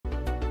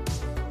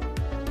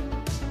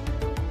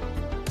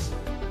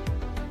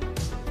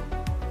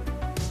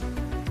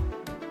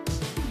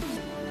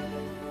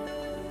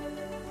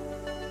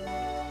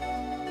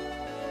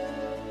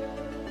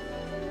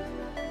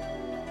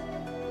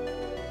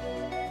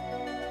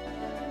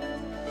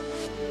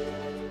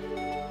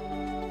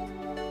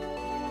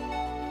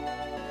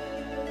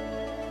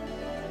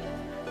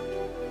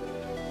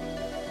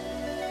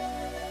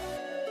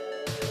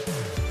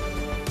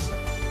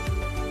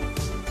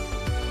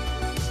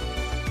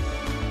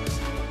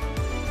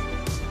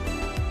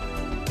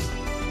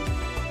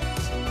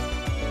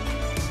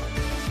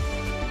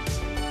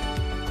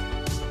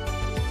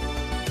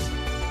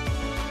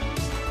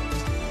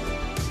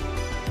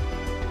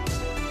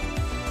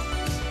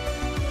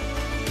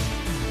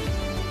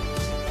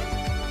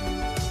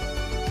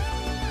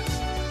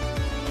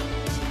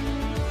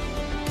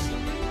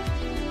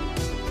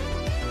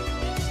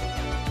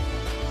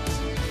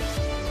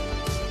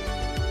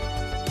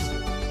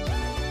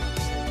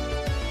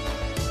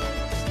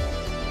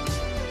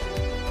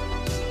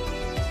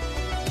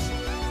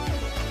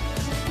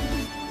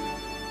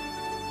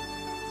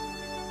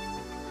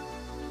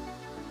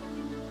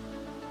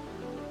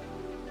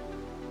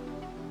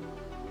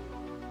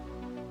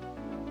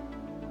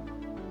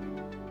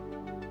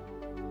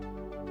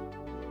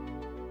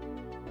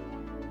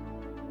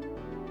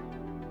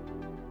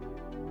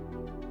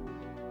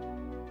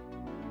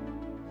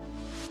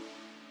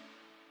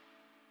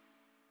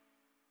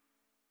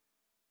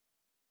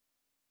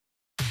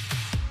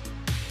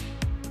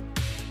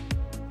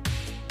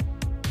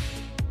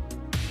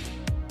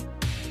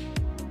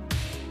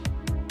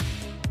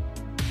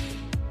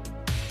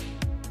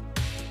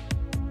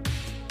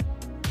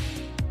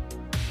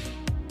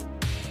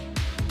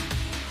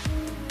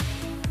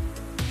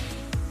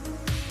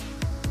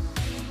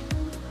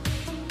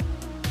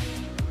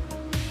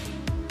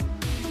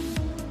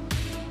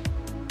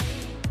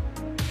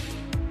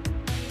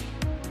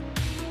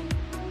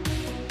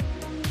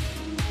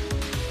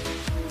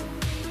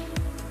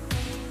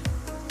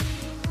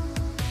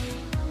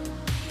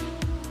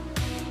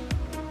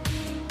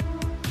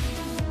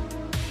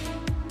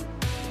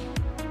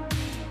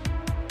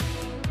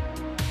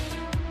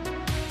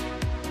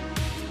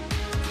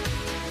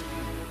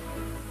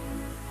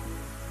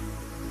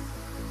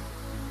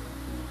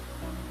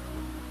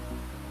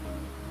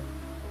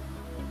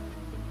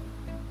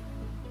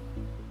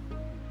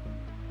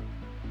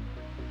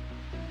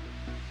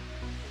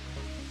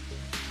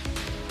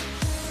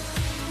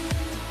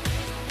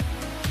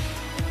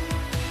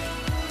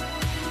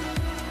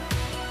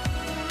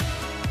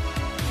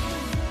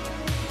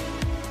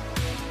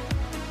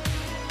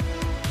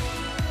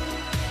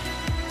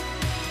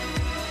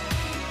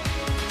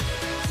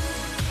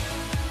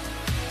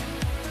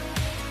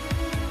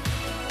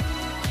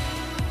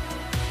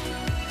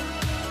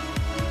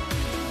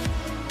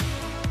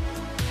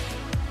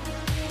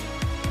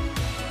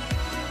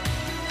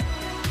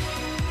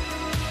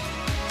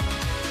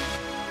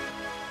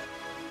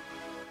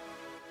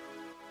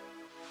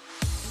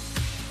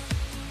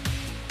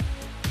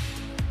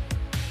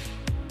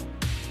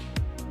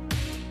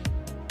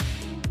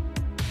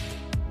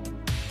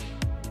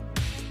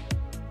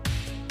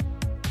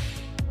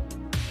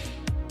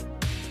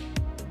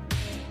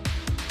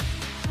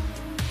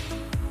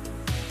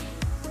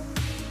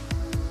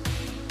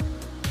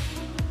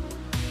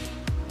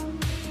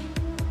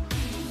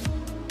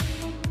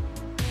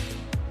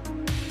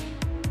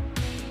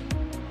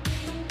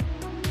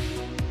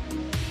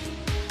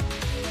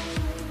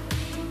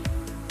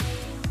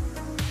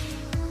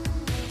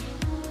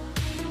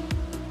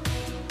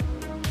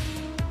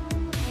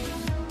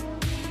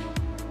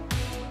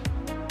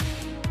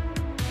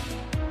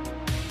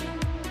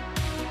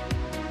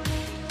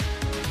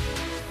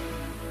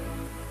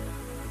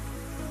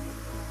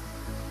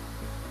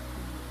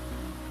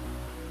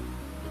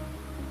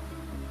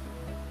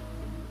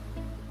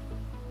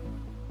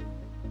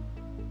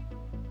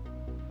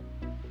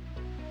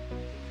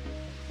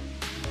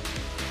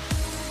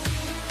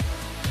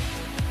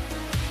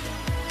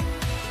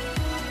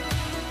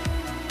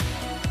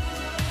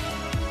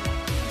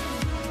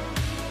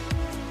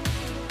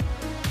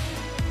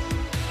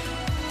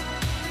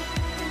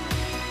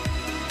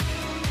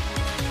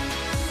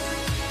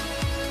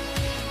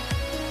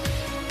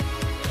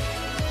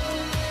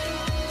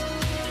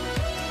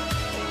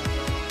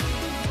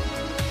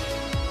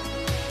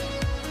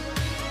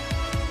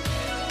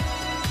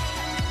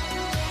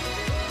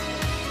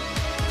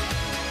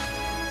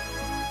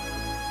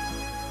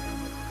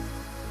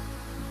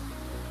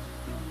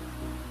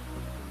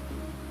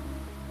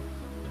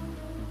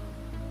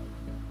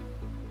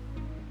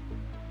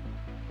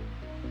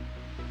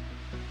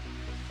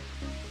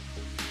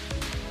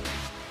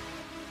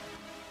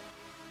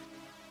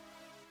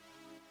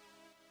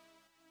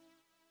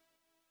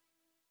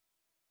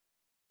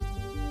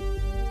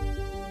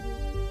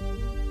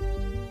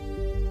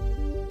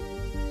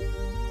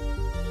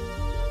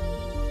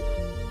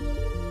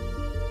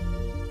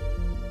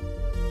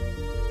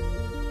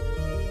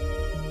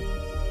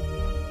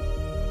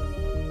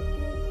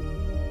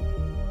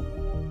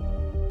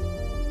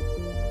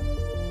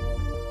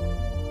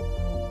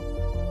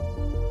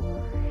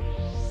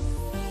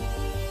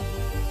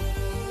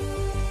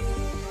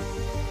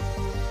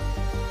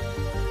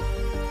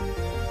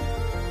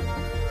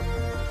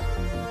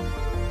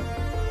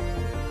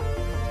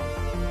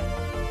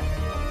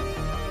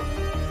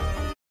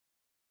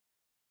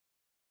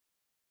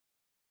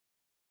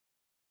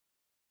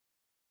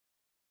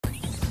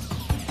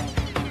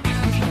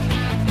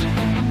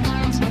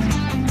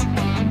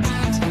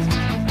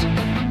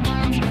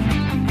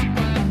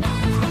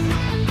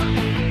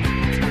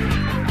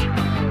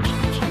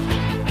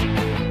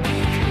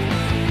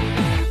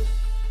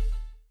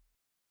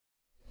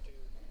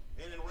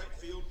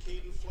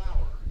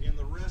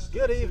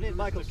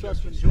Michael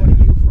Sussman joining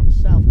you from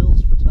South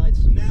Hills for tonight's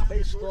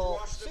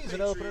baseball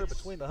season opener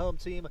between the home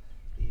team,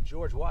 the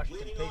George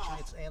Washington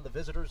Patriots, and the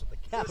visitors, the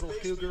Capital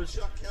Cougars.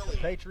 The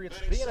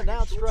Patriots being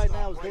announced right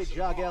now as they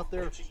jog out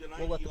there.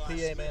 We'll let the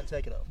PA man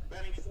take it over.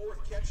 Batting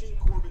fourth, catching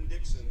Corbin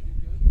Dixon.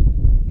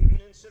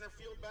 In center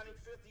field, batting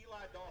fifth,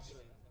 Eli Dawson.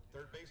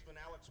 Third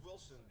baseman, Alex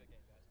Wilson.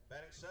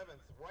 Batting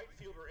seventh, right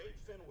fielder, Abe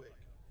Fenwick.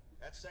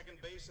 At second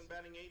base and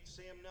batting eighth,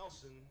 Sam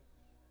Nelson.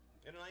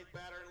 And a ninth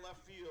batter in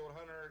left field,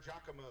 Hunter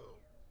Giacomo.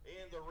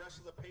 And the rest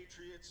of the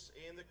Patriots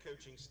and the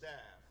coaching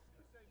staff.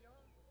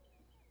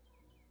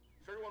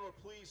 If everyone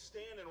would please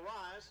stand and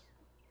rise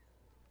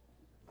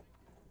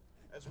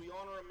as we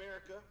honor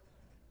America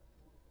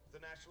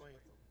with the national anthem.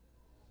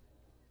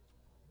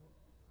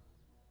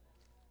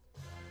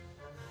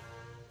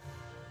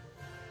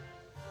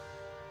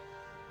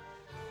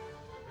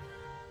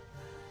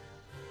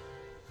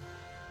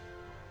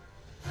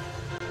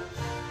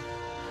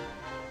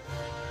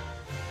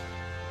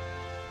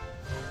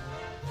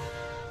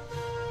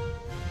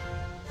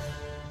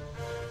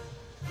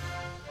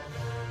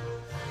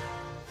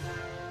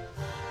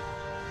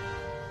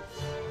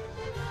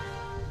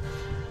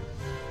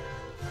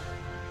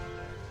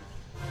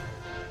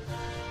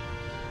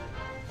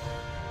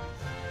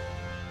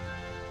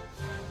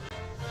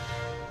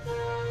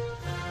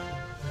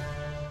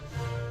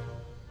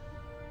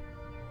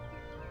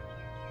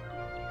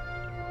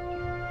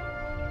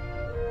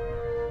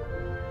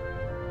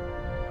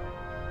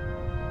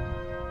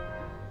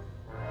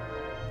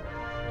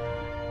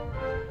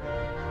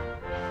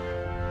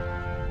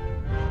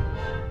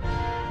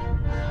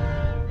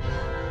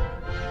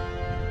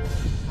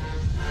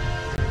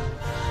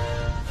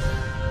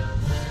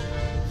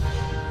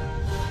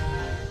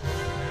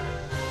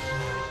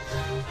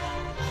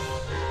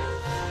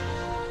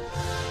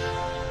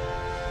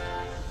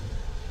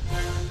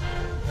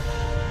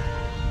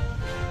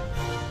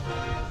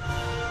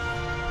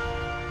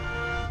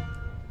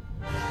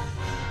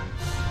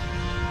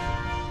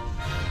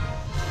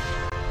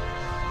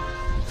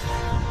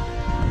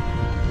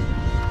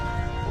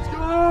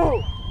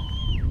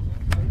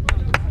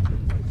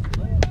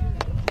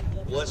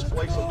 Let's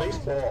play some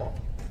baseball.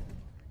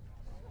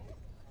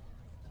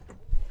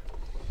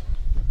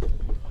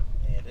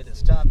 And it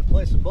is time to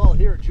play some ball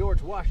here at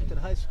George Washington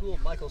High School.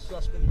 Michael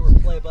Sussman, your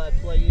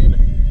play-by-play in,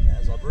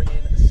 as I'll bring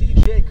in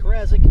CJ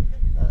Krasick.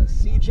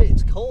 CJ,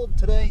 it's cold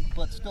today,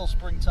 but still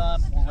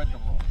springtime. We're ready to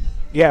roll.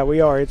 Yeah, we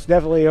are. It's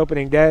definitely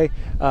opening day.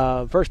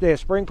 First day of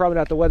spring, probably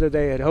not the weather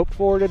they had hoped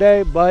for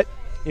today, but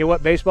you know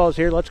what? Baseball is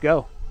here. Let's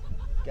go.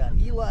 Got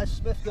Eli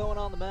Smith going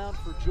on the mound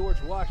for George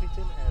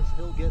Washington as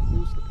he'll get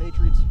loose. The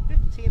Patriots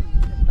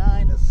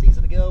 15-9 a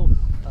season ago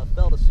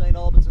fell to St.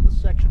 Albans in the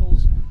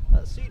sectionals.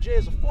 CJ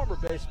is a former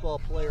baseball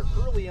player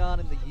early on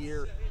in the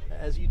year.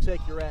 As you take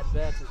your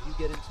at-bats, as you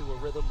get into a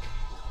rhythm,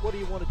 what do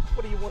you want to do?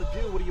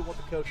 What do you want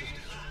the coaches to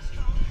do?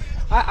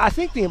 I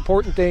think the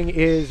important thing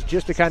is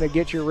just to kind of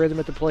get your rhythm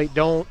at the plate.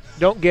 Don't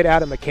get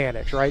out of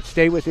mechanics, right?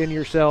 Stay within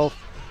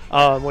yourself.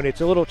 When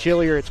it's a little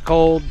chillier, it's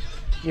cold.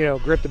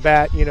 Grip the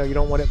bat. You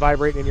don't want it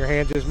vibrating in your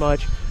hands as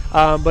much.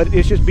 But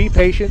it's just be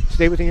patient,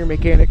 stay within your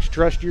mechanics,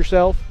 trust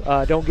yourself.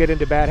 Don't get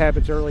into bad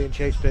habits early and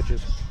chase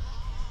pitches.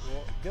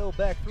 We'll go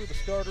back through the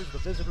starters. The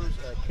visitors,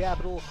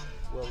 Capital,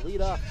 will lead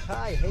off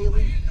Ty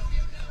Haley.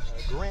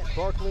 Grant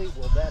Barkley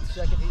will bat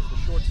second. He's the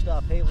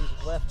shortstop. Haley's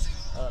left.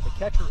 The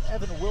catcher,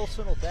 Evan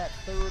Wilson, will bat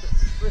third.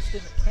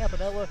 Tristan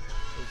Campanella is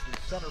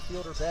the center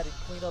fielder. Batting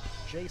cleanup,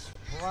 Jace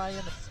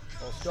Bryan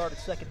will start at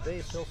second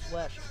base. He'll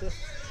slash fifth.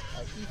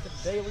 Ethan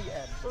Bailey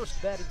at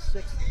first, batting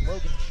sixth.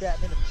 Logan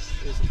Chapman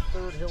is in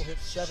third. He'll hit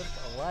seventh.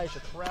 Elijah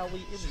Crowley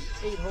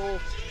in the 8-hole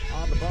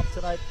on the bump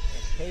tonight.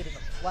 And Caden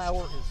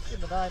Flower is in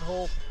the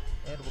 9-hole.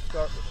 And we'll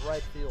start with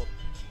right field.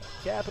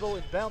 Capital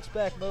in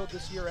bounce-back mode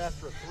this year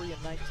after a 3-19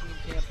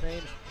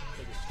 campaign.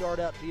 They can start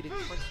out beating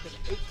Princeton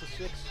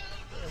 8-6.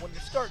 And when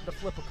you're starting to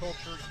flip a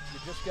culture, you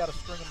just got to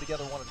string them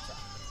together one at a time.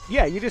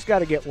 Yeah, you just got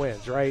to get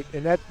wins, right?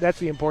 And that's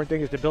the important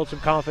thing, is to build some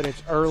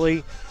confidence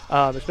early,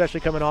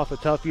 especially coming off a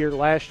tough year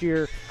last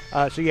year.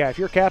 So, yeah, if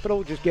you're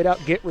Capital, just get out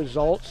and get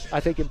results. I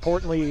think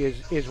importantly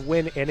is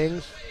win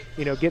innings,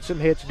 get some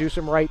hits, do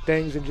some right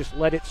things, and just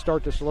let it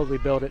start to slowly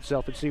build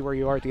itself and see where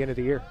you are at the end of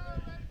the year.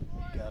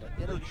 Got an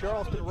inner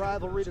Charleston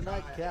rivalry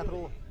tonight.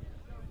 Capital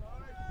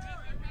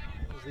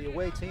is the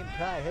away team.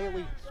 Ty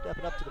Haley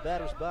stepping up to the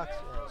batter's box.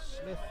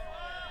 Smith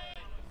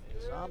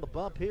is on the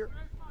bump here,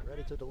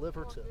 ready to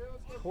deliver to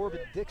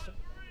Corbin Dixon.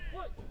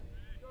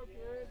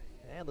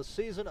 And the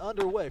season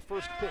underway.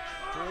 First pitch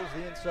drills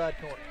the inside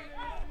corner.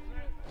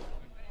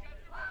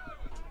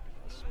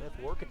 Smith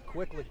working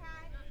quickly.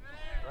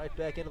 Right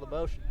back into the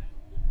motion.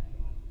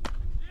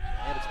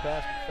 And it's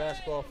past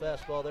him.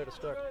 Fastball there to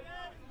start.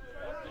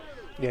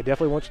 Yeah,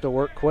 definitely wants to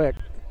work quick.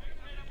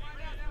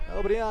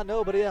 Nobody on,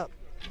 nobody out.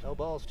 No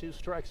balls, 2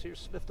 strikes. Here's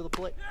Smith to the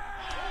plate.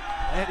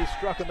 And he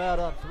struck him out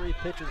on 3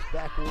 pitches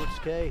backwards,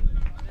 K,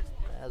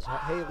 as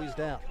Haley's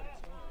down.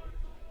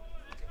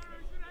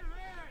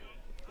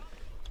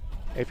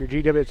 if you're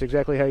GW, it's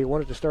exactly how you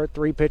want it to start.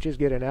 3 pitches,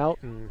 get an out,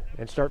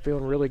 and start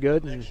feeling really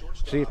good, and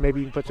see if maybe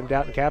you can put some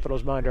doubt in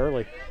Capital's mind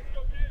early.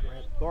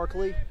 Grant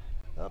Barkley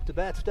up to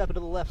bat, stepping to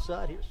the left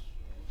side. Here's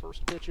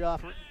first pitch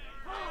offering.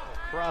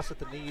 Cross at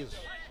the knees.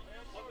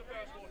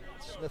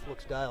 Smith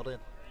looks dialed in.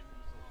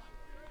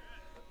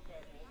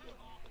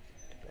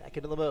 Back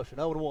into the motion,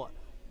 0-1.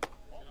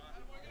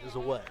 Is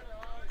away.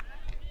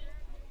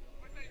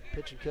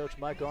 Pitching coach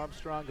Mike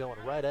Armstrong going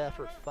right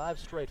after it. 5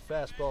 straight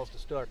fastballs to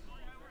start.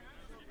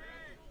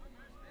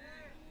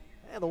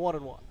 And the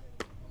 1-1.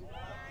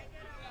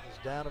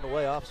 He's down and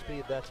away, off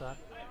speed that time.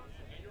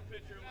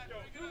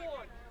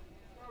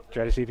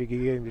 Try to see if he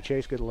can get him to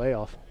chase. Good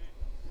layoff.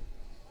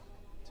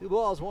 2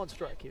 balls, 1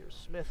 strike here.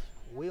 Smith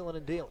wheeling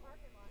and dealing.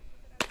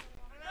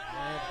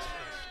 And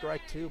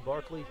strike 2.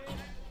 Barkley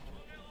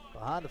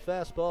behind the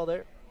fastball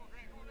there.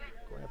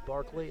 Grant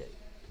Barkley,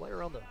 a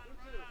player on the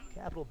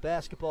Capital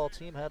basketball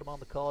team, had him on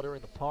the call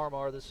during the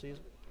Parmar this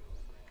season.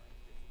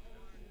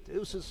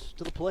 Deuces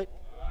to the plate.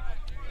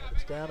 And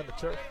it's down in the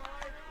turf.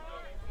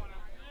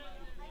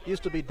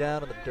 Used to be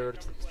down in the dirt.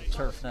 It's the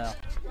turf now.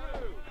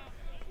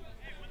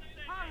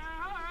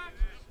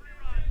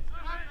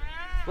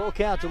 Full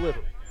count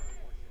delivery.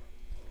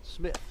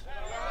 Smith.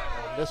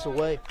 Miss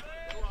away.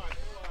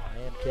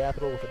 And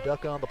Capital with a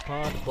duck on the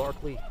pond.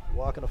 Barkley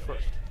walking to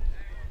first.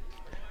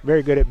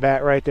 Very good at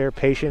bat right there.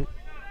 Patient.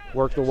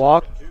 Work the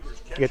walk.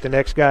 Get the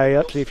next guy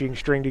up. See if you can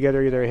string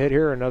together either a hit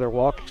here or another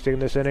walk.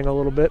 Extend this inning a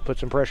little bit. Put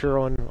some pressure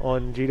on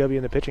GW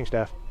and the pitching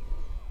staff.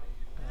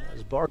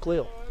 As Barkley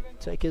will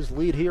take his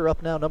lead here.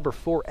 Up now, number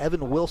 4,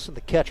 Evan Wilson,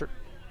 the catcher.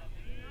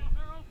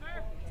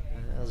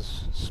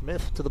 As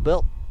Smith to the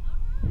belt.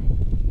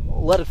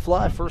 Let it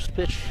fly. First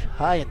pitch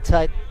high and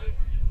tight.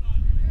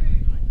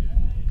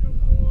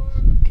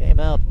 Came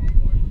out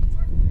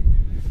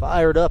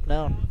fired up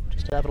now.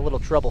 Just having a little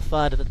trouble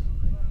finding it.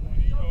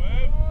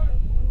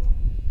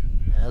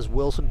 As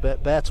Wilson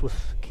bats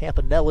with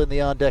Campanella in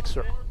the on-deck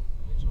circle.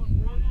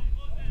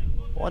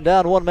 1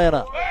 down, 1 man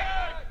up.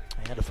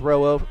 And a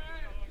throw over.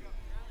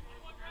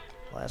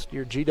 Last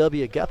year,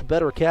 GW got the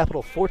better of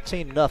Capital,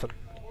 14-0.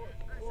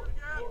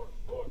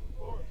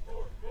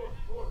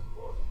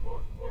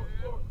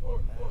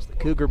 As the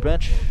Cougar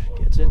bench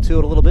gets into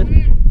it a little bit.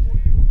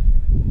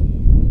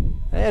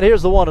 And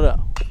here's the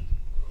 1-0.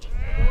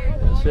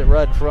 It's hit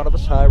right in front of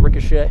us, high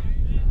ricochet.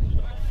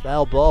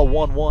 Foul ball,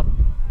 1-1.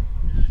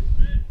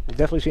 We've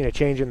definitely seen a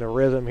change in the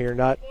rhythm here.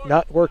 Not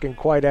working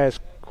quite as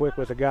quick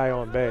with a guy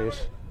on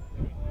base.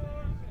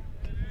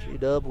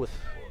 G-Dub with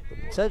the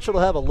potential to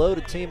have a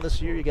loaded team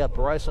this year. You got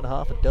Bryson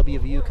Hoff, a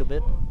WVU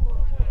commit.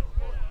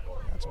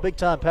 That's a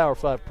big-time Power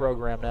 5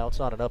 program now. It's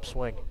on an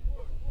upswing.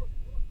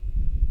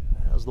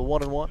 As the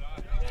 1-1.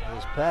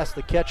 He's past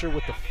the catcher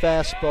with the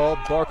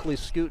fastball. Barkley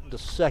scooting to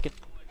second.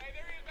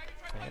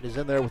 And is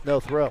in there with no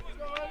throw.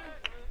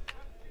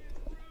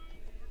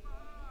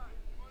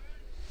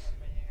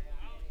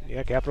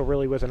 Yeah, Capital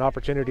really with an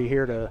opportunity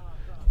here to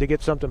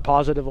get something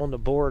positive on the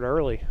board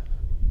early.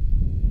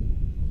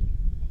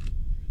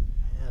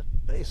 Yeah,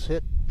 base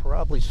hit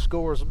probably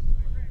scores him.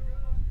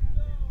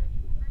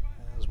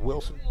 As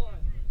Wilson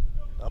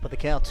up at the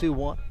count,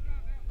 2-1.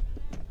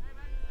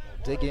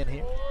 Dig in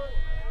here.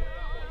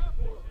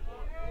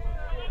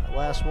 That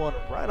last one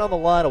right on the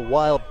line, a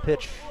wild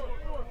pitch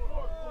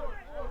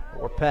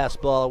or pass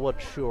ball, I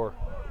wasn't sure.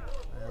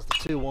 As the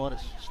 2-1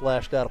 is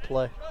slashed out of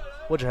play.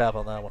 What'd you have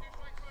on that one?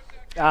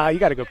 You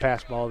got to go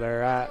pass ball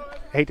there. I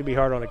hate to be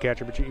hard on a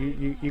catcher, but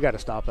you got to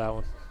stop that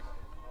one.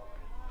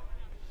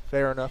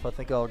 Fair enough. I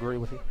think I'll agree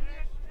with you.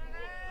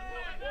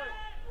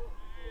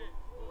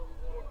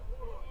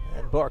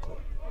 And Barkley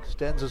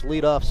extends his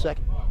lead off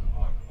second.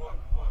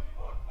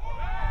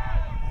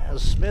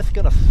 As Smith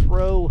going to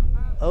throw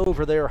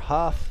over there.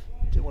 Hoff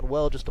doing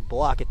well just to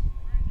block it.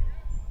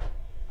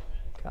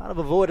 Kind of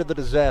avoided the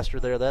disaster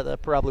there.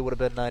 That probably would have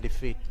been 90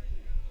 feet.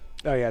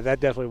 Oh, yeah, that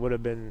definitely would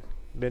have been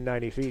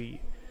 90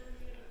 feet.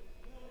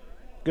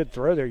 Good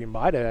throw there. You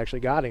might have actually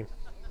got him.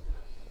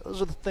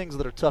 Those are the things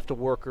that are tough to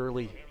work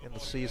early in the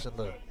season.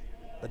 The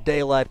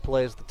daylight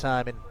plays, the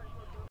timing.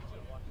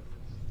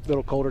 A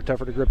little colder,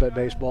 tougher to grip that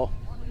baseball.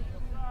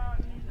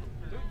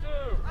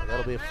 And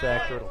that'll be a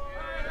factor. It'll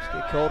just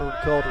get colder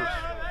and colder.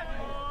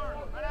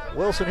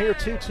 Wilson here,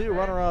 2-2,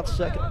 runner on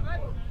second.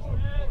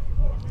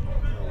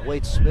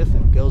 Wade Smith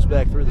goes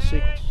back through the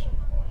sequence.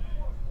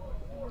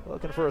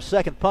 Looking for a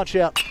second punch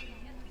out.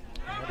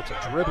 And it's a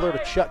dribbler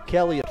to Chuck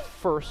Kelly at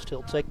first.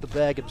 He'll take the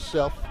bag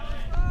himself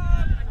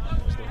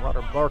as the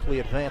runner Barkley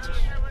advances.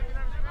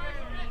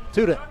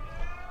 2 down.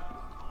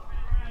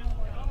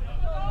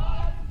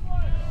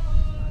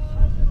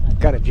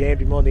 Kind of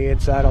jammed him on the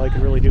inside. All he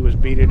could really do was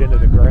beat it into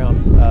the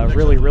ground.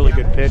 Really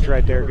good pitch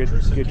right there.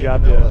 Good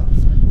job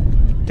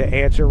to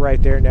answer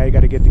right there. Now you got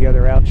to get the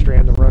other out,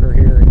 strand the runner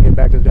here, and get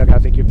back to the dugout. I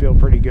think you feel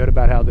pretty good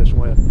about how this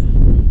went.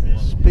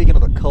 Speaking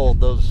of the cold,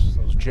 those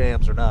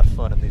jams are not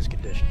fun in these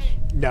conditions.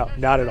 No,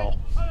 not at all.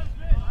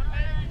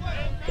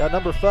 Got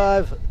number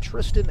 5,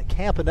 Tristan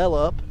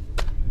Campanella up.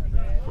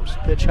 First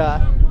pitch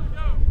high.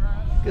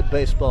 Good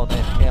baseball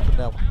name,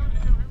 Campanella.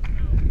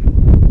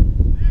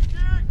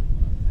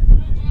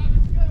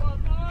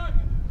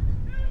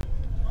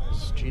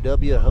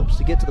 GW hopes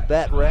to get to the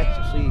bat rack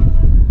to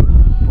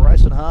see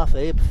Bryson Hoff,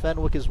 Abe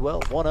Fenwick as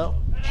well. 1-0.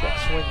 Check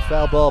swing,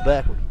 foul ball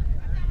backward.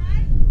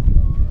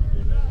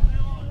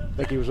 I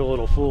think he was a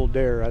little fooled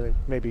there. I think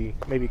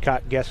maybe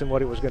caught guessing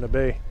what it was going to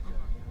be.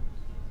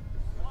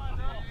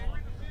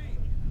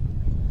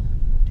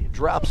 Do you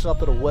drop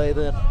something away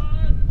then?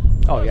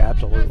 Oh, yeah,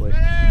 absolutely.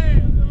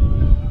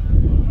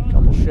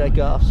 Couple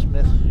shake-offs.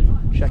 Smith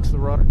checks the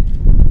runner.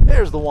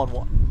 There's the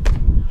 1-1.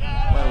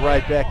 Went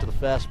right back to the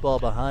fastball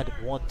behind it.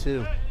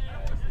 1-2.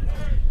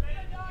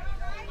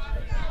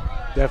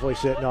 Definitely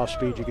sitting off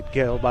speed. You could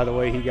tell by the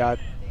way he got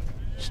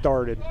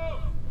started.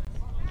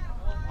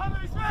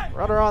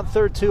 Runner on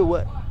third, 2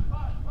 away.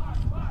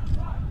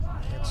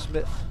 And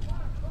Smith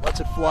lets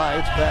it fly.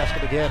 It's past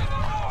him again.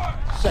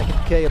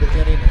 Second K of the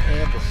inning,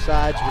 and the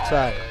sides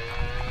retire.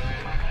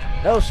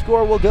 No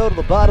score will go to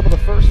the bottom of the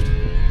first.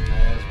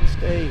 As we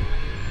stay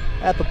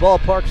at the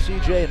ballpark,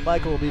 CJ and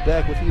Michael will be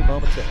back with you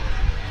momentarily.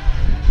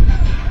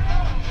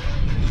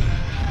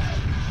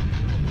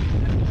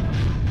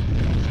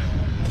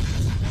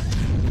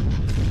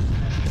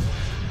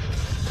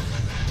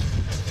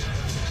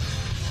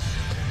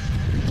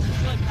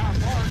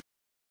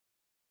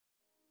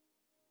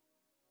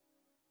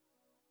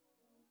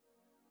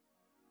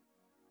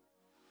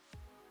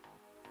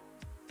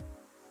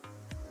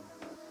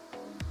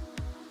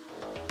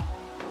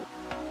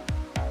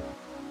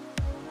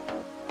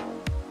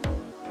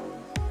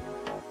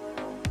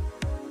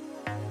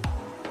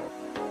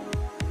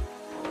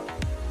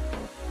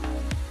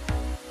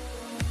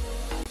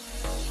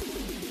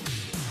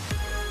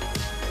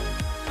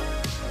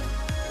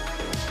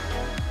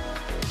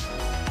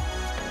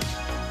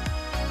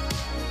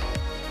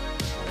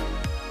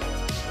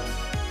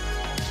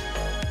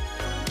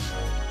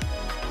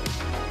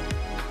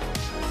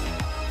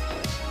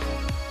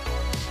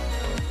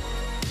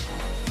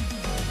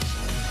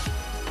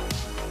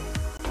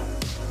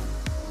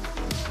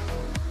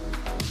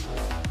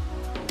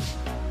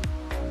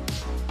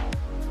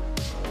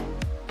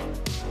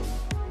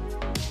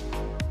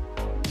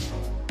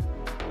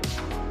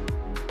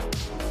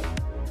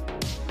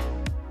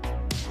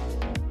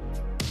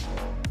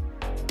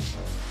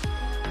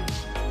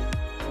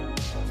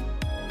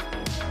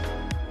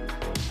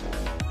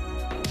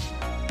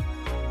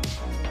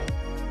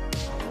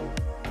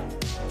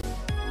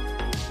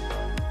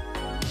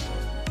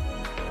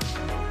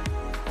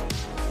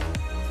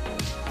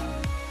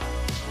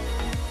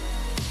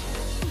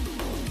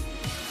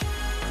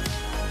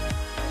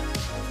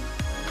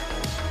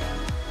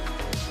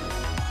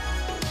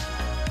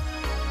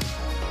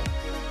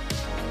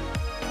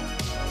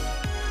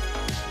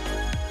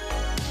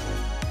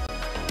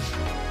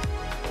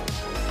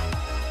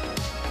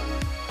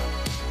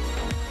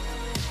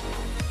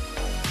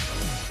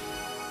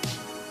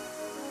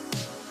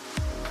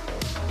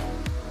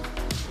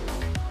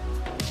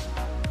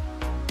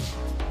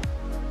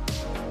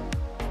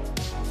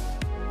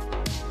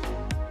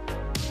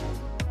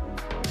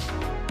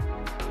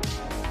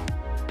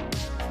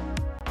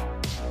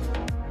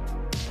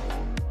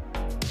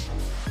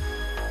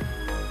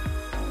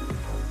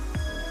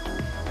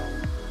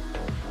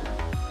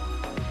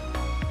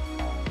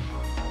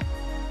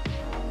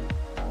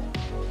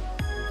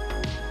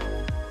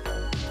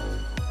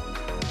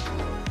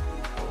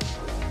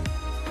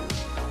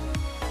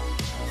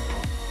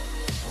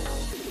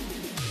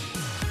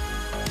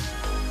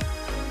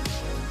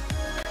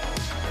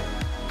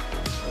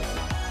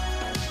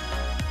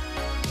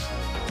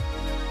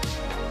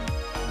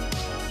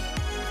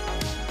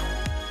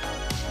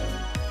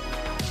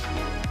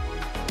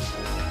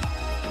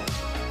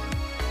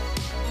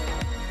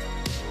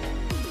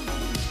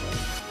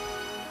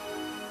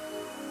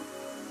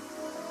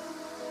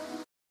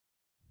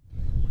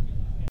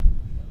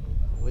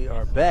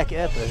 Back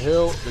at the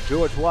Hill, the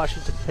George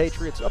Washington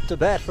Patriots up to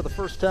bat for the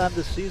first time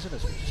this season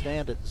as we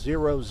stand at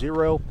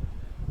 0-0.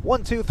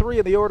 1, 2, 3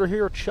 in the order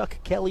here. Chuck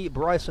Kelly,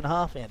 Bryson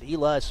Hoff, and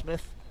Eli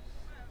Smith.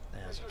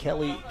 As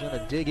Kelly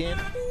gonna dig in.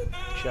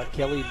 Chuck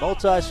Kelly,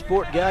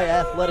 multi-sport guy,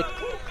 athletic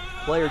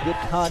player, good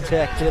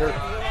contact hitter.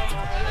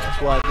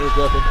 That's why he moved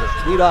up into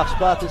the leadoff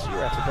spot this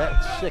year after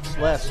batting 6th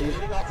last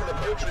season.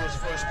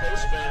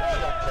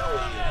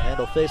 And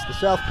he'll face the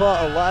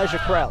southpaw Elijah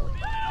Crowley.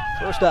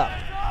 First out.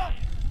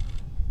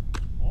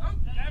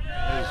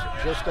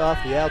 He's just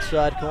off the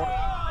outside corner.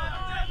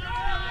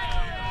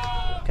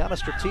 Kind of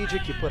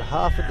strategic. You put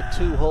Hoff in the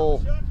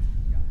 2-hole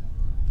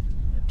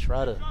and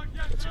try to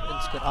get some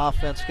instant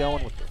offense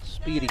going with the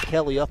speedy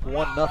Kelly up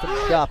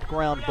 1-0. Chopped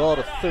ground ball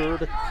to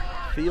third.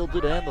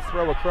 Fielded and the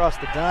throw across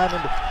the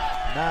diamond.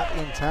 Not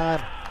in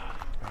time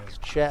as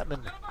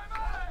Chapman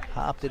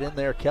hopped it in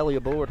there. Kelly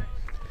aboard.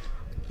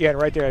 Yeah,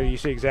 and right there you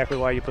see exactly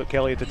why you put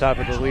Kelly at the top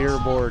of the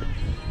leaderboard,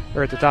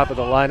 or at the top of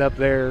the lineup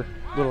there.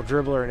 Little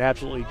dribbler and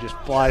absolutely just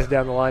flies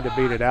down the line to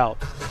beat it out.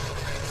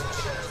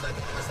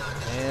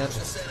 And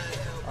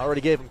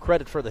already gave him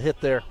credit for the hit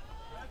there.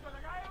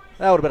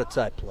 That would have been a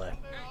tight play.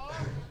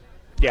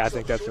 Yeah, I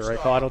think that's the right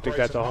call. I don't think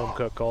that's a home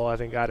cook call. I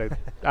think I'd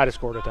have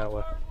scored it that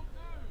way.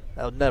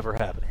 That would never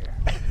happen here.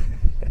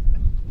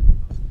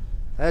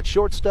 At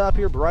shortstop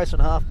here, Bryson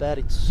Hoff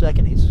batting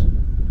second. He's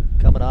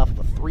coming off of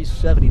a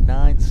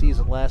 .379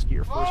 season last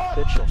year. First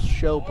pitch, he'll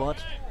show bunt.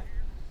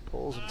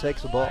 Pulls and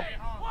takes the ball.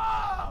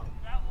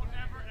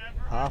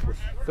 Hoff with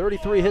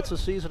 33 hits a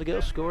season ago,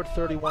 scored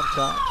 31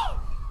 times.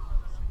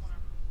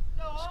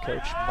 His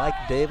coach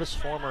Mike Davis,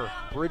 former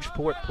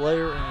Bridgeport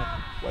player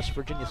and West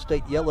Virginia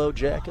State Yellow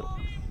Jacket.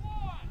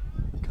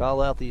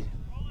 Call out the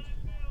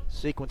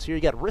sequence here.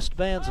 You got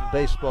wristbands in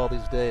baseball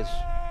these days.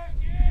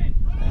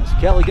 As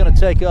Kelly going to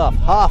take off.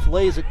 Hoff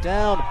lays it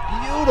down.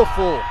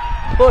 Beautiful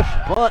push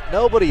bunt.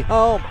 Nobody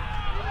home.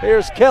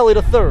 Here's Kelly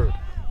to third.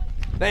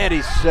 And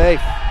he's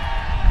safe.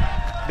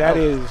 That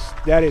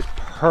is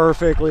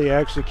perfectly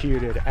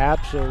executed.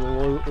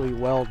 Absolutely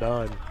well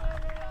done.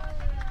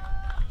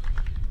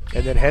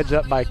 And then heads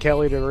up by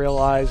Kelly to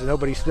realize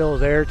nobody's still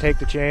there. Take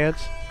the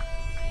chance.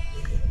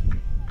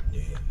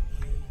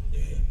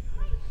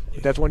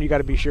 But that's one you got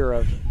to be sure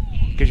of,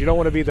 because you don't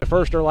want to be the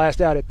first or last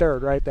out at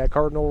third, right? That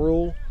cardinal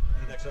rule.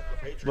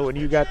 But when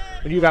you got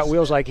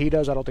wheels like he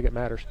does, I don't think it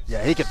matters.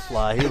 Yeah, he can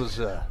fly. He was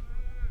a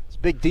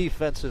big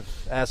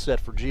defensive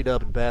asset for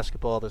G-Dub in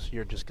basketball this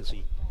year, just because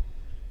he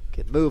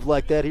can move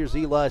like that. Here's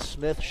Eli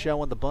Smith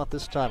showing the bunt.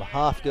 This time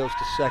Hoff goes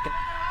to second.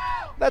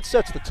 That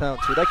sets the tone,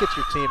 too. That gets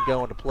your team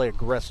going to play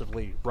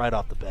aggressively right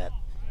off the bat.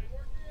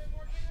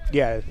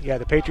 Yeah,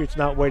 the Patriots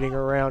not waiting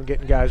around,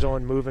 getting guys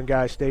on, moving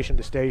guys station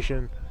to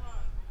station.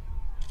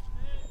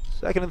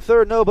 Second and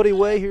third, nobody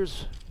away.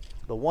 Here's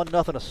the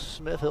 1-0 to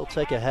Smith. He'll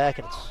take a hack,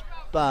 and it's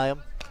by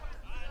him.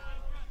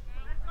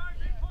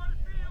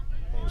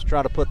 He was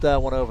trying to put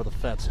that one over the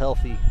fence.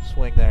 Healthy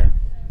swing there.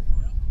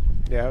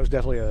 Yeah, it was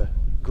definitely a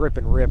grip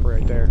and rip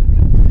right there.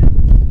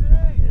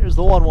 Here's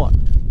the 1-1.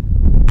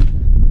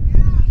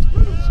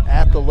 It's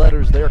at the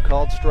letters there,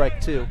 called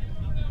strike two.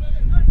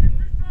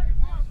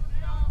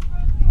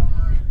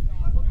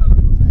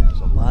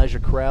 There's Elijah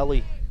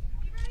Crowley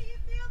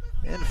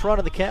in front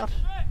of the count.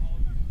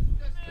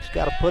 Just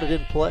got to put it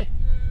in play.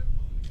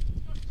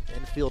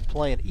 Infield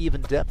playing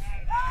even depth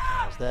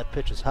as that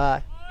pitch is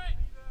high.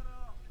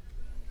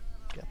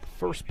 Got the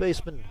first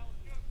baseman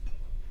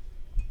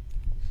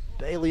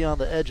Bailey on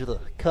the edge of the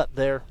cut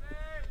there.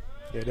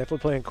 Yeah, definitely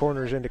playing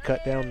corners in to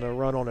cut down the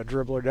run on a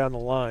dribbler down the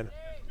line.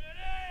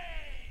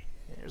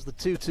 Here's the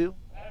 2-2.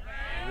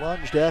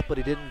 Lunged at, but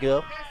he didn't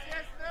go.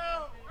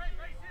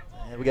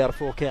 And we got a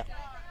full count.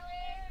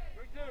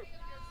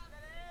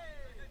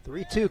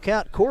 3-2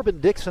 count. Corbin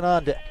Dixon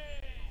on deck.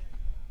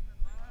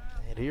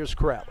 And here's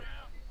Crowley.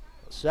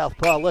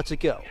 Southpaw lets it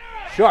go.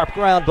 Sharp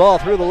ground ball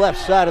through the left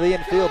side of the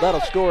infield.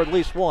 That'll score at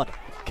least one.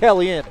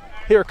 Kelly in.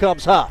 Here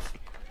comes Hoff.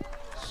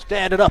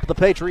 Standing up, the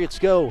Patriots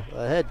go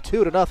ahead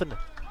 2-0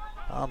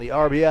 on the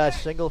RBI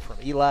single from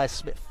Eli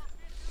Smith.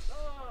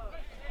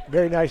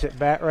 Very nice at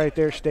bat right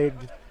there. Stayed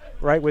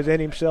right within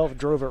himself.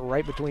 Drove it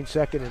right between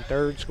second and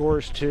third.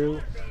 Scores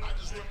two.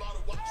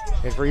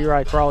 And for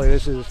Eli Crowley,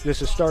 this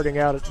is starting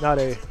out not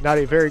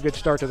a very good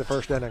start to the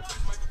first inning.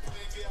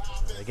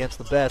 Against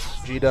the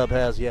best G-Dub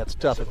has, yeah, it's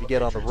tough if you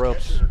get on the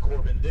ropes.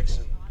 And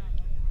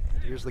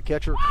here's the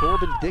catcher,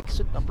 Corbin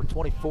Dixon, number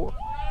 24.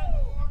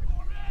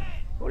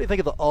 What do you think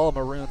of the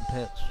all-maroon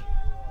pins?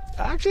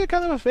 Actually, I'm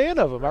kind of a fan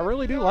of them. I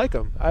really do like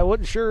them. I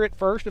wasn't sure at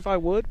first if I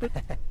would, but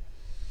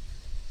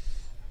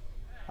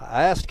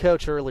I asked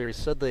Coach earlier. He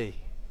said they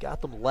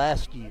got them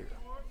last year.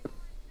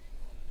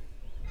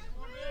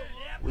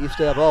 We used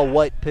to have all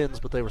white pins,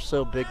 but they were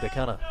so big they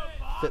kind of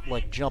fit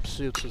like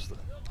jumpsuits as the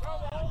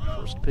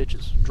first pitch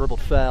is dribbled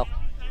foul.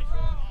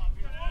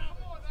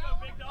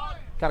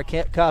 Kind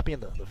of copying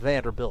the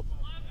Vanderbilt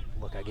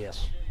look, I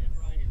guess.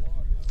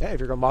 Yeah, if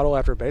you're going to model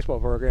after a baseball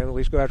program, at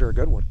least go after a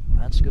good one.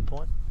 That's a good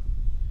point.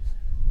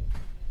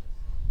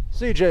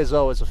 CJ's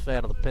always a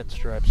fan of the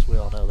pinstripes. We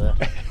all know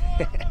that.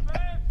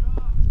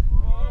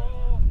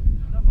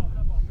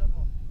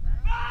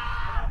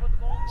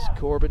 Is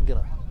Corbin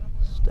going to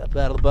step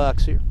out of the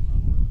box here?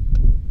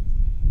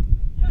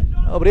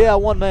 Oh, but yeah,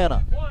 one man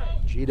up.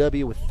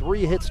 GW with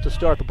 3 hits to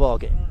start the ball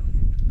game.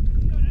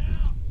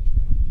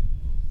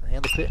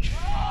 And the pitch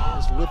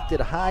is lifted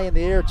high in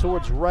the air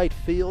towards right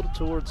field,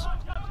 towards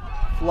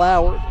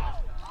Flower.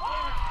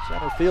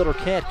 Center fielder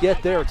can't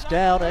get there. It's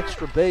down,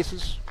 extra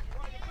bases.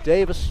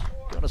 Davis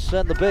going to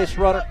send the base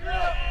runner.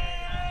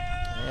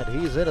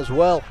 And he's in as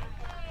well.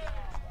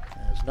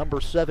 As number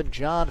 7,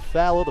 John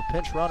Fallow, the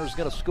pinch runner, is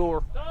going to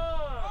score.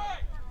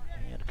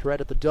 And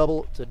credit the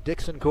double to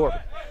Dixon Corbin.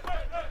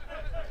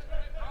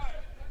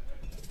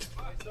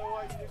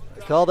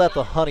 They call that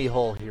the honey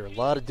hole here. A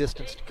lot of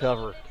distance to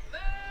cover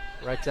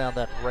right down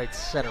that right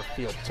center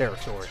field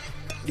territory.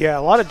 Yeah,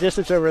 a lot of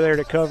distance over there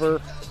to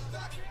cover.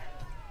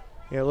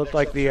 It looked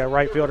like the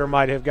right fielder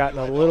might have gotten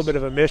a little bit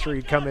of a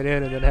misread coming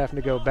in and then having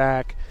to go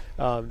back.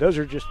 Those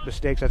are just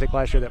mistakes, I think,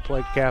 last year that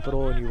plagued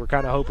Capital, and you were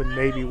kind of hoping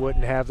maybe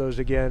wouldn't have those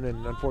again,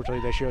 and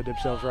unfortunately they showed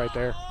themselves right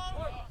there.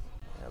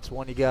 That's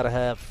one you got to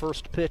have.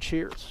 First pitch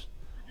here. It's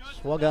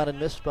swung on and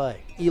missed by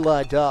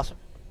Eli Dawson.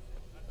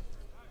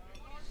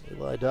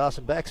 Eli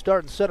Dawson back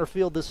starting center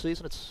field this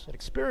season. It's an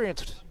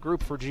experienced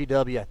group for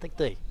GW. I think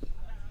they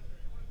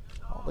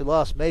Only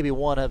lost maybe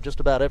one of just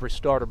about every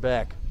starter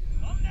back.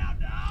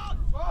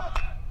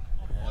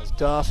 As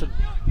Dawson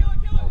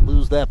will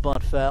lose that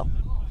bunt foul.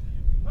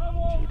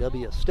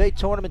 GW state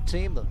tournament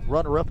team, the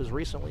runner-up as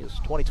recently as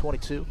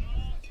 2022.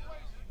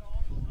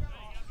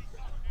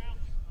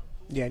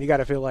 Yeah, and you got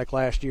to feel like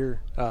last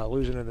year,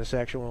 losing in the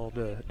sectional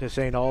to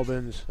St.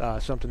 Albans,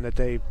 something that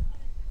they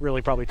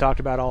really probably talked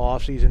about all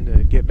offseason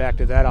to get back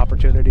to that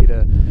opportunity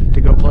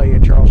to go play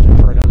in Charleston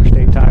for another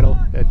state title.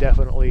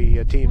 Definitely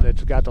a team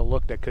that's got the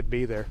look that could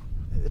be there.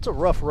 It's a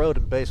rough road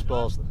in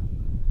baseball. The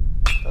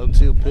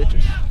 0-2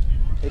 pitches.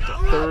 Hit to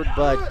third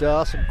by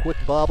Dawson. Quick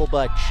bobble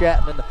by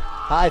Chapman.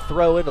 High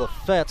throw into the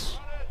fence.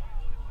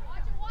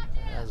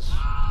 As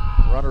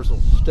runners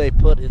will stay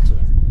put into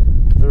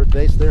third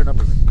base there.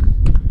 Number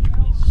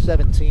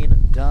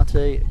 17,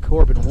 Dante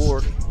Corbin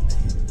Ward.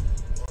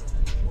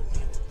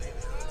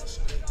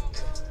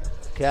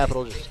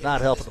 Capital just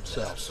not helping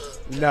themselves.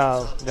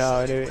 No,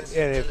 and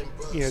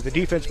if the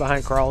defense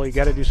behind Crawley, you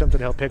got to do something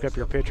to help pick up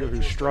your pitcher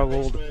who's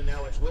struggled.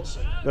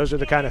 Those are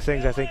the kind of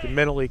things I think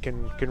mentally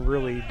can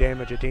really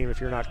damage a team if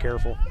you're not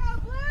careful.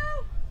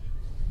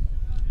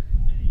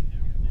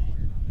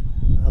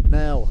 Up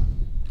now,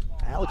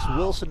 Alex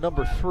Wilson,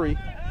 number 3,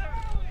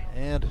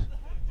 and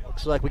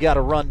looks like we got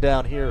a run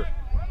down here.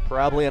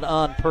 Probably an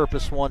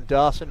on-purpose one.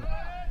 Dawson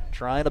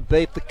trying to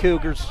bait the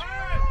Cougars,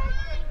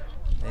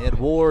 and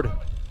Ward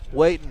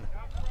waiting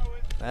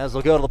as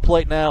they'll go to the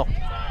plate now.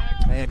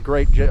 And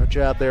great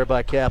job there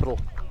by Capital.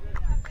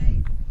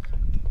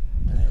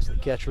 As the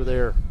catcher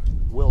there,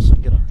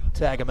 Wilson, gonna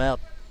tag him out.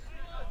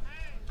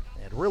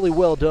 And really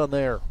well done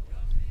there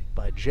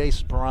by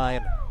Jace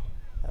Bryan.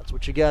 That's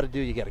what you got to do.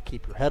 You got to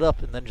keep your head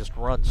up and then just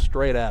run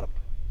straight at him.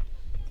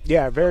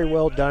 Yeah, very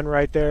well done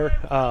right there.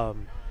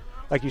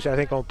 Like you said, I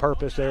think on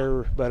purpose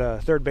there,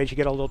 but third base you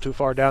get a little too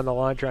far down the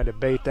line trying to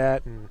bait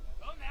that. And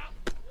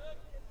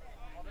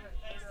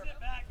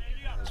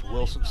as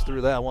Wilson's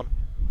through that one.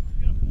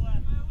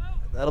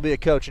 That'll be a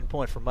coaching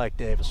point for Mike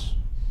Davis.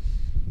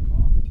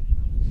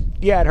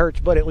 Yeah, it hurts,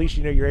 but at least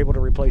you're able to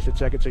replace it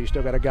second, so you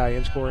still got a guy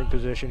in scoring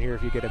position here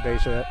if you get a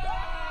base hit.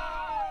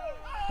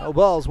 No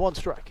balls, 1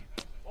 strike.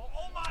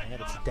 And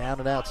it's down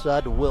and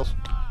outside to Wilson.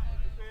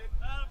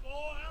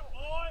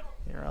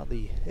 Here on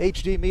the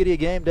HD Media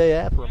Game Day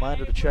app, a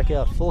reminder to check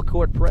out Full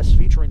Court Press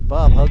featuring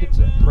Bob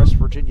Huggins at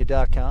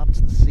PressVirginia.com.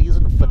 It's the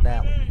season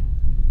finale.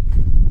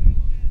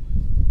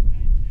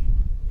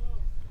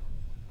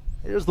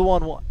 Here's the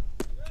 1-1.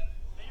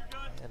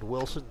 And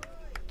Wilson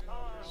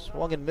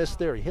swung and missed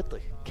there. He hit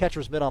the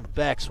catcher's mitt on the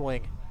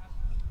backswing.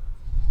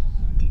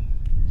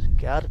 He's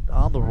got it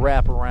on the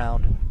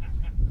wraparound.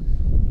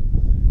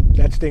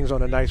 That stings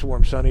on a nice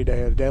warm sunny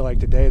day. A day like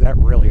today, that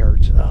really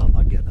hurts. Oh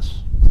my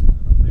goodness.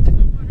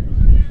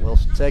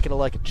 Wilson taking it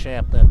like a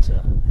champ.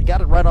 He got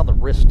it right on the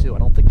wrist too. I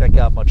don't think that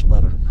got much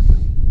leather.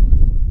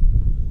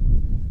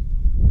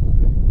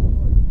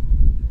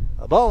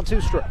 A ball and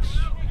 2 strikes.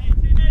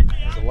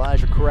 There's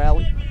Elijah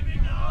Crowley.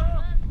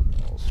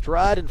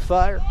 Stride and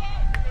fire.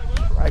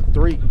 Strike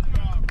 3.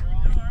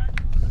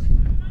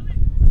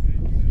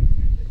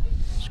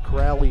 As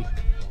Crowley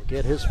will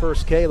get his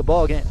first K of the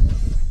ball game.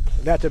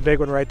 That's a big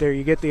one right there.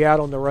 You get the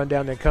out on the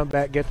rundown, then come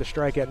back, get the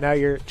strikeout. Now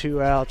you're at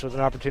 2 outs with an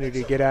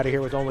opportunity to get out of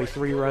here with only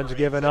 3 runs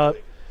given up.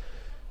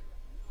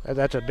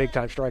 That's a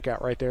big-time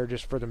strikeout right there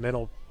just for the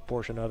mental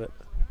portion of it.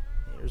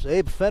 Here's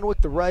Abe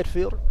Fenwick, the right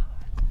fielder.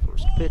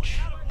 First pitch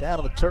down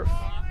on the turf.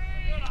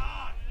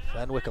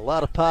 Fenwick, a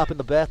lot of pop in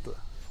the bat. The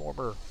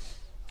former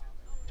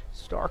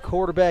star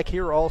quarterback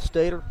here,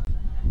 All-Stater.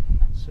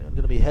 Soon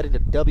going to be heading to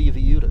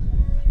WVU to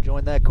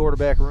join that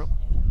quarterback room.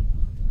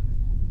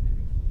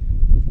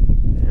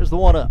 There's the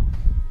 1-0.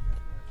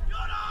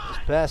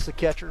 Just past the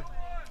catcher.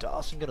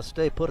 Dawson going to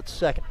stay put at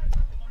second.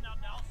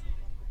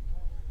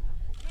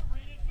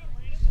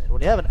 And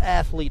when you have an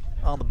athlete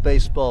on the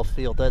baseball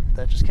field, that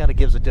just kind of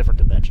gives a different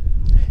dimension.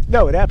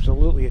 No, it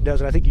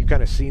does. And I think you've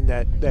kind of seen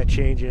that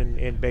change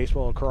in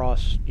baseball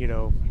across,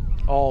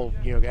 all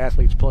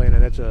athletes playing,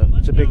 and it's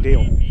a big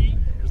deal.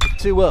 Here's the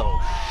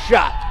 2-0.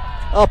 Shot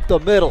up the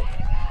middle.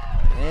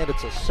 And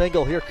it's a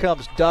single. Here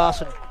comes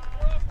Dawson.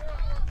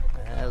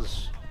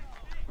 As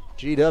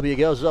GW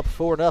goes up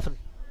 4-0.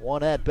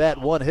 1 at bat,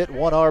 1 hit,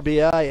 1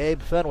 RBI.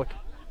 Abe Fenwick.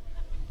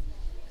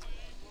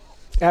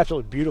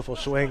 Absolutely beautiful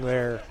swing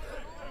there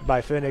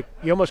by Fenwick.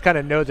 You almost kind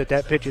of know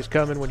that pitch is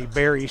coming when he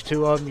buries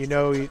 2 of them.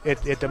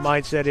 The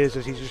mindset is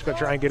he's just going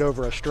to try and get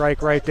over a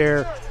strike right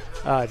there.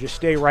 Just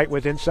stay right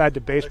with inside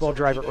the baseball,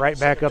 drive it right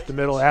back up the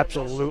middle.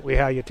 Absolutely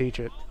how you teach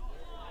it.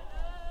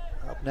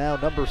 Up now,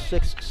 number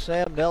 6,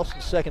 Sam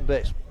Nelson, second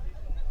base.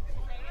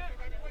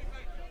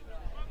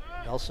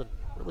 Nelson,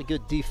 really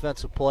good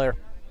defensive player.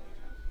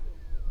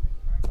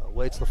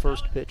 Waits the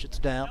first pitch, it's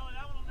down.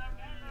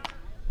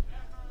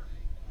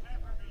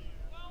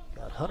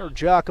 Got Hunter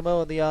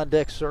Giacomo in the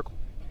on-deck circle.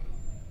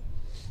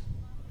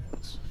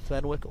 As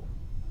Fenwick will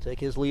take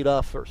his lead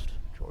off first.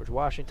 George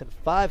Washington,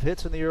 5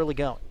 hits in the early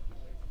going.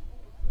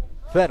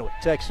 Fenwick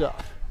takes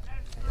off.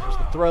 Here's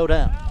the throw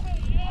down.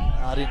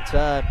 Not in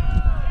time.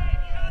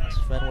 As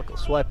Fenwick will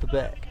swipe the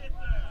bag.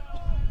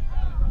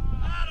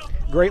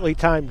 greatly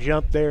timed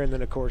jump there, and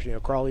then of course,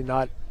 Crawley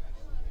not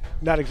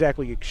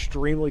exactly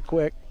extremely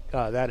quick.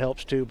 That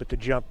helps too, but the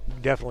jump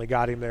definitely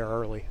got him there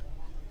early.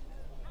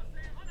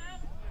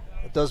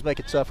 It does make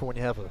it tougher when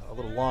you have a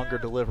little longer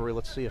delivery.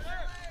 Let's see if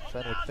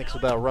Fenwick thinks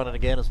about running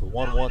again as the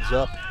 1-1's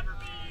up.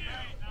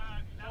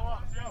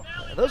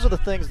 And those are the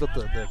things that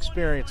the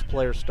experienced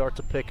players start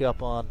to pick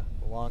up on.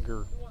 The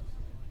longer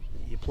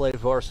you play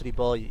varsity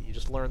ball, you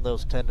just learn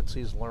those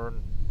tendencies,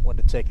 learn when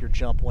to take your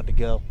jump, when to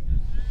go.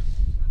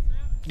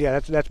 Yeah,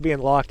 that's being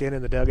locked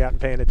in the dugout and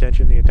paying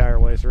attention the entire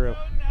way through.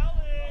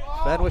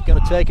 Fenwick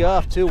going to take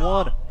off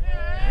 2-1.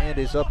 And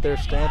he's up there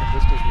standing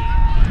just as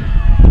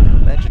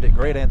we mentioned it.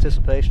 Great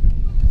anticipation.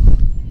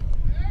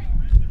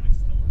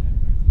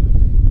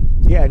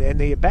 Yeah, and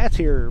the at-bats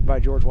here by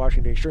George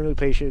Washington, extremely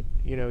patient.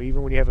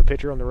 Even when you have a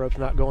pitcher on the ropes,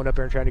 not going up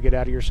there and trying to get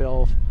out of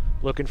yourself,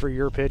 looking for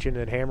your pitch and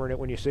then hammering it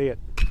when you see it.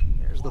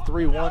 Here's the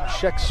 3-1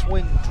 check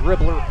swing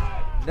dribbler.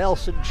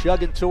 Nelson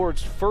chugging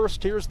towards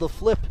first. Here's the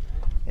flip.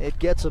 It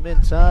gets him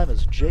in time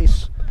as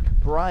Jace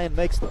Bryan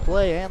makes the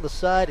play, and the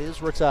side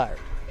is retired.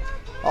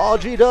 All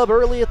G-Dub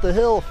early at the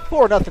hill,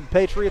 4-0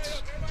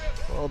 Patriots.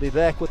 We'll be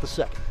back with the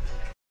second.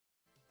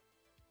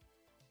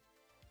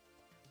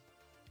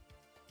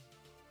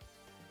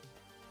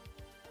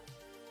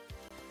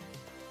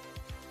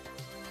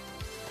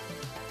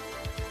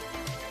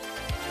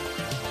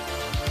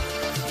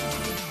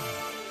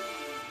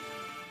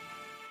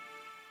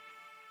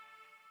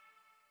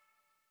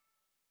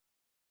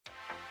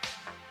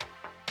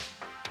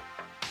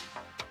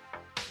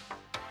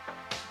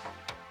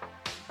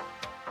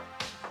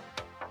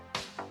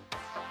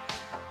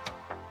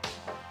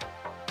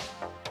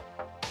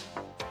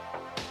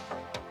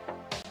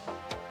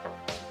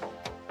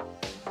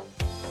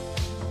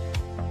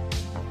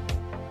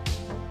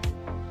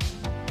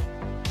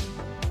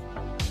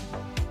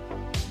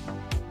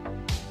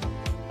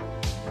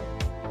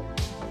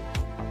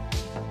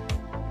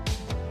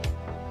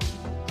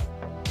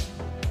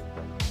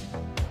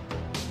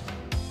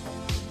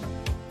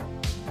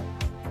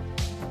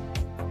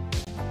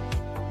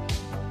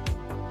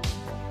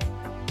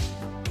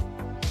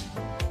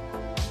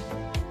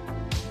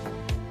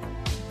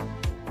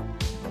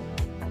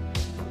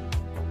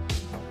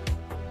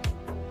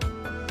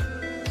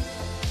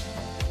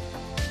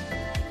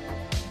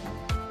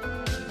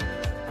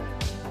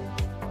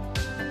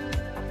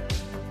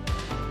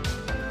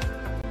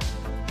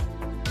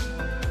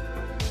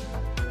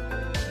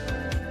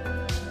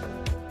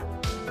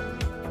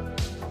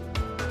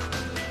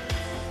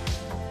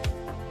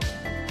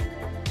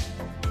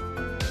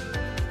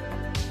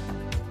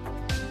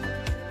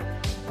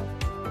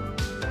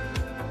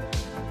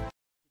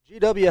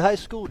 GW High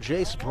School,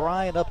 Jace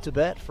Bryan up to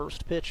bat.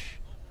 First pitch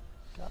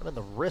got him in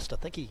the wrist. I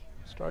think he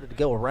started to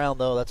go around,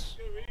 though. That's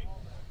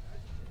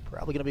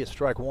probably going to be a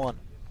strike one.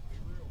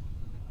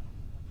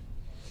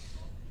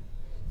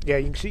 Yeah,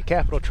 you can see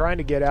Capital trying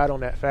to get out on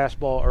that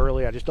fastball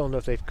early. I just don't know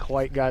if they've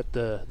quite got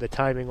the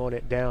timing on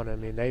it down. I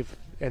mean,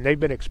 they've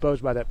been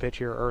exposed by that pitch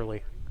here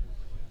early.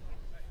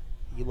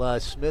 Eli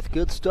Smith,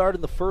 good start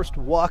in the first,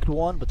 walked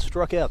one, but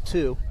struck out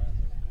two.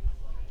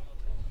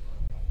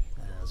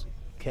 As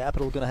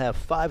Capital going to have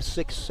 5,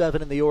 6,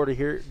 7 in the order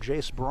here.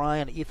 Jace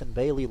Bryan, Ethan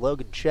Bailey,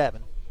 Logan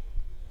Chapman.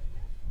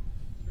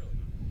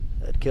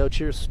 Head coach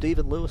here,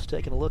 Stephen Lewis,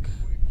 taking a look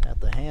at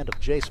the hand of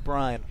Jace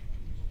Bryan.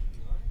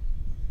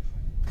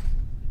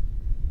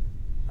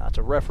 Not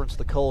to reference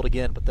the cold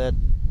again, but that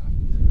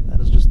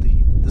is just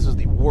this is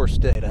the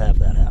worst day to have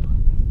that happen.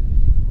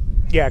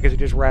 Yeah, because it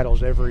just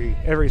rattles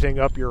everything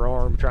up your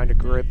arm. Trying to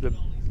grip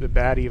the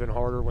bat even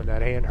harder when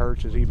that hand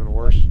hurts is even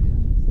worse.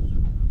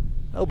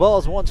 No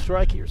balls, one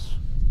strike. Here's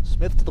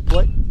Smith to the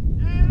plate.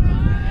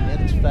 And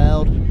it's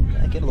fouled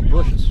back into the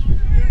bushes.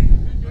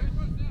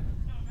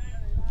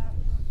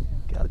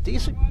 Got a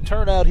decent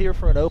turnout here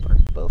for an opener.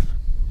 Both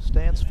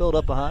stands filled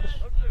up behind us.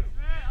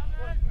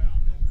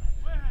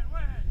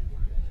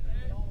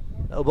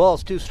 No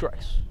balls, 2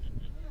 strikes.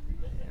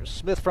 Here's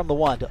Smith from the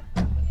windup.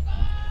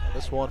 And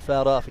this one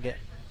fouled off again.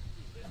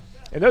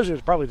 And those are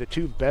probably the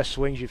 2 best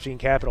swings you've seen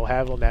Capital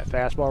have on that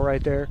fastball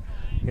right there.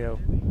 You know,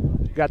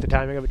 got the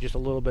timing of it just a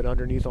little bit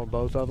underneath on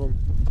both of them.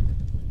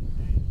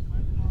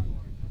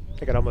 I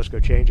think I'd almost go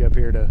change up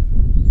here to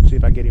see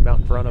if I can get him out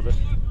in front of it.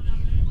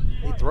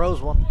 He throws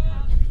one.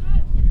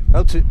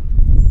 0-2. With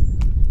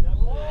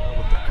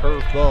the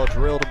curveball,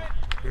 drilled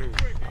him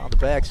on the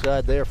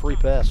backside there, free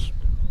pass.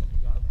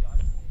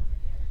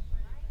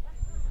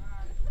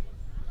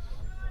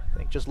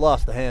 Just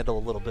lost the handle a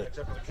little bit.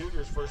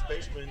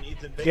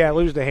 Yeah,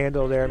 lose the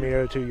handle there. I mean,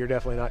 0-2, you're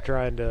definitely not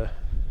trying to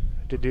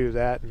do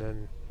that. And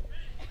then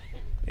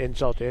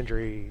insult to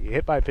injury. You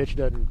hit by a pitch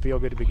doesn't feel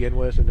good to begin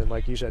with. And then,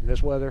 like you said, in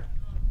this weather.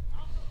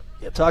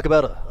 Yeah, talk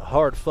about a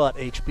hard-fought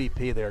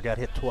HBP there. Got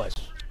hit twice.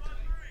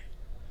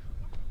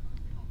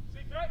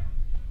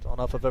 Don't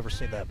know if I've ever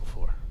seen that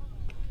before.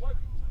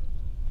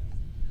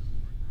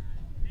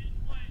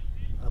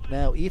 Up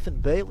now,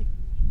 Ethan Bailey,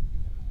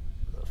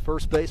 the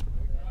first baseman.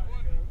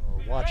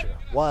 Watch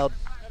a wild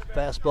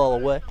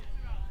fastball away.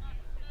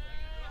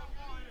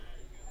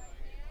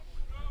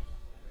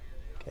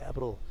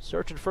 Capital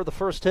searching for the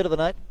first hit of the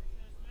night.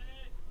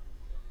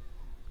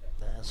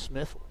 As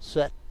Smith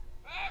set.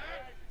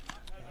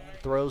 And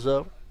throws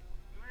over.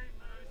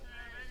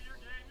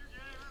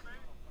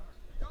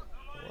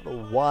 What a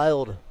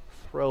wild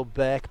throw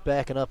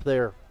backing up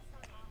there.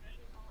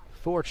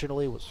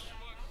 Fortunately was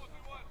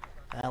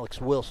Alex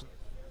Wilson.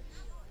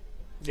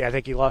 Yeah, I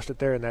think he lost it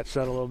there in that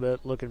sun a little bit.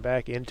 Looking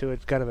back into it,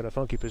 it's kind of in a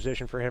funky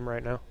position for him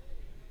right now.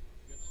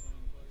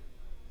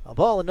 A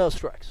ball and no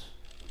strikes.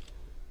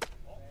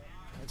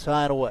 It's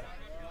high and away.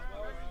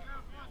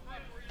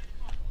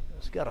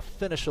 Just got to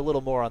finish a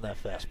little more on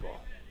that fastball.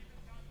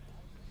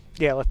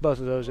 Yeah, left both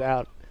of those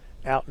out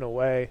and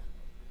away.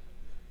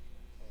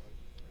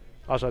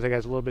 Also, I think it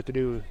has a little bit to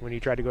do when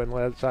you tried to go on the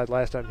left side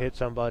last time, hit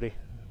somebody.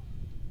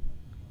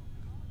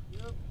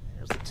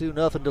 There's the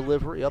 2-0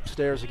 delivery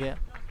upstairs again.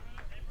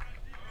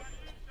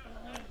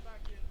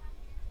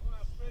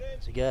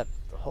 So you got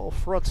the whole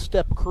front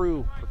step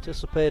crew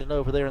participating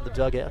over there in the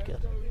dugout.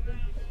 Got a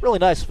really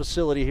nice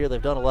facility here.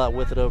 They've done a lot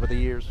with it over the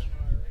years.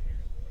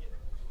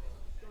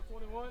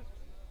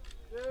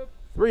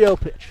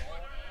 3-0 pitch.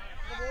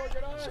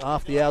 It's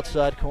off the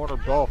outside corner,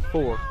 ball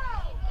 4.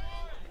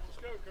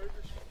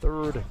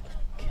 Third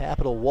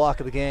Capital walk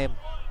of the game.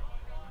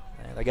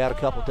 And they got a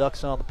couple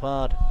ducks on the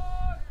pond.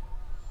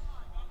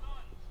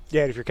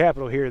 Yeah, if you're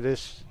Capital here,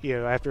 this,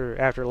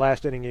 after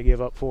last inning you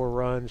give up 4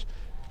 runs,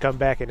 come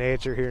back and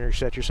answer here and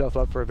set yourself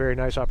up for a very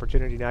nice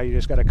opportunity. Now you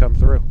just got to come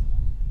through.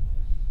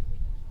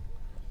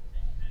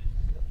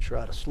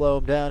 Try to slow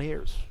him down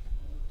here as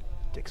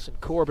Dixon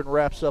Corbin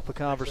wraps up the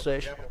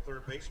conversation.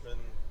 Third baseman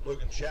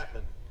Logan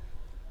Chapman.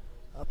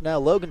 Up now,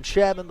 Logan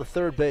Chapman, the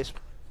third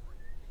baseman.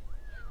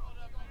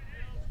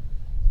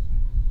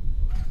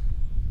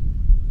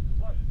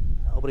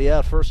 Nobody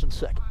out, first and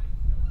second.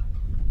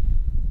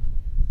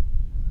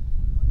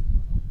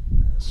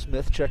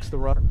 Smith checks the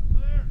runner.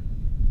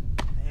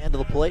 And to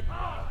the plate.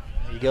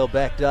 There you go,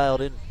 back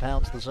dialed in,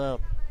 pounds the zone.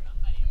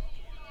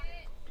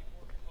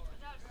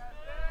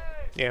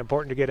 Yeah,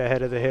 important to get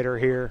ahead of the hitter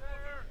here,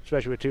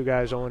 especially with 2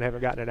 guys on,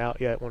 haven't gotten it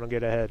out yet, want to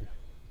get ahead.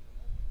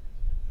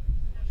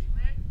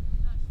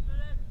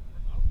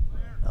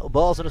 No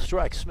balls and a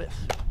strike, Smith.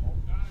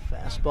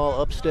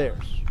 Fastball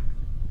upstairs.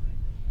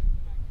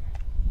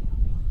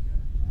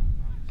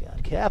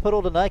 Got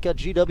Capital tonight, got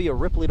GW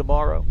Ripley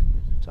tomorrow.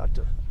 Talked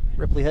to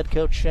Ripley head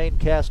coach Shane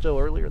Casto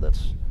earlier.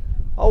 That's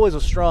always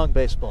a strong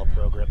baseball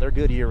program. They're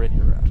good year in,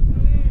 year out.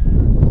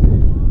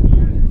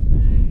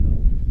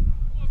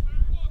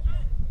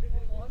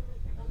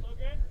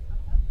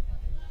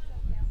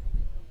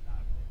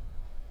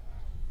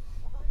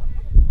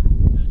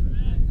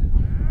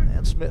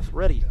 And Smith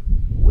ready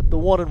with the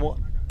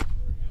 1-1.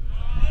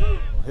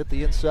 Hit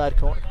the inside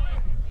corner.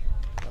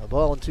 A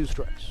ball and 2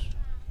 strikes.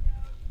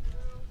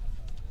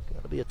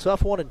 Going to be a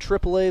tough one in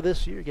AAA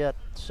this year. You got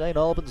St.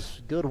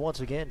 Albans good once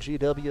again.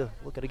 GW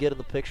looking to get in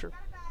the picture.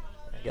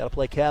 Got to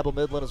play Cabell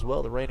Midland as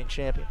well, the reigning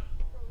champion.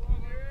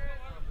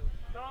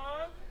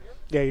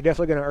 Yeah, you're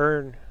definitely going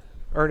to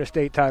earn a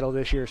state title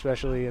this year,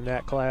 especially in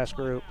that class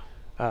group.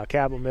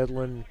 Cabell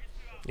Midland,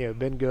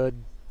 been good.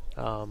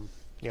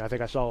 I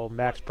think I saw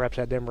Max Preps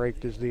had them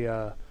ranked as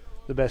the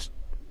best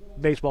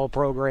baseball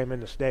program in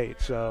the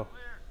state. So,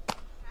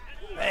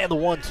 and the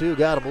 1-2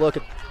 got him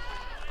looking.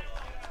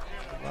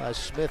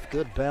 Smith,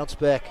 good bounce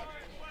back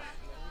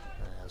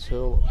as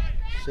he'll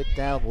sit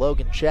down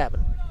Logan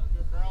Chapman.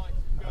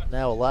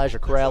 Now Elijah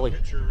Crowley.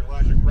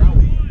 I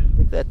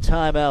think that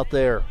timeout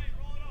there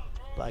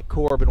by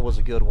Corbin was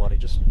a good one. He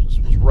just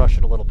was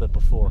rushing a little bit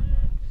before.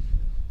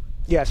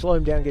 Yeah, slow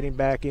him down, getting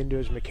back into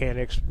his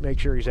mechanics, make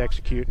sure he's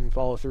executing,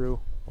 follow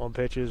through on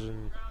pitches,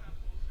 and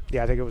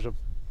yeah, I think it was a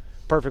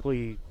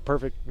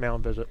perfect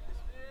mound visit.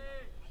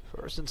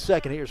 First and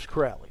second, here's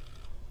Crowley.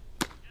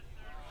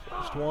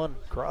 First one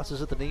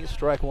crosses at the knees,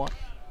 strike 1.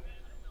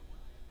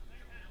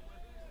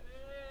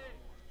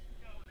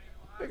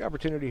 Big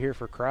opportunity here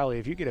for Crowley.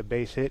 If you get a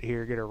base hit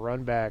here, get a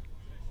run back,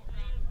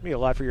 it'll be a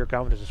lot for your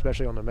confidence,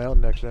 especially on the mound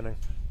next inning.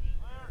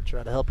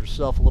 Try to help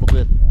yourself a little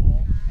bit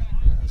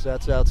as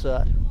that's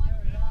outside.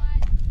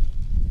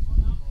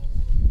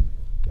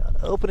 Got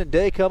an opening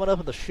day coming up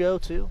in the show,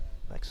 too,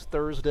 next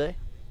Thursday.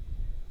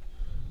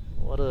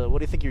 What do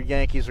you think your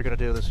Yankees are going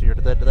to do this year?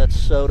 Did that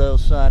Soto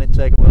signing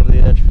take them over the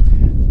edge?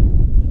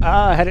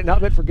 Had it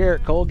not been for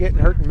Garrett Cole getting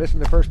hurt and missing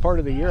the first part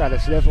of the year, I'd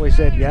have definitely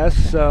said yes,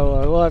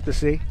 so we'll have to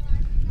see.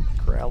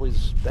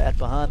 Crowley's bat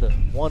behind a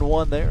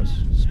 1-1 there.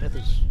 Smith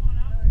is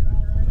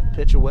a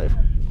pitch away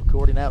from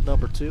recording out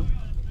number 2.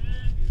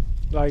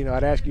 Well,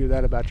 I'd ask you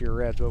that about your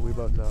Reds, but we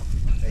both know.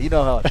 Yeah, you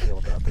know how I feel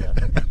about that.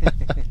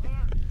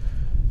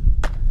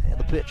 And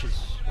the pitch is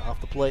off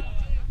the plate.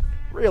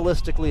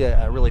 Realistically,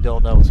 I really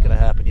don't know what's going to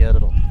happen yet.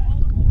 It'll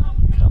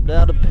come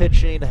down to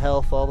pitching,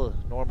 health, all the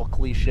normal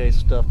cliche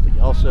stuff, but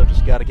you also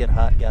just got to get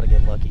hot, got to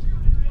get lucky.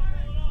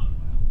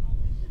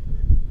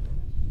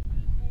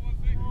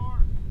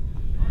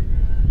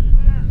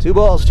 Two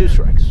balls, 2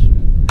 strikes.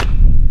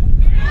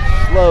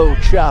 Slow,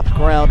 chopped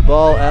ground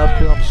ball. Out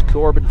comes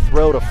Corbin.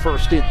 Throw to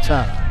first in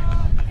time.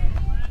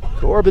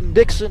 Corbin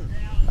Dixon,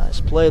 Nice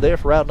play there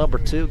for out number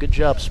 2. Good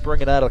job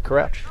springing out of the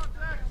crouch.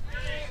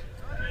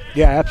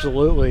 Yeah,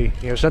 absolutely.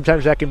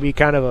 Sometimes that can be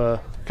kind of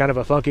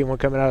a funky one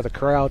coming out of the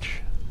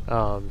crouch.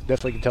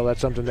 Definitely can tell that's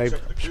something they've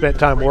spent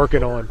time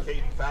working on.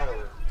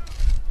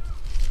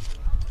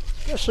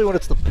 Especially when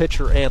it's the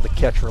pitcher and the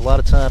catcher. A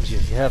lot of times you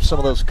have some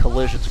of those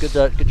collisions.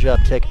 Good job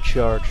taking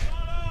charge.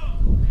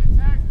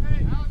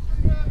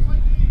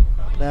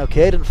 Up now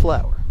Caden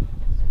Flower.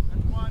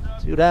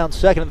 2 down,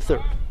 2nd and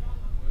 3rd.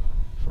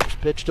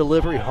 First pitch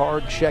delivery,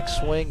 hard check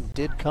swing,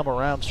 did come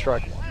around,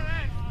 strike 1.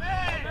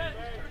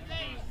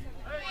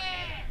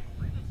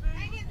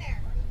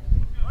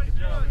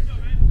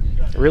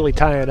 Really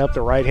tying up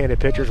the right-handed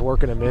pitchers,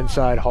 working them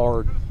inside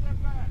hard.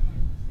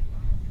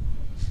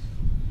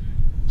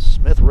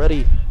 Smith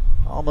ready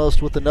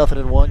almost with the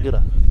 0-1.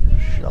 Gonna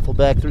shuffle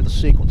back through the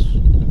sequence.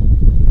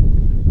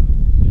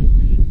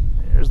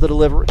 There's the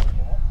delivery.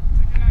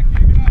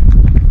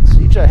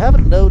 CJ, I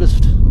haven't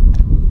noticed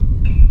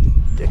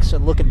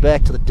Dixon looking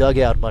back to the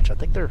dugout much. I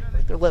think they're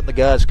letting the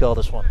guys call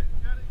this one.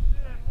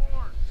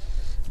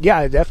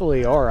 Yeah,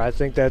 definitely are. I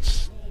think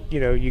that's,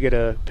 you get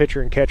a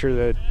pitcher and catcher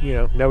that,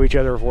 know each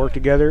other, have worked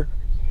together.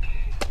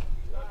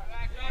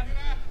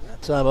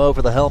 That time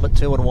over the helmet,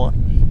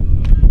 2-1.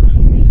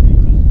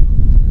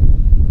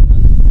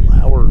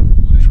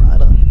 Trying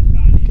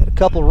to get a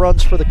couple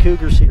runs for the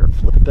Cougars here and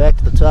flip it back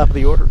to the top of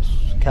the orders.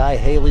 Kai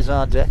Haley's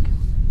on deck.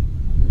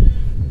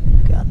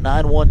 Got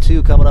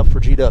 9-1-2 coming up for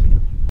GW.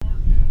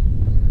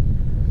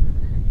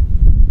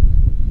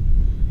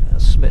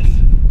 Smith.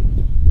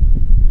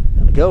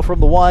 Gonna go from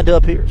the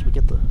windup here as we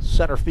get the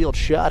center field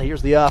shot.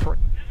 Here's the offering.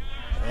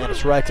 And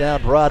it's right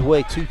down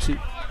Broadway, 2-2.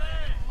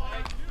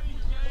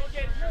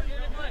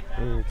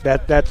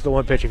 That's the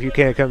one pitch. If you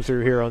can't come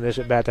through here on this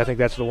at bat, I think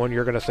that's the one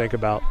you're going to think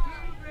about.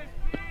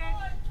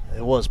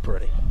 It was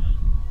pretty.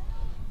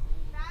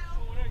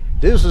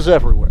 Deuces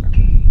everywhere.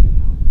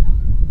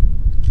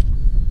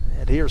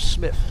 And here's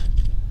Smith.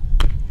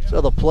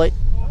 So the plate,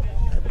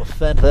 able to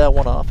fend that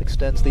one off,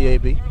 extends the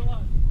AB.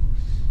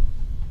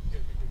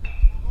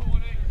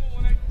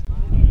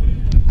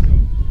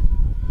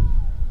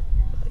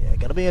 Yeah,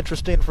 going to be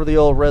interesting for the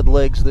old Red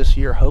Legs this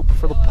year. Hope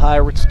for the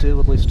Pirates too,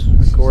 at least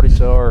according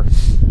to our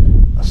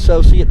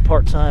associate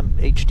part-time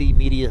HD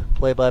media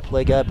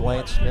play-by-play guy,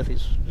 Blaine Smith.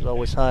 He's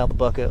always high on the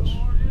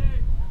Buccos.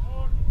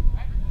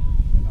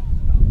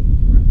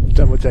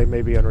 Some would say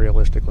maybe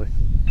unrealistically.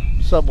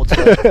 Some would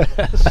say.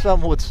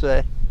 Some would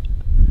say.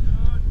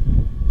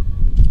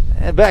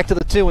 And back to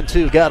the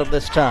 2-2. Got him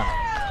this time.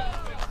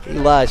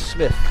 Eli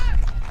Smith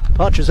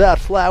punches out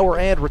Flower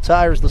and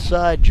retires the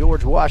side.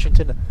 George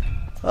Washington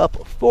up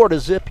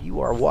 4-0. You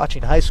are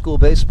watching high school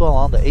baseball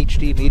on the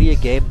HD Media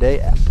Game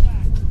Day app.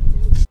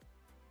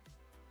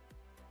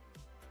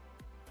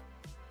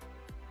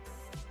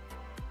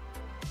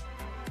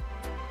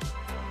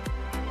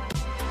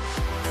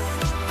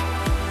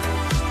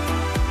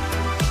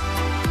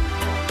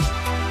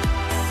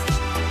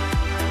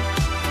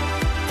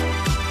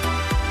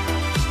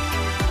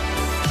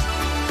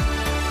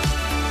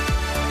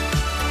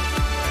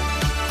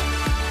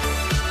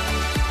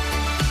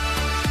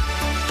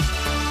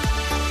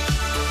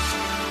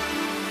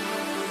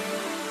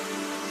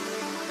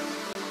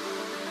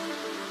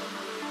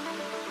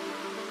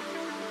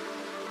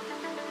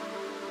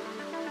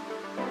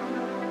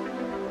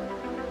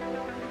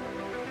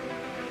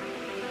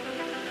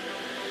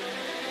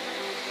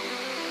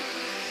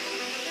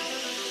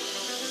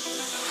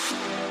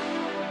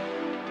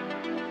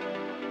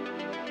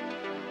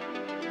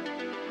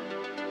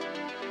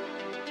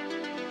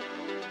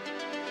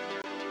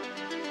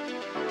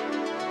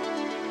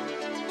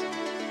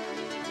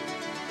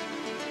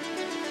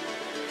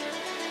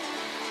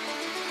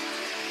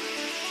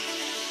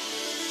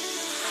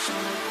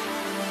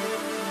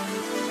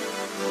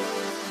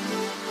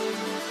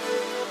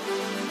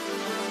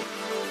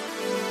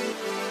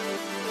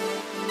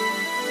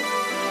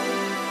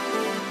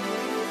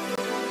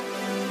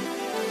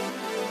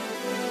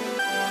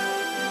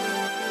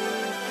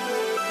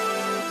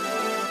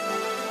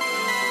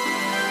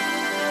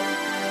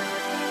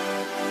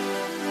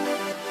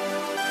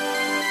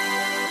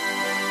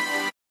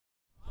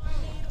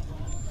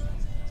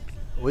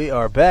 We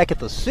are back at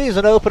the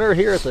season opener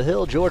here at the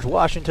Hill. George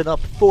Washington up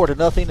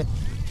 4-0.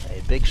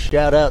 A big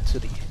shout out to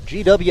the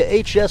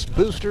GWHS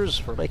boosters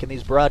for making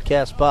these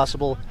broadcasts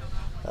possible.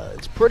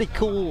 It's pretty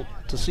cool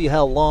to see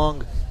how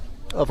long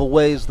of a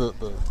ways the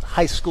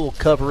high school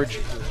coverage,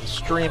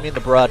 streaming,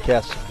 the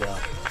broadcasts have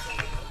gone.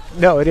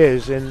 No, it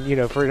is.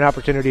 And, for an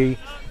opportunity,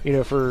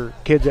 for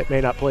kids that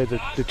may not play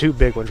the two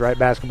big ones, right,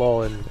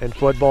 basketball and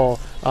football,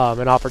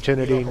 an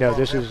opportunity. No,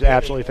 this is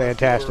absolutely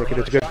fantastic, and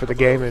it's good for the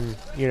game and,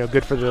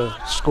 good for the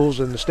schools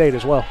in the state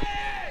as well.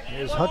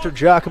 Here's Hunter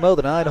Giacomo,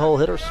 the 9-hole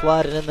hitter,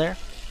 sliding in there.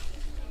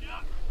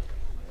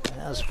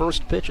 His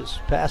first pitches,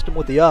 passed him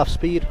with the off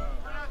speed.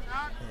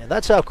 And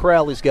that's how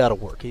Crowley's got to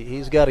work.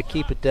 He's got to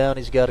keep it down.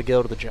 He's got to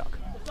go to the junk.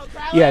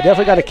 Yeah,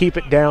 definitely got to keep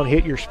it down,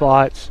 hit your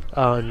spots.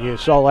 You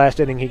saw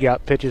last inning he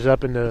got pitches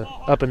up in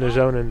the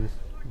zone, and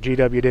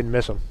GW didn't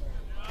miss them.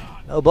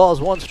 No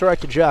balls, 1 strike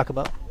to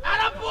Giacomo.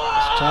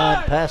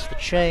 time past the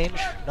change,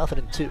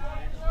 0-2.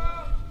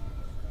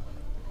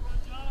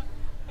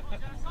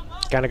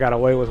 Kind of got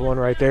away with one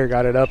right there.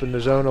 Got it up in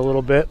the zone a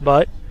little bit,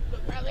 but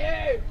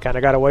kind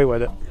of got away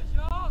with it.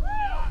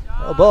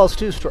 No balls,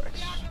 2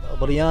 strikes.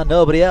 Nobody on,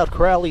 nobody out.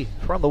 Crowley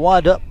from the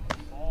windup.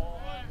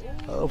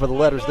 Over the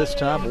letters this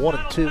time,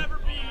 1-2.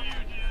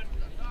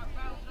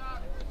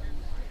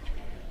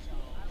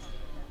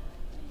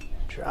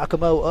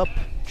 Giacomo up,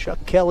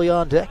 Chuck Kelly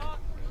on deck.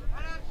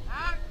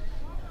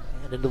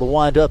 And into the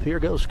windup, here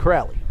goes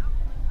Crowley.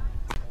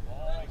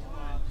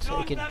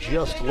 Taken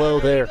just low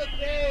there.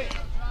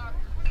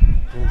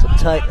 It's a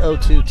tight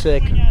 0-2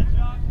 take.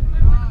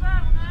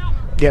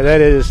 Yeah,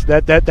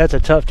 that's a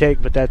tough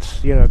take, but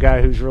that's, a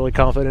guy who's really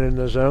confident in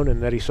the zone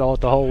and that he saw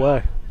it the whole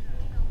way.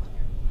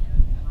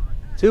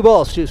 2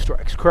 balls, 2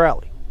 strikes.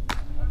 Crowley.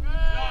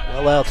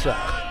 Well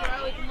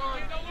outside.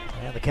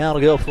 And the count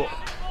will go full.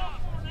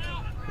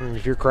 And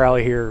if you're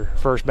Crowley here,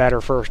 first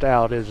batter, first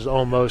out is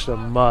almost a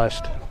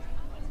must.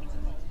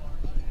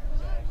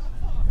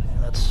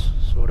 And that's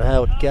sort of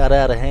how it got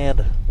out of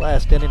hand.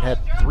 Last inning had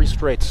 3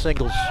 straight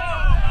singles.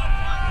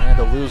 And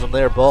to lose them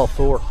there, ball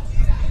 4.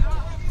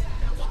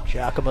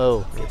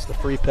 Giacomo gets the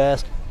free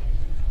pass.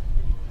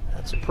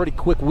 That's some pretty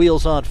quick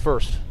wheels on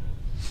first.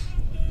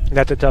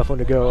 That's a tough one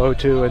to go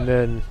 0-2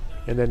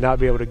 and then not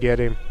be able to get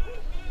him.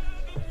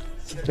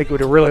 I think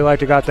we'd have really liked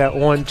to got that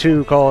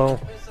 1-2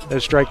 call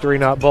as strike 3,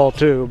 not ball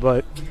 2,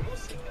 but.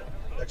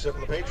 Next up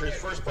for the Patriots,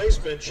 first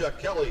baseman Chuck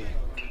Kelly.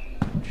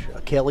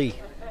 Chuck Kelly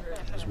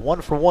is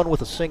 1 for 1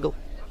 with a single.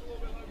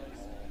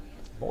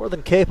 More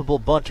than capable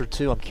bunter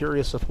too. I'm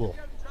curious if we'll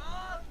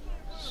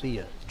see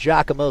a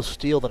Giacomo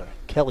steal than a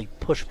Kelly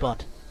push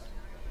bunt.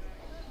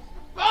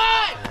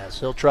 As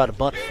he'll try to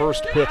bunt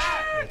first pitch.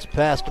 It's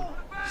past him.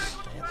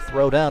 And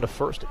throw down to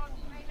first.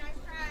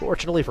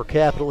 Fortunately for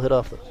Capital, hit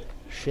off the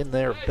shin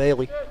there of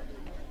Bailey.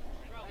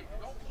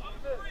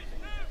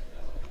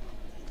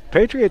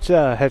 Patriots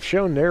have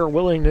shown their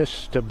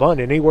willingness to bunt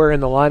anywhere in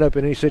the lineup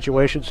in any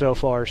situation so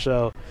far,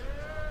 so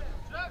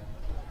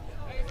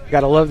got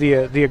to love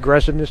the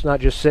aggressiveness, not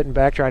just sitting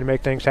back trying to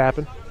make things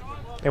happen.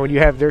 And when you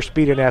have their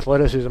speed and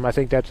athleticism, I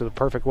think that's the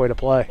perfect way to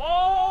play.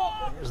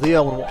 Here's the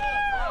 0-1.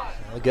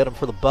 They'll get him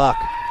for the buck.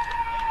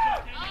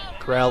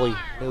 Crowley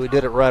knew he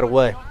did it right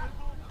away.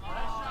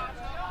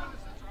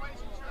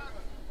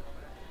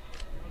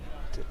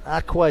 Did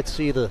not quite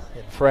see the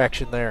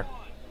infraction there.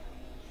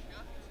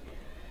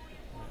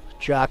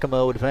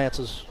 Giacomo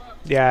advances.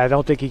 Yeah, I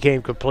don't think he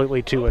came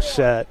completely to a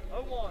set.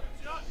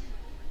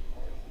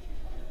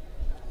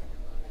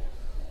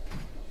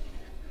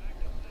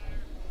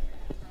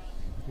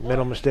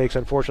 Mental mistakes,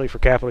 unfortunately for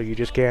Capital, you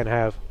just can't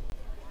have.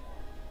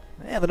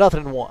 And the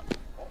 0-1.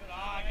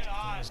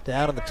 He's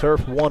down in the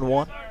turf,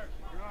 1-1.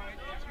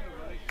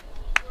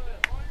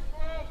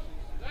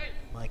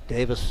 Mike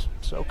Davis,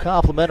 so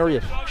complimentary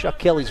of Chuck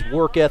Kelly's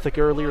work ethic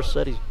earlier,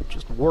 said he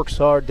just works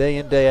hard day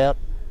in, day out.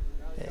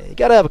 You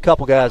got to have a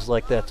couple guys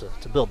like that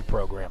to build the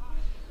program.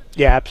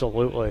 Yeah,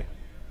 absolutely.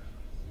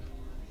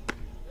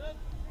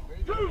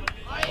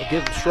 I'll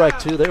give him strike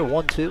 2 there,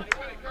 1-2.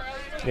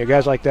 Yeah,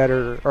 guys like that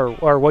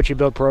are what you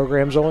build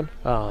programs on.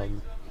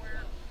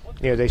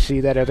 They see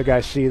that, other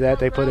guys see that,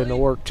 they put in the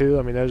work too.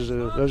 I mean, those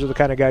are the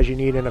kind of guys you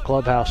need in a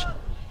clubhouse.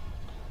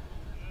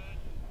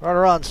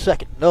 Runner on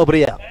second,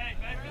 nobody out.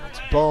 It's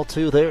ball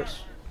 2 theirs.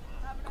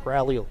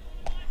 Crowley will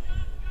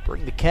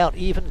bring the count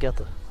even. Got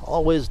the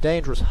always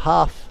dangerous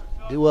Hoff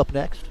due up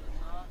next.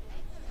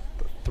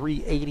 The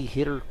 380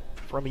 hitter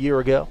from a year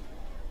ago.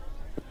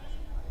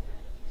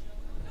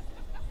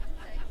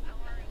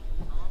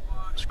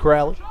 It's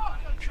Crowley.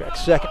 Check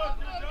second.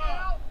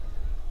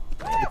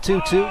 And the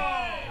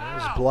 2-2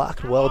 is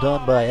blocked. Well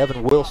done by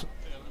Evan Wilson.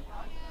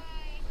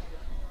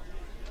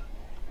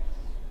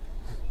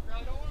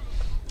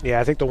 Yeah,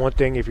 I think the one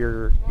thing, if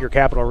you're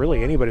Capital,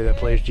 really anybody that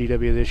plays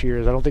GW this year,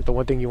 is I don't think the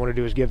one thing you want to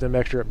do is give them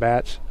extra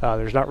at-bats.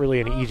 There's not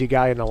really an easy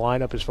guy in the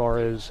lineup as far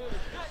as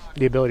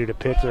the ability to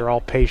pitch. They're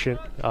all patient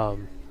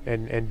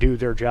and do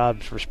their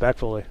jobs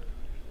respectfully.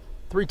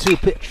 3-2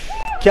 pitch.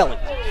 Kelly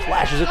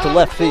flashes it to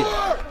left field.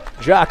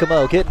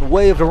 Giacomo getting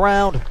waved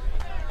around.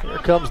 Here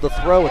comes the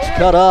throw. It's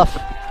cut off.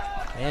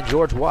 And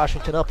George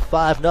Washington up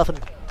 5-0.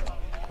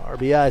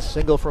 RBI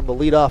single from the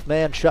leadoff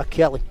man, Chuck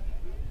Kelly.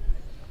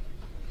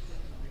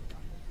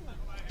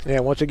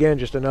 Yeah, once again,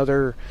 just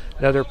another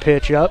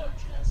pitch up.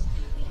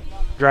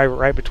 Drive it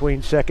right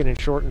between second and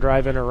short and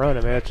drive in a run.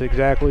 I mean, that's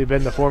exactly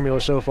been the formula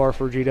so far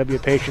for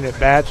GW. Patient at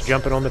bats,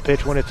 jumping on the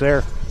pitch when it's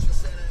there.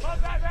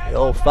 The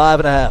old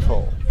 5.5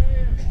 hole.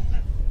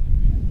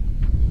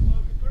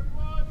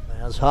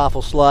 As Hoff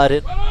will slide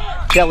it,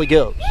 Kelly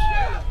goes.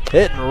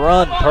 Hit and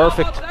run,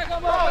 perfect.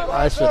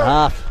 Bryson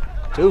Hoff,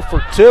 2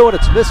 for 2, and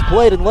it's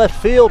misplayed in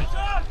left field.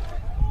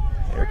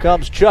 Here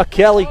comes Chuck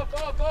Kelly,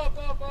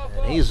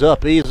 and he's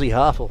up easy.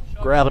 Hoff will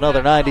grab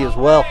another 90 as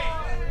well.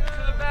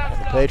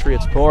 And the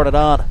Patriots pouring it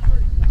on.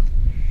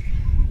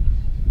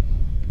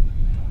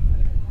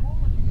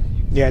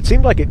 Yeah, it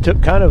seemed like it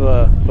took kind of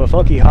a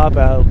funky hop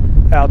out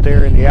out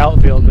there in the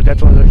outfield, but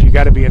that's one of those you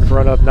got to be in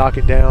front of, knock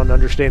it down,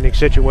 understanding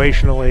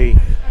situationally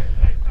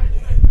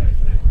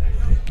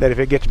that if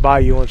it gets by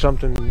you on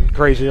something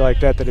crazy like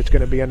that, that it's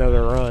going to be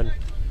another run.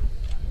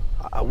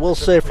 I will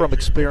say from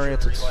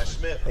experience,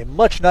 it's a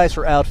much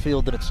nicer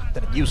outfield than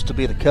it used to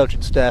be. The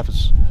coaching staff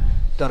has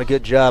done a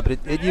good job, but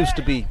it used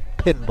to be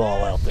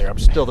pinball out there. I'm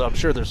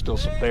sure there's still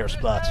some bare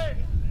spots.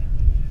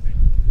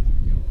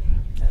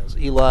 As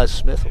Eli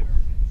Smith will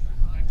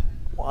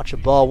watch a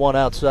ball one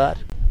outside.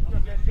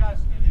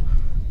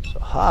 So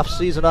Hoff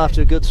season off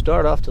to a good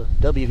start, off to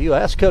WVU.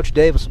 I asked Coach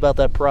Davis about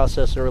that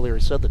process earlier.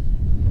 He said that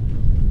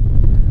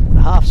when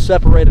Hoff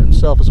separated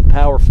himself as a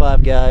Power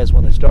 5 guy is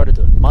when they started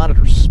to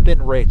monitor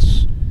spin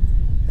rates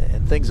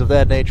and things of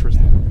that nature.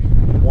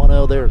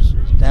 1-0 there is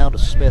down to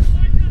Smith.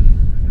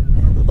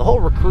 And the whole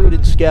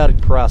recruiting scouting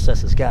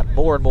process has gotten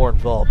more and more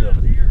involved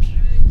over the years.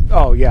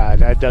 Oh yeah,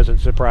 that doesn't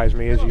surprise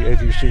me as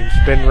you've seen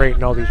spin rate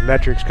and all these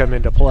metrics come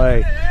into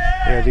play.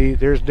 You know,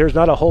 there's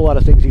not a whole lot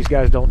of things these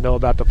guys don't know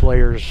about the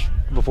players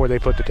before they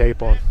put the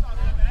tape on.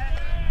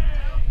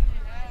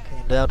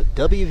 Came down to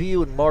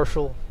WVU and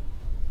Marshall,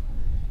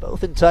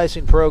 both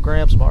enticing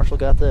programs. Marshall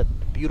got that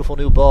beautiful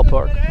new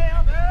ballpark.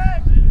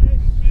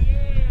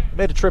 You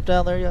made a trip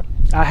down there yet?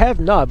 I have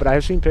not, but I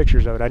have seen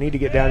pictures of it. I need to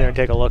get down there and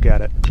take a look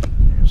at it.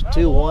 There's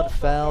 2-1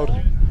 fouled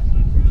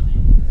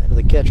into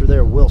the catcher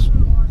there,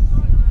 Wilson.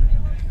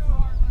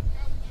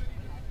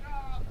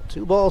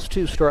 2 balls,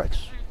 2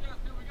 strikes.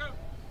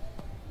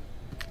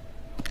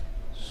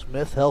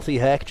 Smith, healthy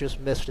hack, just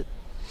missed it.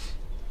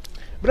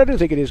 But I do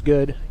think it is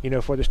good,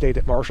 for the state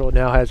that Marshall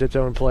now has its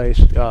own place.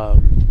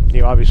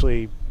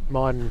 Obviously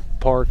Mon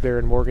Park there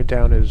in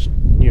Morgantown is,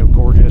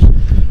 gorgeous.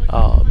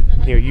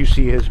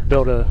 UC has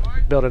built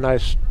a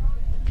nice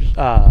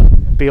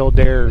field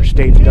there.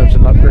 State's done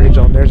some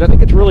upgrades on theirs. I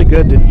think it's really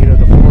good that,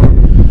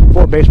 the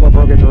four baseball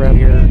programs around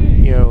here,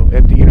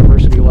 at the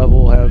university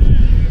level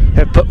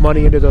have put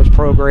money into those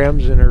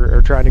programs and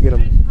are trying to get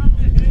them,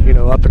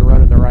 up and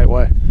running the right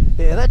way.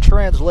 Yeah, that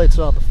translates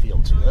on the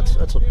field too.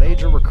 That's a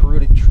major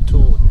recruiting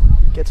tool.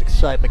 It gets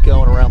excitement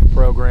going around the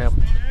program.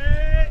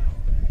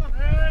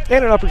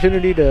 And an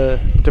opportunity to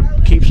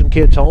keep some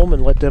kids home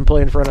and let them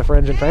play in front of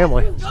friends and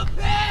family. Full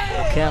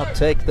count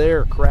take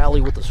there. Crowley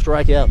with the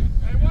strikeout.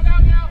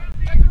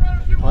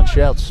 Punch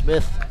out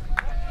Smith.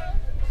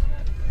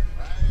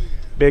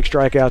 Big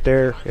strikeout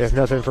there. If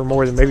nothing for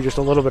more than maybe just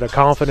a little bit of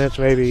confidence,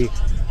 maybe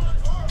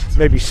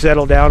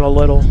settle down a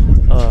little.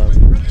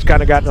 It's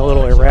kind of gotten a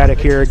little erratic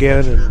here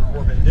again,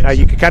 and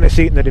you can kind of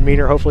see it in the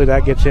demeanor. Hopefully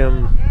that gets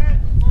him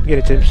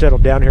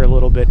settled down here a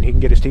little bit, and he can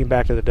get his team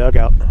back to the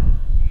dugout.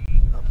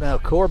 Up now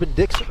Corbin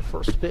Dixon,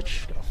 first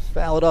pitch, gonna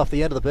foul it off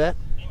the end of the bat.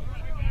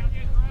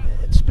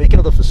 And speaking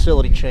of the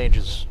facility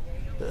changes,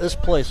 this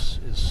place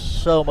is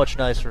so much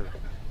nicer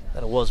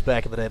than it was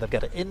back in the day. They've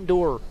got an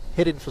indoor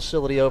hitting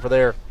facility over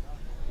there.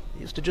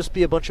 It used to just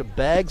be a bunch of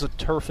bags of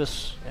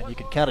turfus, and you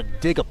could kind of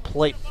dig a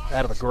plate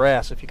out of the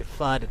grass if you could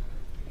find it.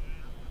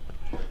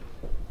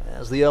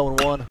 As the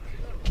 0-1,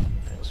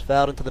 it was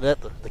fouled into the net.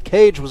 The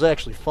cage was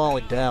actually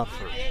falling down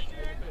for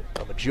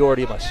a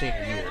majority of my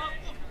senior year.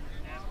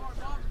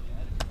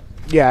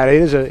 Yeah, it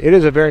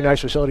is a very nice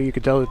facility. You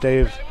can tell that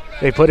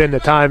they put in the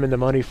time and the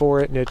money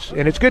for it, and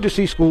it's good to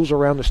see schools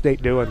around the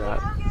state doing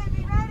that.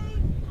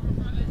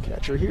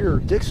 Catcher here,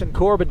 Dixon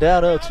Corbin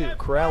down 0-2.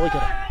 Crowley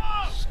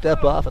gonna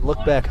step off and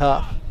look back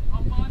Hoff.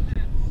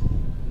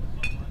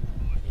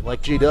 You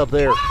like G-Dub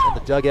there in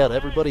the dugout.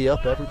 Everybody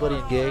up, everybody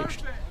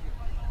engaged.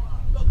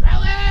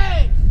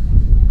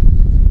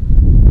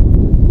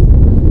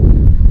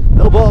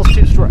 No balls,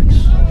 2 strikes.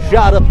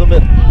 Shot up the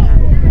middle.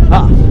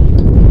 Hoff.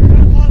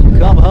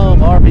 Come home,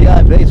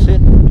 RBI base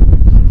hit.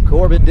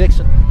 Corbin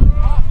Dixon.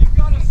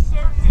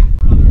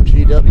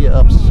 GW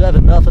up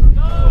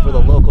 7-0 over the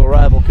local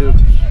rival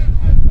Cougars.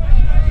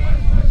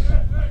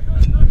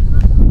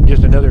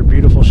 Just another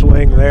beautiful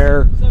swing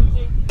there.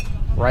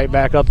 Right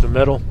back up the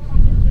middle.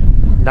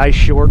 Nice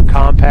short,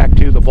 compact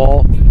to the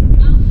ball.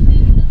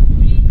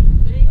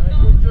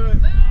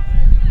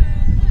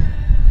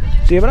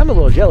 See, but I'm a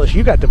little jealous.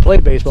 You got to play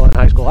baseball in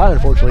high school. I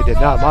unfortunately did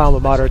not. My alma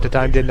mater at the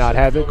time did not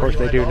have it. Of course,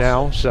 they do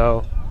now.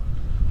 So,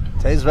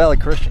 Tays Valley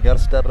Christian got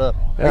to step it up.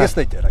 Yeah. I guess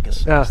they did.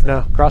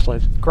 No, Cross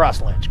Lanes.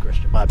 Cross Lanes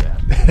Christian. My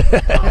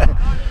bad.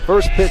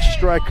 First pitch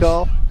strike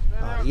call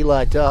on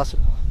Eli Dawson.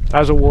 I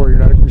was a Warrior,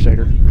 not a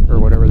Crusader, or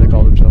whatever they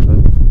call themselves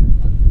now.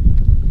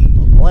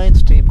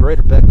 Plains team,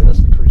 Greater Beckley. That's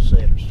the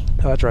Crusaders.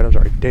 Oh, that's right. I'm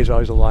sorry. Tays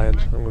Valley's the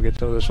Lions. I'm gonna get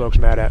some of those folks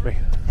mad at me.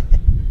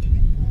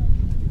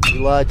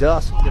 Eli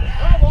Dawson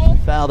gonna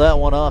foul that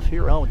one off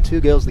here.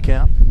 0-2 goes the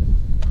count.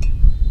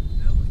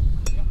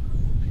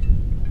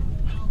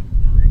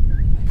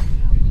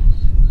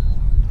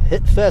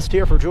 Hit fest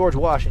here for George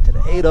Washington.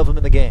 8 of them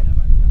in the game.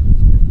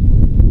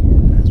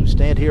 As we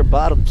stand here,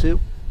 bottom 2.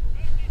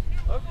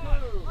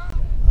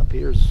 Up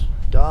here's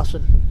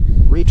Dawson.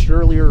 Reached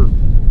earlier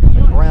on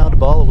the ground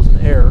ball. It was an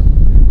error.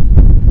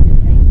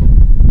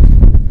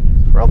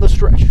 From the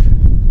stretch.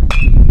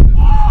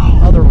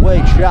 Other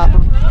way,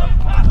 Chopper.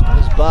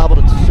 Is bobbled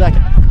at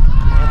second.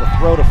 And the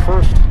throw to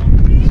first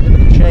is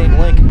into the chain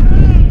link.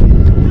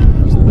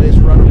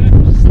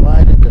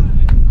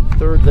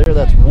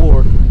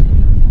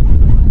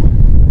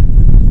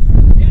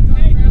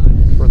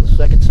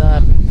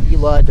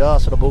 Eli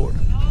Dawson aboard.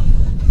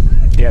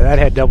 Yeah, that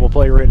had double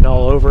play written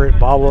all over it,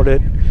 bobbled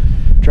it,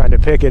 trying to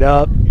pick it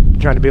up,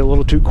 trying to be a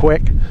little too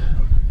quick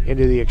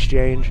into the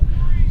exchange.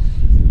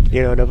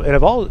 You know, and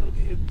of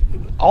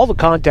all the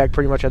contact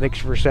pretty much, I think,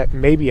 for set,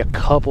 maybe a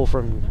couple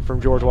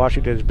from George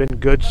Washington has been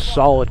good,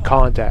 solid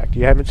contact.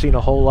 You haven't seen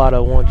a whole lot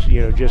of ones,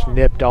 you know, just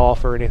nipped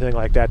off or anything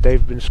like that.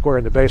 They've been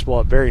squaring the baseball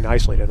up very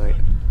nicely tonight.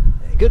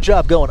 Good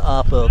job going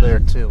oppo there,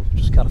 too.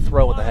 Just kind of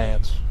throwing the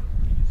hands.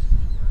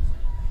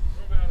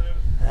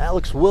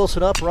 Alex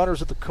Wilson up,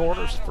 runners at the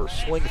corners.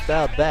 First swing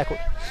fouled backward.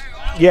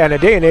 Yeah, in a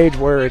day and age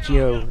where it's, you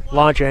know,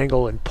 launch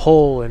angle and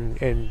pull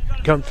and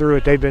come through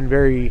it, they've been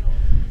very,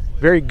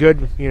 very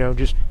good, you know,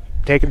 just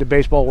taking the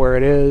baseball where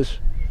it is.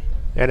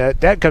 And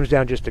that comes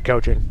down just to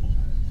coaching.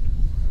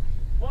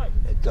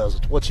 It does.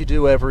 It's what you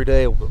do every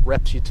day, the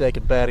reps you take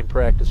in batting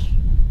practice.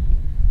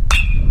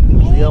 The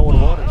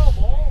 0-1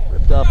 is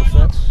ripped off the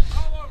fence.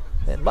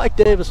 And Mike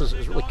Davis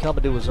is really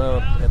coming to his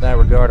own in that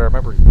regard. I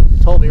remember he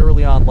told me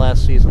early on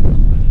last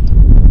season,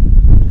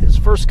 his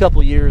first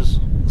couple years,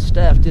 the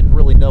staff didn't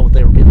really know what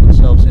they were getting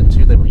themselves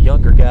into. They were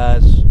younger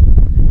guys.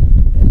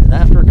 And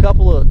after a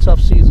couple of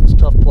tough seasons,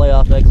 tough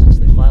playoff exits,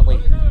 they finally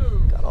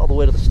got all the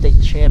way to the state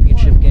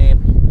championship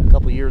game a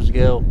couple years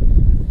ago.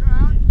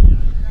 And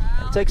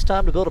it takes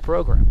time to build a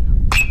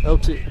program.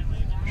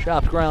 0-2.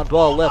 Chopped ground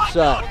ball left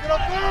side.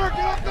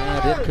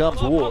 And in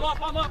comes Ward.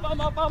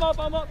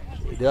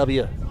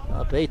 GW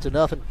up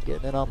 8-0.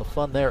 Getting in on the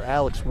fun there.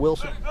 Alex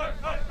Wilson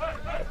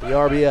at the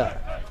RBI.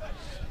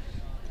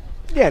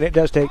 Yeah, and it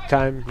does take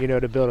time, you know,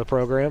 to build a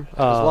program. As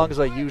long as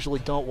I usually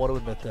don't want to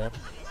admit that.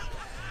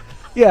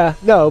 Yeah,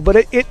 no,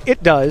 but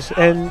it does.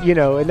 And, you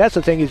know, and that's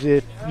the thing is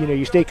that, you know,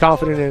 you stay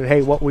confident in,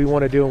 hey, what we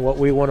want to do and what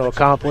we want to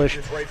accomplish,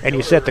 and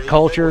you set the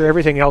culture,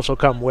 everything else will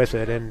come with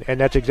it. And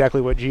that's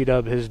exactly what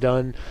G-Dub has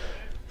done.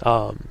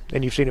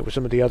 And you've seen it with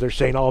some of the others.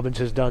 St. Albans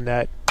has done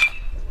that.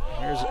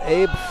 Here's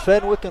Abe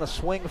Fenwick on a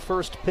swing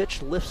first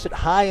pitch. Lifts it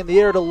high in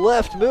the air to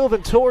left.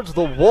 Moving towards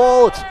the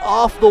wall. It's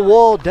off the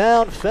wall,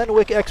 down.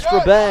 Fenwick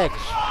extra bags.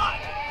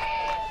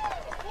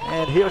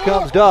 And here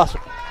comes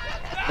Dawson.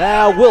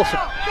 Now Wilson.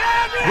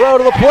 Throw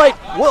to the plate.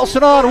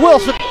 Wilson on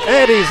Wilson.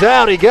 And he's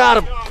out. He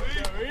got him.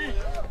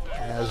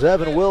 As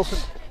Evan Wilson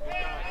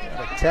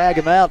going to tag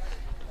him out.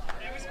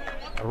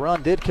 A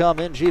run did come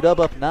in. G-Dub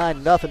up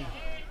 9-0.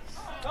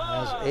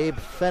 As Abe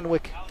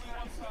Fenwick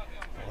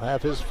will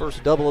have his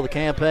first double of the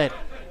campaign.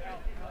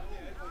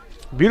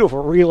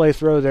 Beautiful relay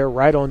throw there,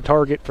 right on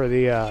target for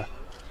the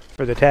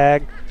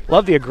tag.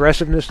 Love the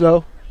aggressiveness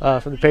though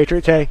from the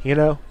Patriots. Hey, you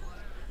know,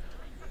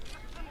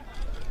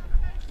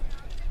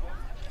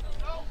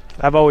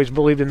 I've always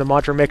believed in the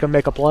mantra, make them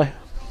make a play.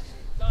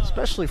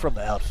 Especially from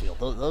the outfield.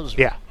 Those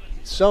yeah.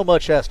 So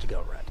much has to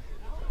go right.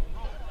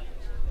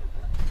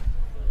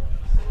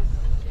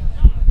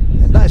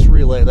 And nice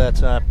relay that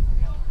time.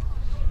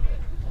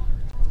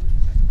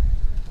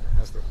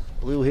 As the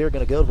blue here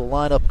going to go to the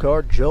lineup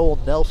card, Joel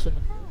Nelson.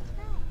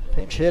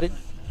 Pinch hitting.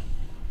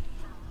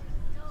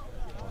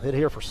 Hit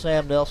here for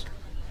Sam Nelson.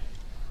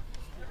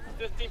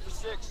 15 for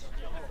 6.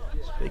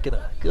 Speaking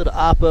of good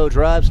oppo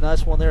drives,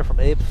 nice one there from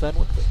Abe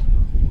Fenwick,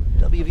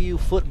 the WVU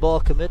football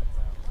commit.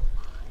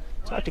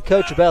 Talked to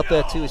Coach about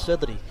that too. He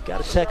said that he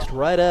got a text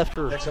right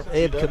after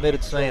Abe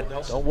committed saying,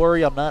 "Don't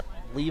worry, I'm not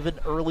leaving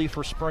early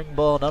for spring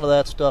ball, none of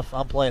that stuff.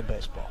 I'm playing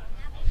baseball."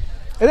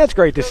 And that's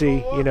great to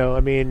see. You know,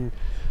 I mean,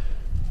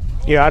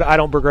 you know, I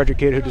don't begrudge a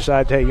kid who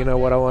decides, hey, you know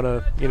what, I want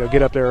to, you know,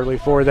 get up there early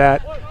for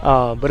that.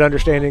 But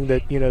understanding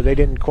that, you know, they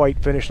didn't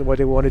quite finish what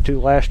they wanted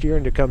to last year,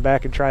 and to come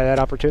back and try that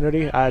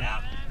opportunity,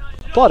 I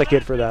applaud a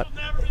kid for that.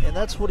 And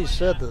that's what he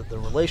said. The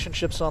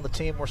relationships on the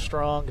team were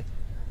strong,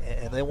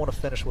 and they want to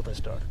finish what they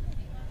started.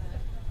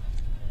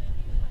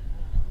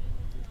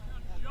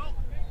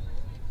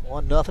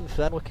 1-0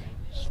 Fenwick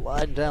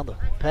sliding down the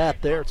path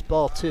there. It's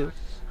ball 2.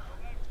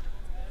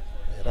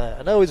 And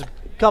I know he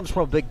comes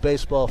from a big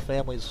baseball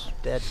family. His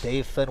dad,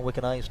 Dave Fenwick,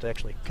 and I used to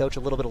actually coach a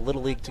little bit of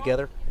Little League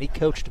together. He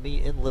coached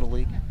me in Little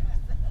League.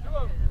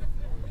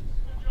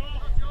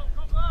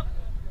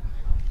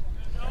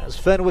 As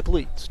Fenwick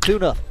leads,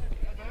 2-0.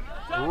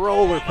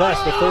 Roller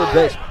past the third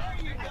baseman.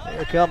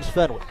 Here comes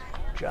Fenwick,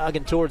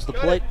 jogging towards the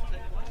plate.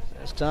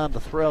 This time the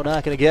throw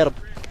not going to get him.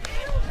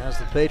 As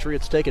the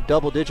Patriots take a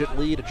double-digit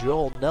lead,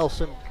 Joel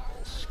Nelson will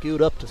scoot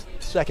up to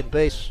second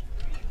base.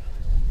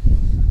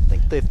 I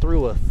think they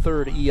threw a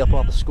third E up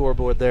on the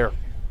scoreboard there.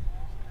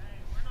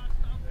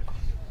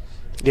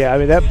 Yeah, I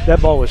mean,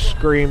 that ball was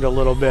screamed a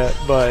little bit,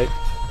 but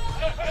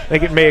I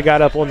think it may have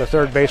got up on the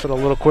third baseman a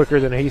little quicker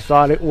than he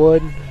thought it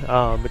would.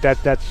 But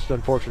that's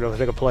unfortunate. I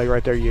think a play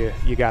right there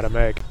you got to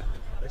make.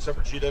 Next up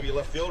for GW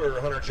left fielder,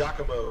 Hunter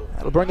Giacomo.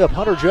 That'll bring up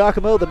Hunter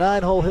Giacomo, the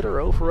 9-hole hitter,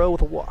 0 for 0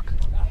 with a walk.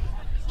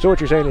 So what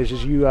you're saying is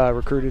you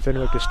recruited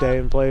Fenwick to stay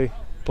and play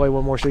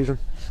one more season?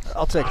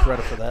 I'll take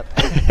credit for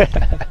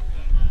that.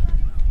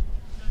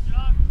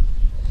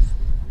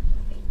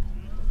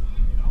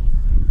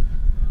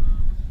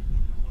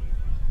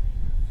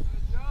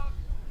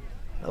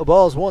 No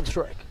balls, 1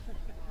 strike.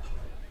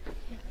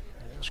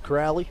 There's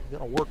Crowley,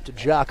 going to work to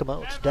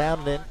Giacomo. It's down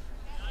and in.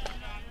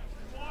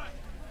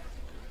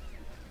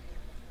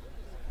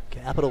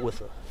 Capital with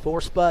a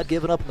 4 spot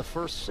given up in the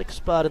first, 6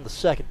 spot in the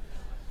second.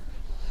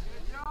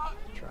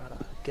 Trying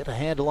to get a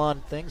handle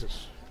on things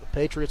as the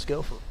Patriots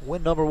go for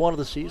win number 1 of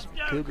the season.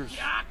 Cougars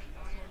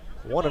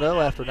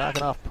 1-0 after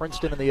knocking off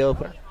Princeton in the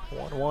opener.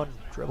 1-1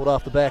 dribbled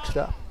off the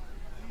backstop.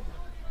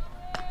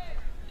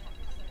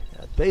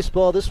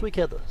 Baseball this week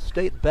had the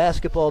state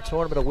basketball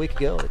tournament a week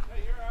ago. It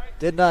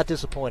did not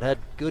disappoint. Had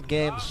good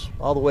games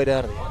all the way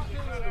down to the end.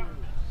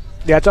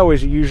 Yeah, it's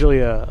always usually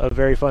a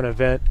very fun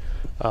event.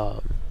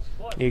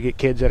 You get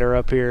kids that are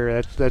up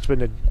here. That's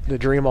been the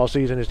dream all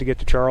season, is to get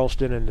to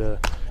Charleston and to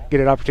get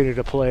an opportunity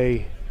to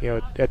play,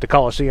 at the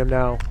Coliseum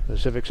now, the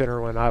Civic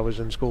Center when I was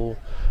in school.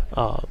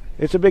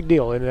 It's a big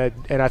deal,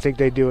 and I think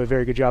they do a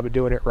very good job of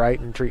doing it right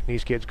and treating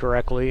these kids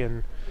correctly.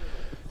 And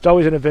it's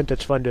always an event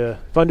that's fun to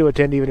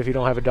attend, even if you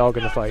don't have a dog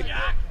in the fight.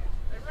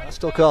 I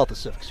still call it the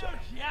Civic Center.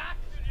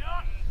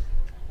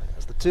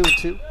 That's the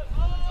 2-2.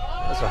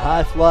 That's a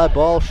high fly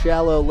ball,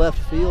 shallow left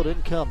field.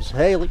 In comes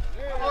Haley.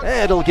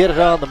 And he'll get it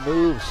on the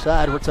move,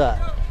 sideward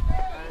tie.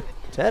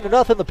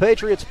 10-0, the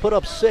Patriots put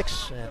up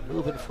 6 and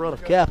move in front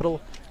of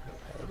Capital.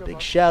 A big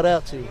shout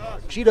out to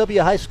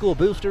GW High School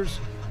boosters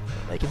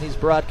for making these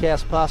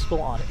broadcasts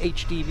possible on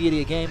HD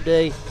Media Game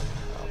Day.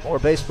 More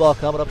baseball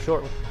coming up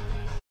shortly.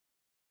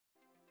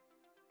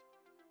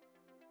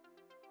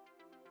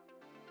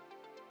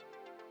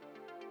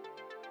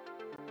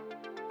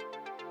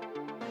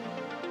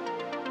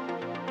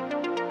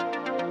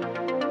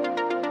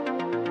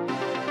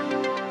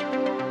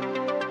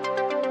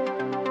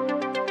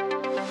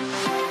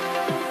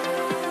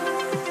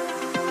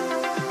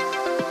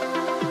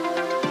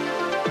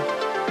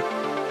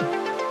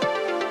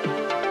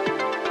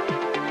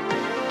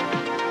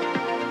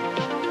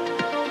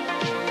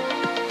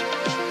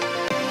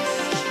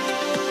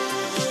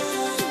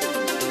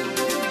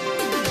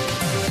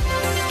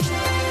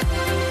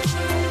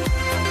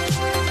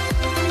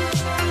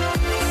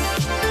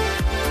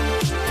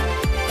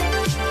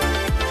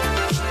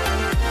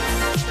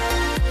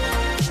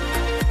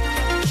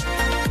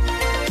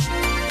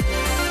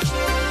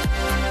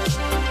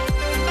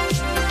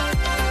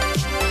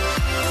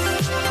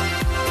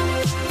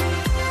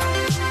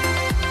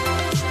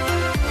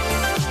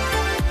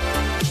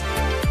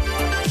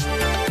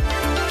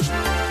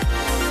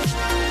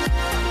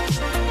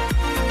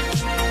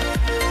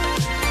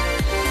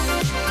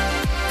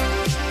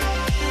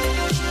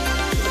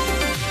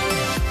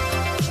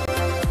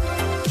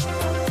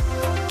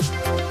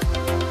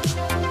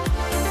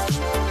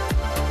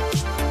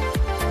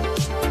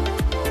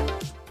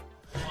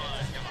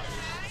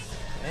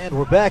 And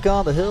we're back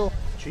on the hill.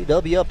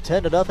 GW up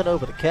 10-0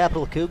 over the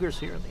Capital Cougars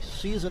here in the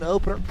season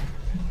opener.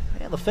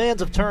 And the fans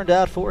have turned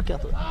out for it.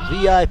 Got the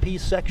VIP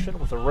section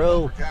with a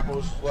row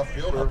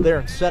up there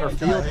in center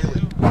field.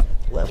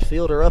 Left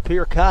fielder up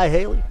here, Kai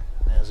Haley.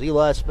 As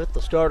Eli Smith,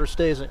 the starter,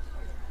 stays in.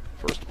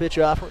 First pitch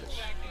offered is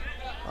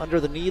under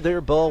the knee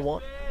there, ball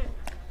 1.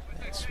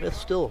 And Smith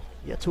still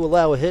yet to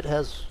allow a hit.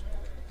 Has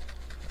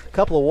a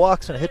couple of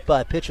walks and a hit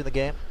by pitch in the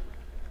game.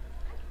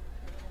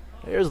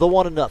 Here's the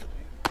 1-0.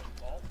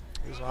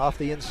 He's off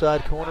the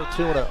inside corner,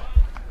 2-0.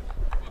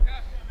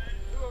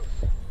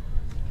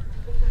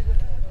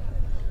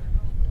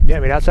 Yeah, I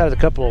mean, outside of the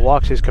couple of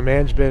walks, his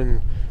command's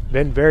been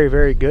very,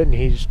 very good, and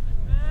he's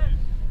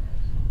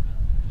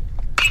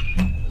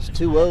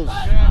 2-0s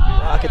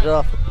rocketed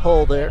off the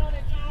pole there.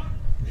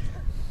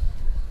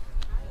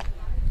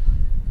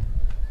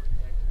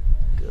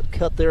 Good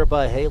cut there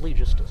by Haley,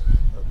 just a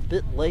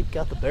bit late,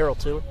 got the barrel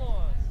to it.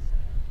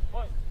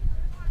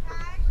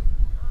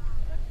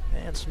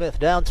 And Smith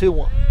down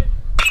 2-1.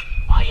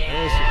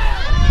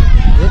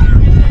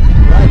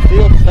 Right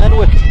field,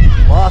 Fenwick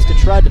lost it,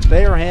 tried to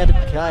barehand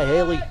it. Kai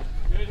Haley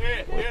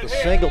with the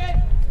single.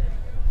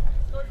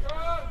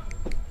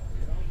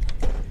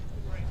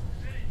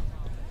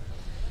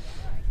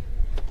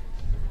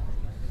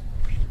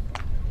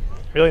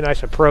 really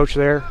nice approach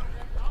there.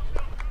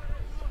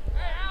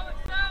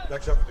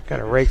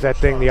 Kind of rake that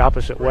thing the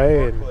opposite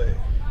way and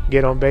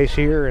get on base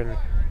here and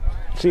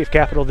see if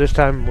Capital this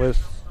time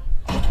with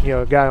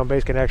a guy on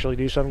base can actually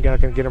do something.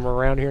 Can get him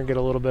around here and get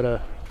a little bit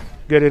of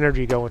good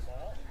energy going.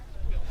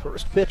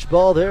 First pitch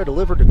ball there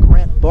delivered to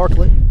Grant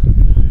Barkley.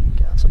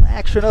 Got some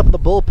action up in the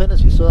bullpen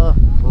as you saw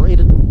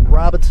Braden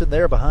Robinson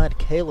there behind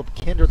Caleb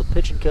Kinder, the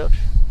pitching coach.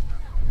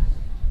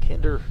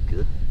 Kinder,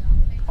 good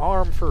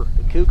arm for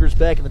the Cougars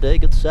back in the day,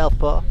 good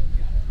southpaw.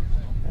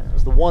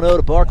 As the 1-0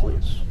 to Barkley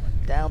is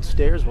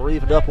downstairs, we're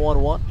evened up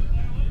 1-1.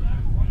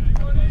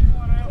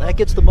 That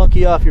gets the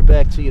monkey off your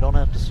back too. You don't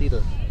have to see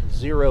the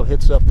 0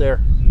 hits up there.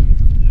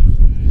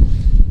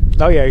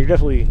 Oh yeah, you're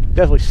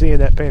definitely seeing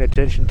that, paying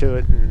attention to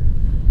it,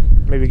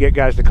 and maybe get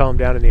guys to calm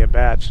down in the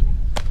at-bats.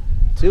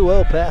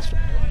 2-0 past him.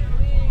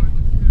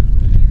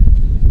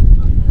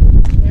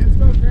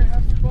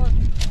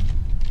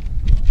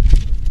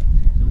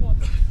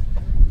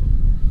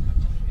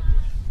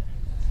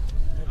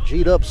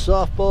 G'd up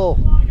softball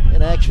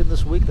in action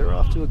this week. They're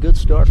off to a good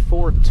start,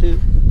 4-2.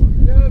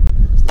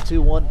 It's the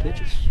 2-1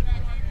 pitches.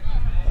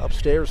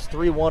 Upstairs,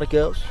 3-1 it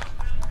goes.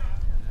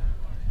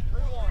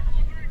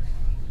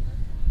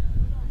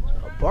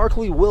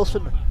 Barkley,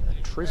 Wilson,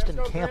 and Tristan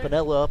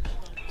Campanella up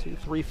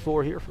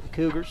 2-3-4 here for the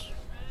Cougars.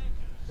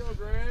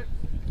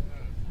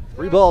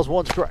 3 balls,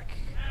 1 strike.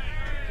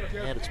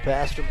 And it's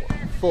past him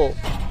full.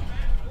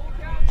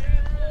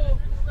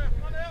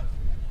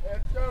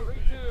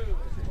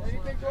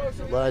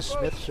 Eli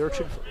Smith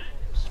searching for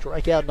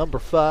strikeout number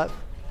 5.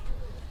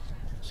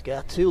 He's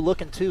got 2,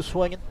 looking 2,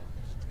 swinging.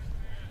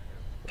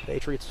 The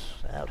Patriots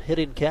out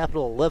hitting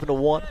Capital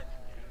 11-1.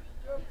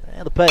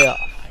 And the payoff.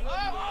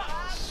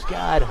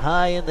 Skied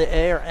high in the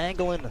air,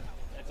 angling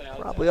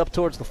probably up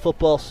towards the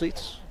football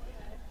seats.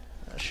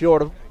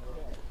 Short of him.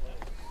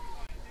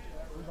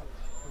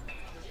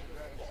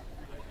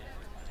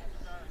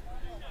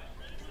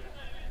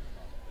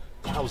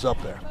 I was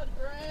up there.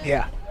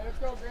 Yeah. Let's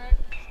go, Grant.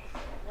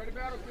 Way to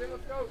battle, kid.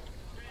 Let's go.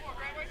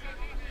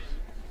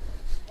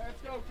 Let's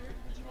go, kid.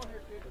 What you want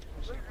here, kid?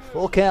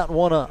 Full count,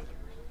 1 up.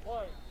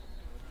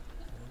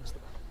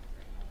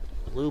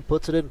 Blue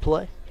puts it in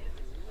play.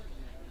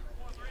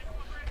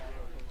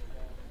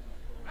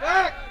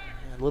 Back.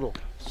 And a little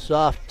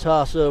soft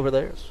toss over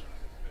there.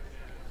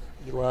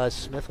 Eli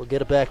Smith will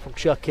get it back from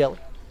Chuck Kelly.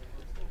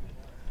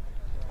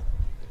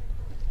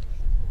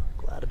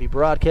 Glad to be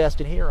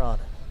broadcasting here on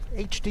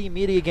HD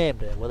Media Game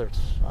Day, whether it's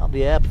on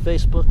the app,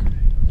 Facebook.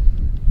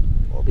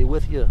 We'll be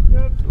with you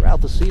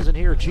throughout the season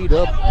here.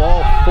 G-Dub,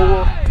 ball 4.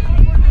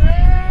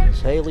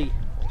 As Haley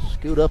will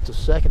scoot up to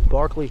second.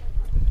 Barkley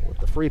with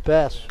the free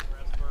pass.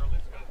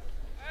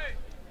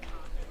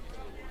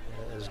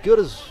 As good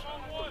as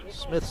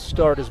Smith's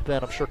start has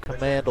been, I'm sure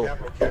Command will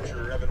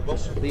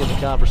be in the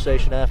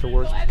conversation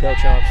afterwards with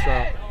Coach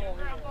Armstrong.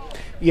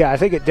 Yeah, I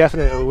think it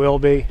definitely will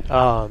be.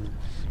 Has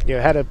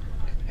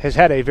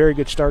had a very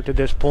good start to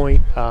this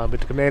point, but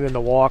the command and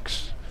the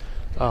walks,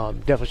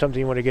 definitely something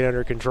you want to get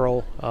under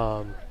control.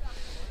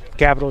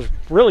 Capital's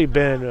really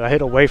been a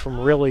hit away from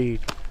really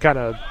kind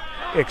of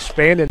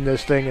expanding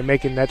this thing and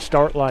making that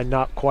start line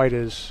not quite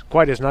as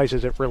nice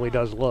as it really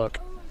does look.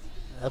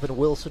 Evan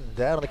Wilson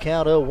down on the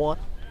count, 0-1.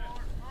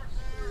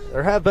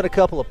 There have been a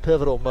couple of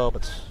pivotal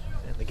moments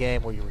in the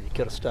game where you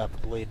could have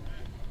stopped the bleeding.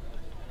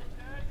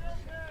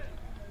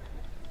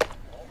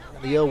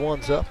 And the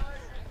 0-1's up.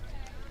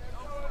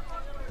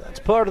 That's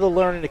part of the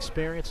learning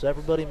experience.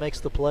 Everybody makes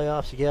the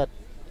playoffs. You got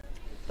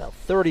about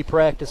 30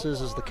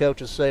 practices, as the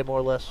coaches say, more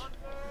or less.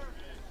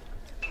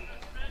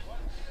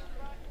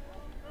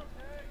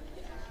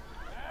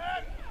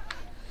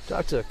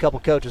 Talked to a couple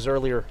coaches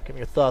earlier. Give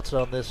me your thoughts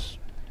on this.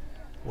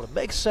 Would it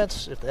make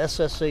sense if the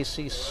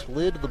SSAC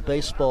slid the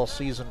baseball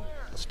season,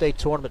 the state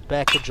tournament,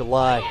 back to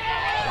July?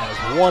 As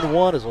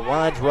 1-1 as a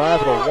line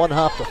drive and a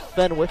 1-hop to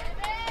Fenwick.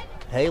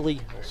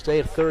 Haley will stay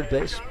at third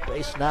base.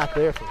 Base knock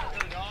there for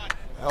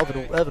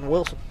Evan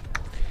Wilson.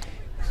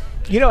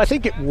 You know, I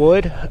think it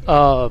would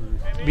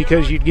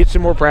because you'd get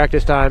some more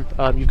practice time.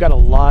 You've got a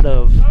lot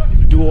of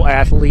dual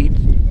athlete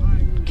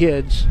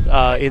kids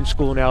in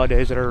school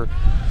nowadays that are,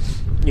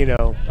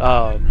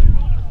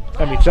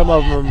 some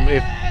of them,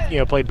 if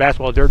played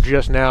basketball, they're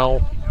just now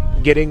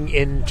getting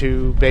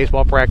into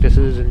baseball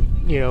practices, and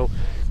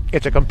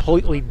it's a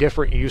completely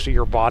different use of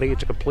your body.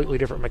 It's a completely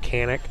different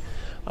mechanic.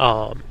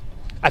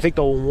 I think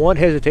the one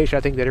hesitation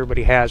I think that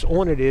everybody has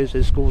on it is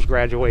schools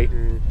graduate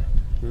in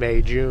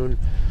May, June.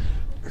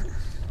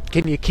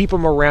 Can you keep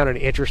them around and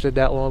interested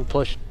that long?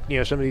 Plus,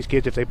 some of these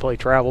kids, if they play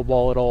travel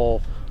ball at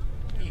all,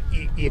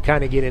 you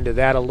kind of get into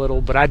that a little.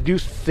 But I do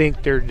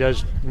think there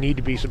does need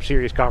to be some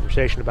serious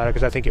conversation about it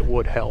because I think it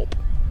would help.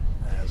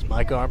 As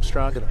Mike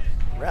Armstrong going to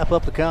wrap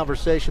up the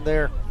conversation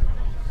there.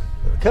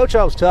 The coach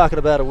I was talking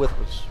about it with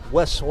was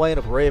Wes Swain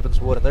of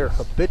Ravenswood, and they're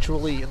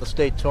habitually in the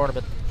state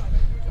tournament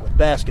with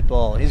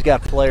basketball. And he's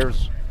got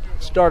players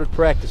started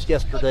practice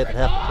yesterday that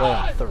have to play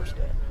on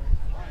Thursday.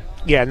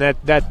 Yeah, and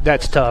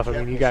that's tough. I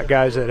mean, you got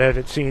guys that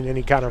haven't seen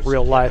any kind of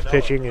real live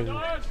pitching and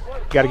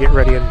got to get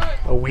ready in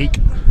a week.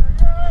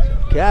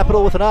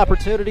 Capital with an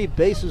opportunity,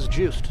 bases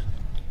juiced.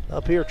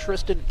 Up here,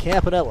 Tristan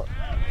Campanella.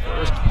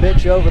 First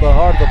pitch over the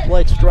heart of the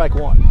plate, strike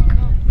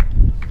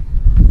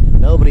 1.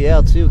 Nobody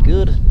out, too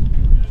good.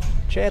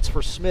 Chance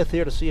for Smith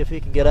here to see if he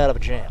can get out of a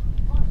jam.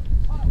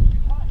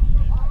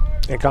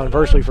 And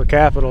conversely for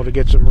Capital to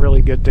get some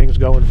really good things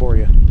going for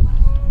you.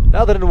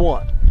 Nothing in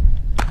 1.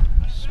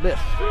 Smith,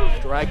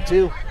 strike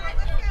 2.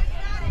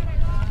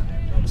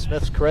 And to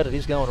Smith's credit,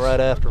 he's going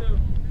right after him.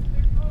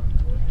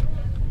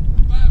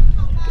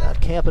 Got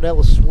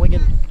Campanella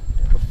swinging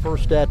the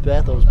first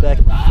at-bat. That was back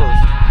in the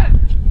first.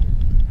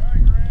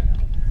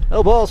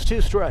 No balls,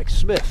 2 strikes.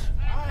 Smith,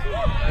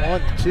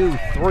 1, 2,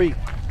 3.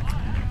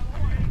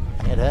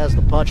 And has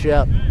the punch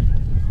out. Give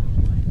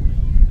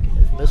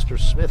Mr.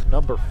 Smith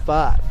number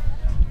 5.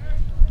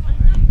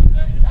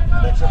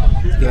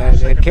 Yeah,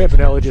 and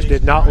Campanella just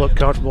did not look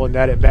comfortable in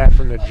that at-bat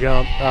from the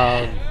jump.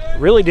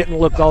 Really didn't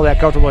look all that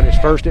comfortable in his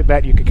first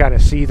at-bat. You could kind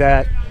of see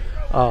that.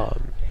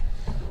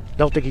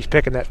 Don't think he's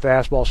picking that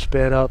fastball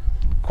spin up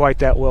quite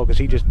that well because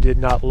he just did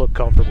not look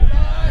comfortable.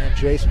 And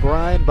Jace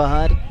Bryan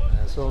behind it.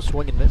 So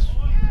swing and miss.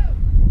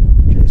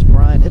 Jace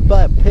Bryan hit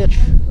by a pitch.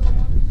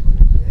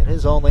 And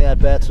his only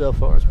at-bat so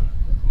far.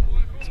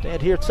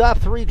 Stand here, top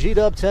 3,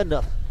 G-Dub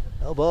 10-0.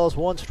 No balls,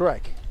 one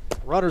strike.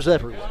 Runners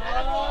everywhere.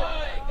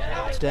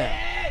 Now it's down.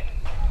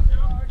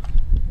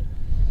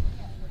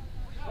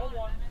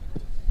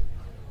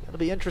 Going to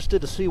be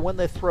interested to see when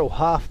they throw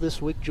Hoff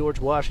this week, George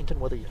Washington,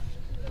 whether you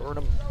burn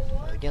him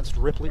against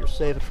Ripley or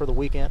save it for the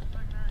weekend.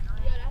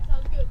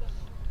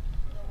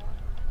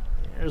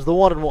 Here's the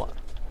 1-1.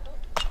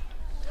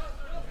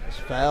 He's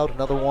fouled,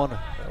 another one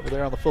over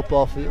there on the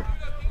football field.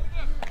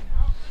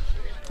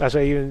 I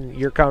say even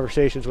your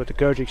conversations with the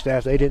coaching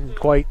staff, they didn't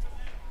quite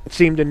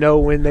seem to know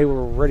when they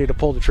were ready to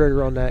pull the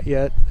trigger on that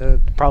yet.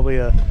 Probably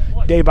a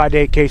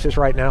day-by-day cases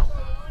right now.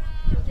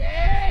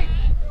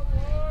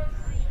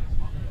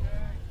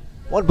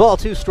 1 ball,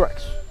 2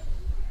 strikes.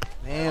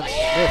 And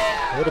Smith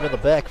hit him in the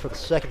back for the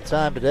second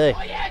time today.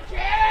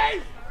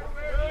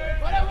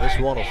 This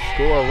one will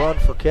score a run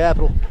for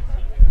Capital.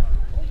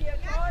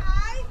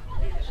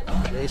 So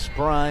Jace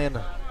Bryan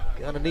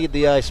gonna need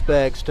the ice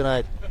bags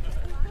tonight.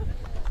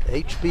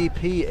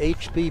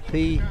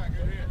 HBP,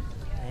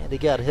 and he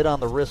got hit on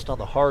the wrist on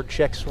the hard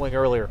check swing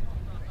earlier.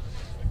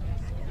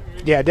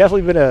 Yeah,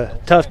 definitely been a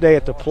tough day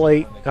at the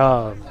plate.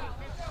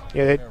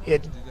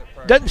 It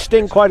doesn't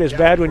sting quite as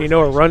bad when you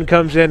know a run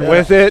comes in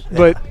with it,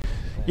 but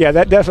yeah,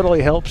 that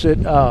definitely helps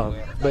it.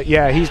 But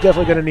yeah, he's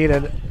definitely going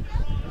to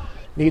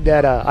need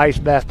that ice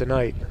bath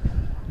tonight.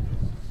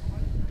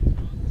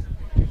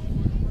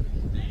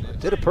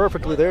 Did it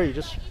perfectly there. You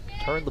just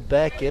turn the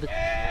back, get it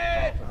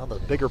on the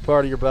bigger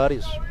part of your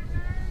bodies.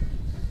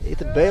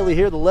 Ethan Bailey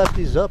here, the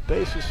lefty's up,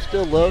 base is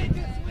still loaded.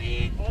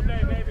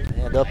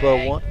 And up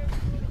 0-1.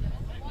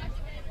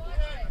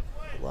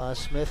 Eli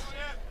Smith.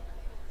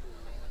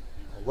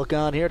 Look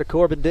on here to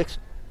Corbin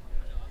Dixon.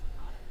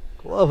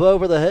 Glove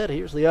over the head,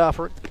 here's the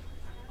offering.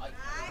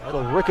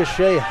 That'll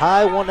ricochet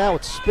high, one now,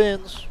 it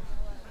spins.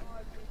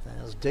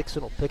 As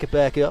Dixon will pick it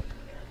back up.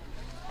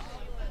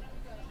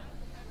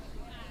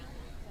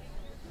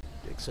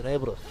 Dixon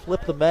able to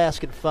flip the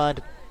mask and find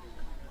it.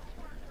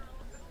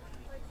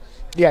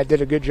 Yeah,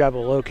 did a good job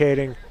of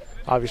locating.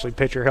 Obviously,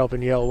 pitcher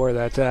helping yell where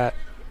that's at.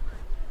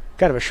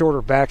 Kind of a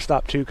shorter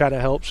backstop too kind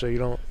of helps, so you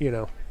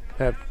don't,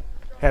 have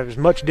as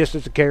much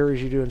distance to carry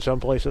as you do in some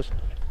places.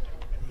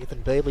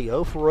 Ethan Bailey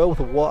 0 for 0 with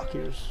a walk.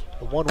 Here's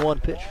the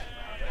 1-1 pitch.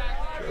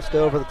 Just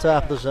over the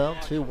top of the zone,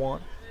 2-1.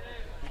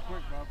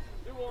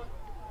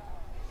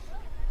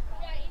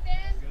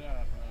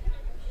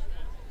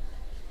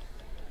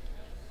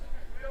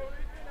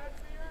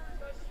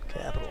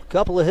 Capital, a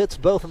couple of hits,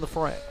 both in the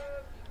frame.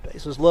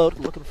 Bases loaded,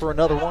 looking for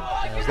another one.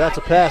 As that's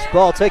a pass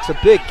ball, takes a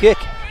big kick.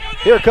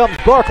 Here comes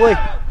Barkley,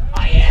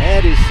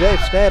 and he's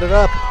safe, standing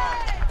up.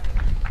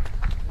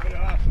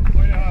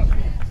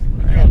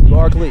 And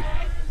Barkley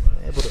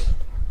able to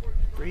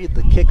read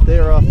the kick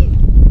there off the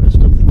wrist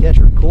of the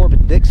catcher,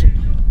 Corbin Dixon.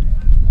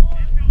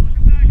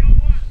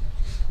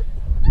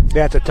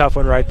 That's a tough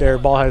one right there.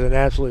 Ball has an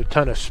absolute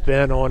ton of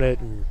spin on it,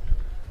 and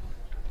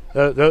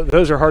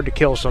those are hard to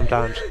kill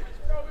sometimes.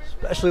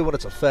 Especially when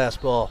it's a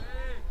fastball.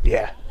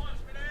 Yeah.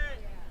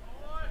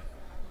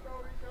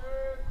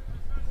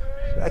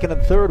 Second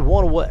and third,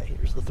 one away.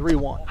 Here's the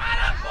 3-1.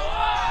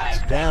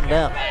 It's down.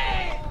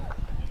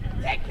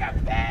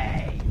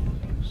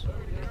 So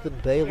Ethan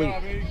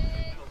Bailey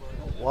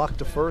walk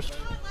to first.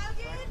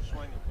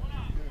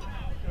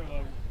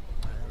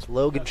 As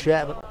Logan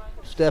Chapman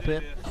step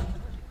in.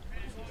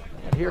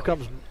 And here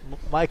comes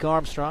Mike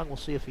Armstrong. We'll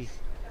see if he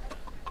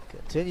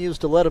continues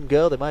to let him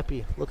go. They might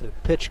be looking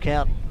at pitch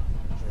count.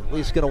 They're at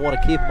least going to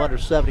want to keep him under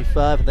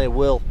 75, and they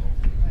will.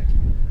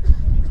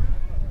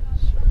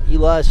 So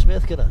Eli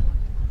Smith going to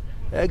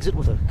exit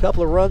with a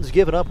couple of runs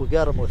given up. We've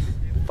got him with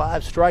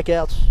 5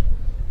 strikeouts,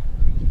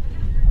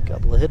 a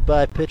couple of hit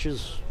by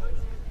pitches,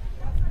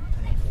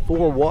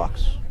 4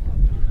 walks.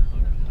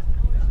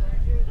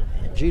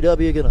 And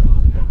GW gonna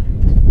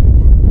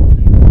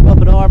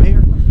up an arm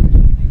here.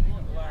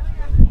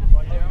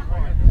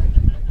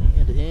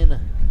 And in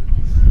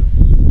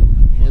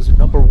is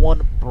number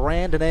 1,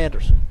 Brandon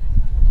Anderson.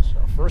 So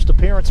first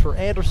appearance for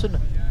Anderson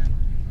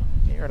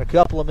here in a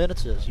couple of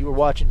minutes as you are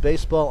watching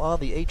baseball on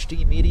the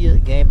HD Media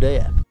Game Day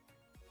app.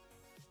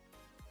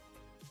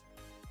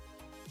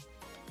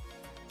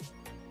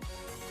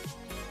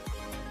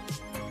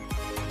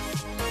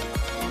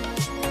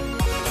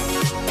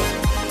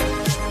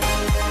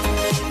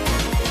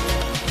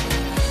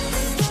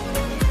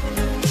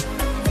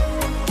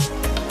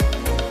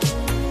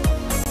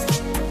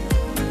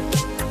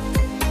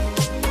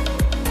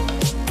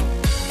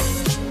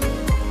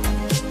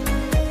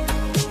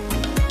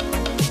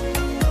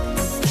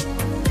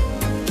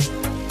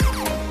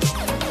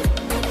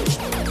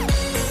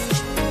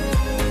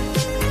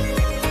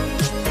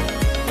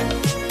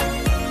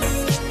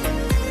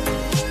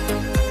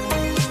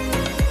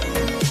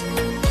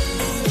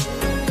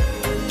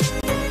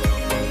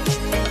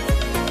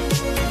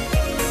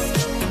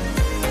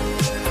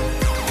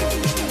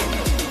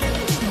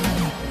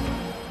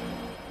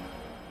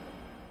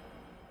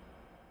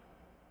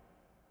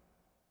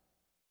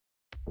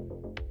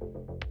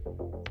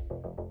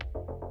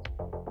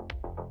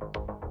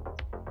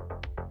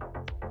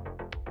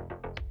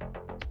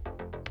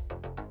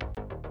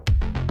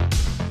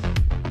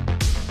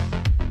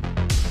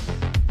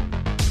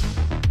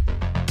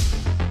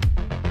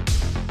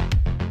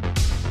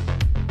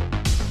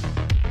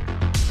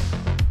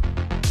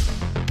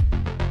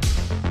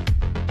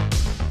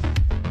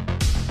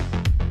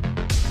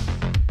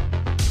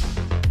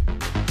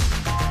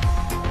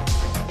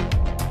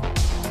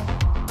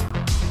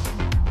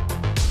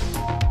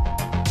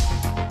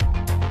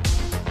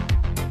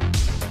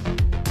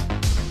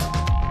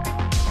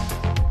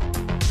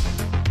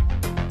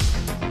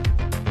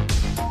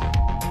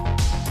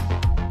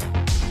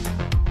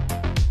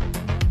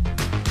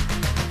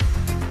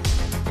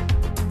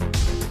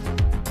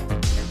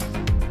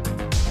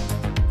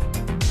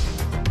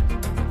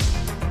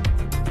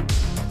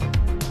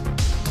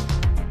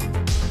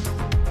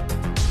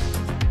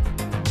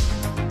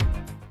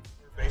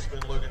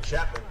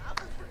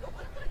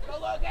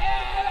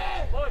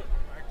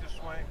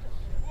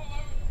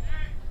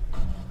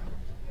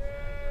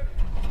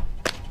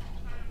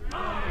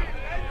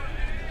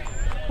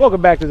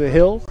 Welcome back to the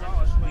Hill.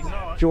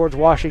 George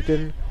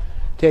Washington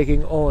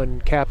taking on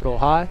Capitol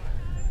High.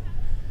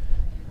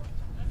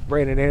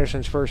 Brandon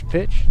Anderson's first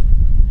pitch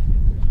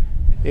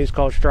is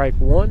called strike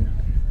one.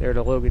 There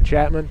to Logan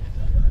Chapman.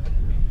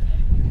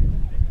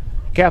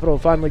 Capitol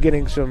finally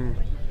getting some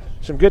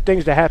good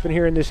things to happen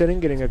here in this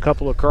inning, getting a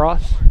couple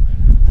across,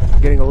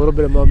 getting a little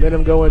bit of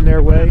momentum going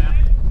their way.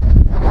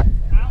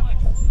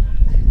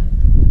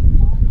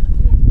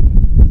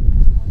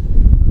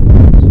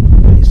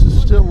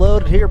 Still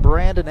loaded here.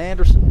 Brandon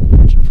Anderson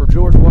pitching for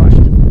George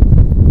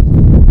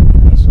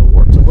Washington. So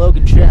work to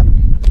Logan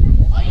Chapman.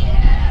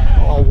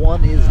 Ball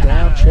one is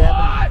down.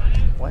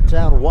 Chapman went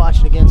down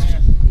watching against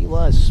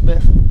Eli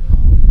Smith.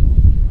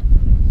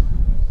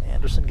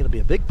 Anderson going to be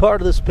a big part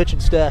of this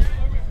pitching staff.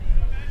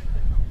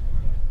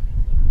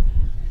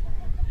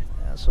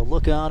 So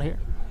look on here.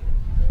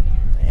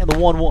 And the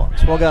 1-1.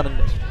 Swung out and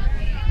missed.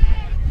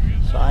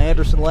 Cy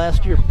Anderson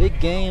last year, big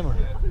game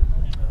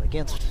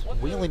against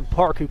Wheeling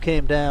Park, who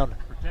came down.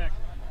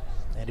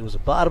 And he was a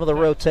bottom of the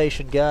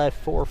rotation guy,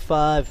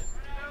 4-5. And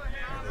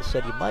they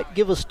said you might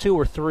give us 2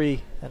 or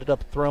 3. Ended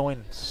up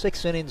throwing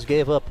 6 innings,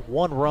 gave up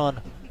 1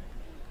 run,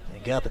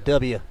 and got the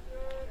W.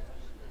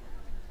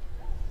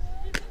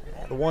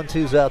 And the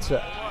 1-2's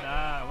outside.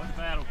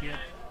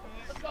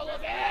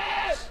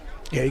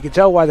 Yeah, you can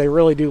tell why they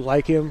really do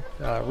like him.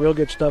 Real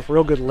good stuff,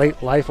 real good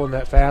late life on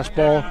that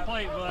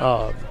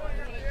fastball.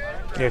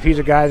 If he's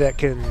a guy that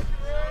can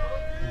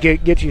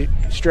get you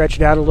stretched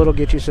out a little,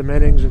 get you some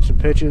innings and some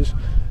pitches,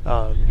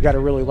 you got to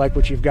really like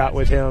what you've got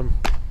with him.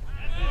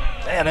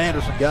 And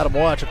Anderson got him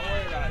watching.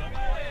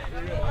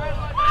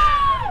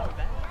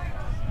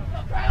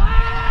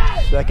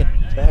 Second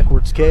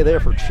backwards K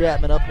there for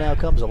Chapman. Up now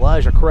comes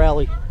Elijah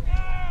Crowley.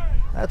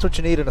 That's what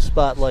you need in a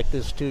spot like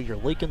this, too. You're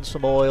leaking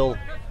some oil.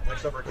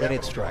 We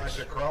need strikes.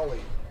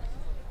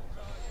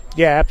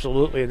 Yeah,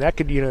 absolutely. And that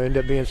could, end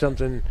up being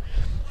something,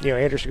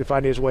 Anderson could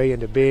find his way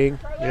into being,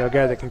 a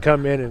guy that can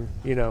come in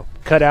and,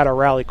 cut out a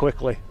rally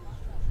quickly.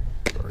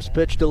 First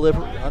pitch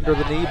delivery under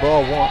the knee,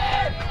 ball 1.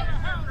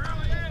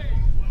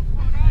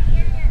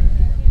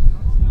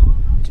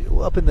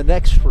 2 up in the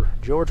next for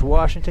George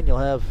Washington. You'll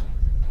have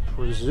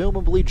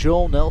presumably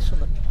Joel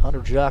Nelson and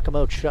Hunter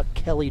Giacomo, Chuck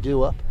Kelly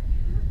due up.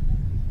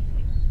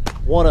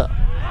 1 up.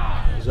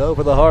 He's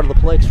over the heart of the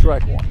plate,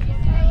 strike 1.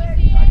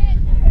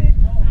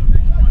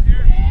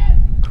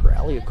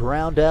 Crowley a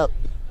ground out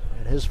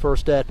in his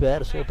first at-bat.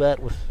 His at-bat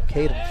with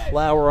Caden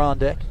Flower on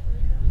deck.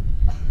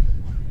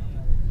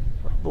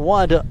 The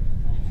wind-up.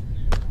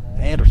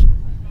 Anderson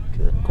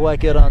couldn't quite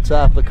get on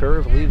top of the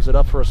curve, leaves it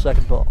up for a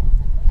second ball.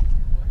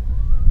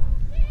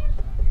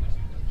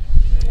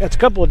 It's a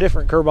couple of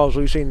different curveballs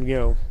we've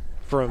seen,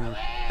 from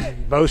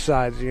both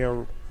sides.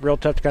 Real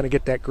tough to kind of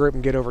get that grip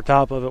and get over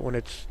top of it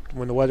when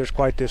the weather's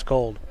quite this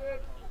cold.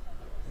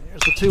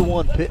 Here's the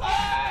 2-1 pitch,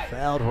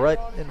 fouled right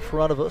in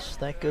front of us.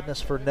 Thank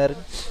goodness for netting.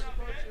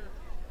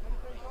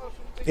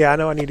 Yeah, I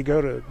know I need to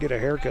go to get a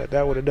haircut.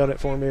 That would have done it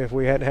for me if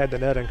we hadn't had the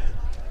netting.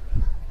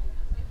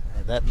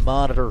 And that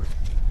monitor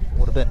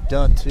would have been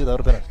done too. That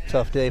would have been a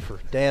tough day for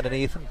Dan and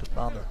Ethan. But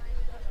on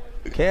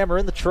the camera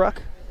in the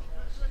truck,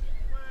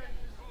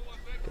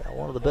 got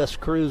one of the best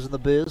crews in the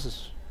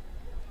biz.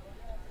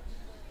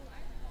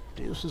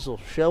 Deuces will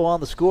show on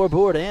the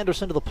scoreboard.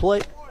 Anderson to the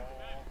plate.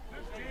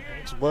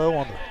 It's low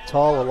on the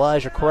tall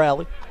Elijah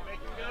Crowley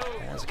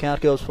as the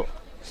count goes full.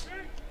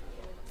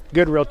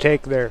 Good real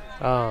take there.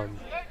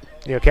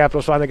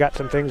 Capitol's finally got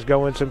some things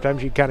going.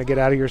 Sometimes you kind of get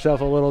out of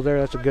yourself a little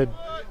there. That's a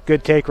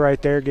good take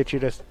right there. Get you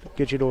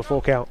to a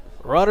full count.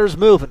 Runners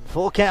moving.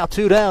 Full count,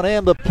 2 down,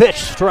 and the pitch.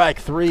 Strike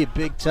 3.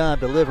 Big time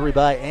delivery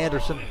by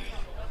Anderson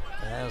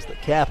as the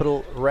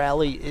Capitol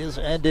rally is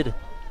ended.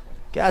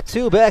 Got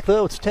 2 back,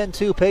 though. It's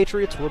 10-2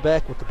 Patriots. We're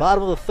back with the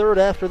bottom of the third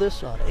after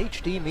this on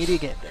HD Media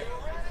Game Day.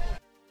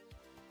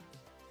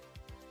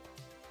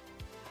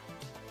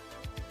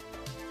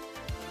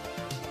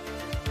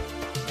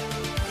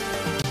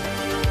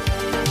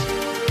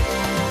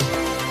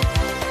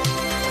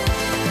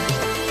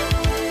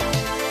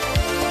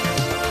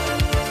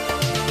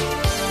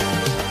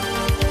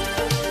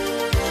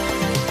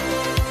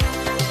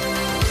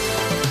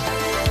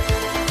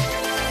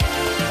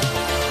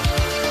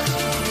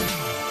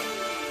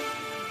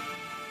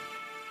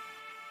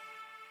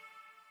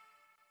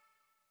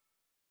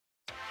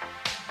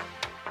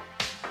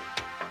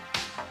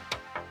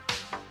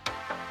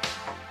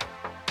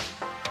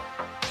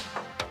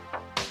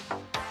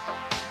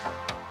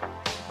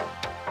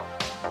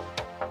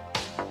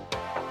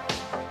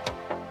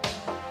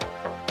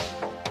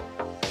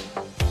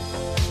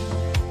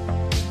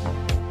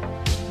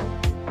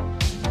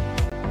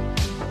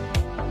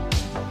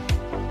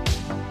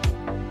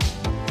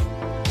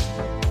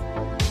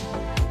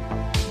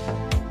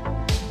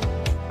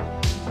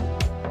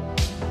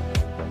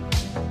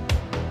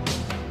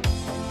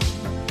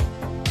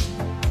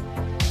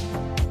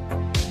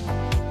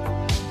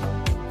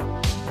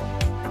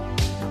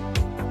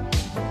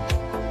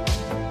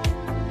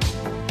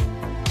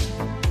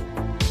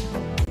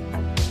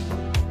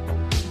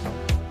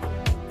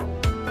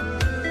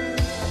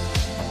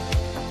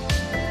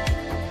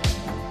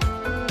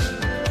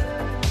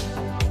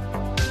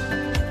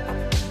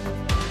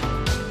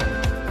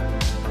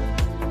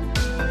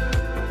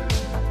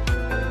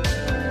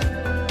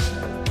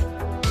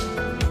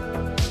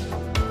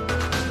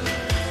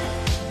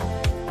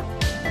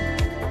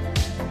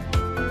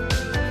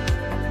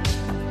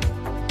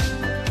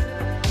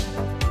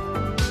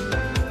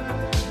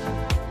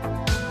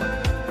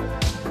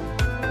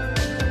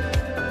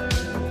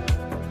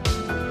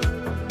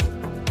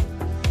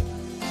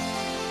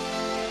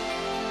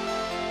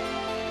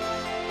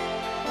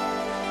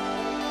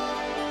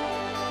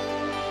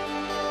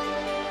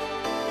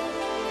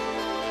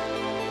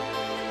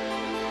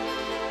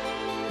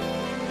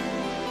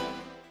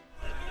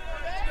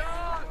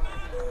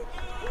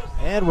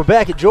 And we're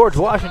back at George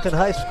Washington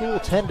High School,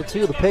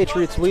 10-2. The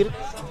Patriots lead it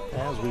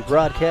as we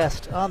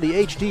broadcast on the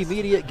HD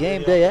Media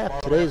Game Day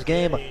app. Today's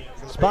game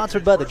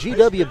sponsored by the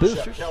GW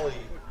Boosters.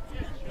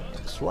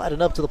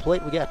 Sliding up to the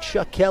plate, we got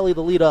Chuck Kelly,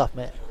 the leadoff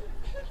man.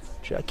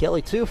 Chuck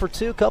Kelly 2 for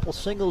 2, couple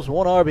singles,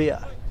 1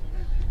 RBI.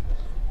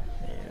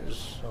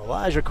 There's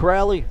Elijah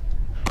Crowley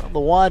from the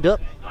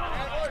windup,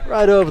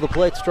 right over the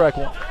plate, strike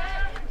 1.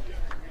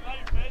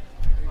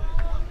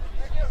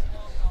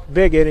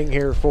 Big inning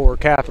here for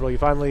Capital. You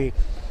finally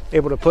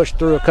able to push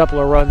through a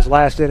couple of runs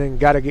last inning.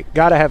 Got to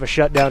have a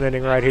shutdown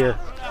inning right here.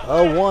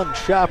 0-1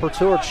 chopper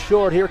towards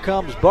short. Here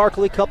comes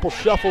Barkley. Couple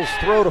shuffles,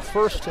 throw to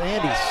first,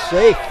 and he's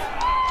safe.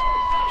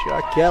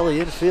 Chuck Kelly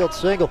infield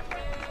single.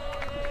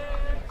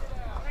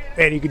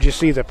 And you could just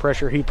see the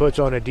pressure he puts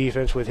on a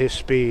defense with his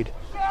speed.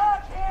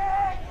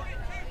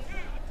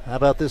 How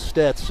about this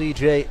stat,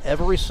 CJ?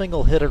 Every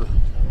single hitter,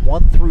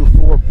 1 through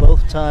 4,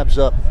 both times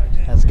up,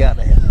 has gotten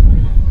a hit.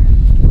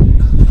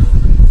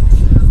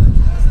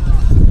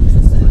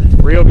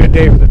 Real good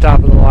day for the top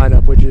of the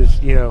lineup, which is,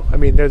 I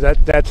mean, those are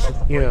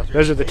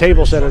the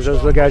table setters. Those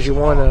are the guys you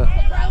want to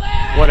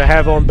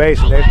have on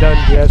base, and they've done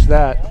just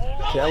that.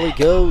 Kelly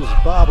goes,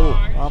 bobble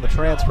on the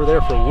transfer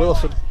there for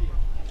Wilson.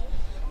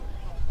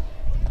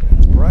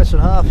 Bryson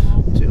Hoff,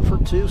 2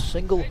 for 2,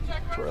 single,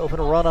 drove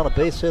in a run on a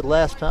base hit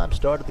last time,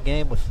 started the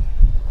game with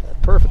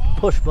that perfect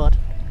push bunt.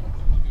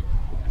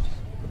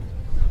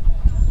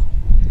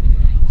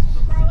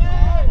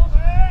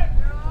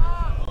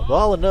 A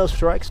ball and no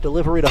strikes,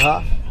 delivery to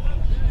Hoff.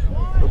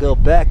 He'll go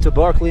back to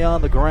Barkley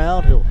on the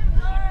ground. He'll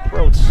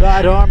throw it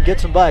sidearm,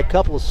 gets him by a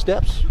couple of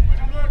steps.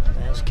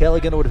 As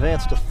Kelly going to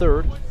advance to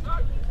third.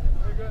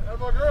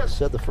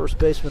 Said the first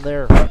baseman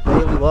there,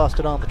 Bailey lost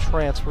it on the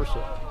transfer,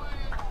 so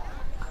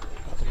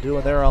nothing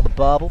doing there on the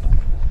bobble.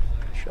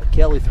 Chuck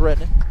Kelly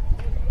threatening.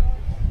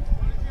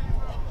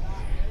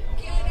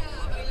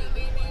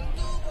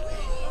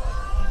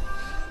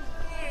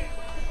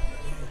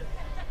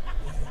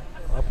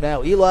 Up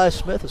now, Eli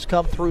Smith has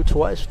come through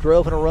twice,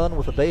 drove in a run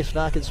with a base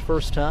knock his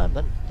first time,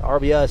 then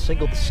RBI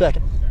singled the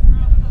second.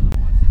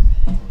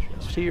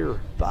 Just here,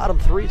 bottom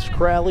 3, it's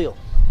Crowley. He'll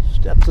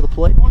step to the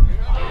plate,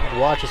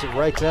 watches it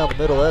right down the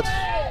middle.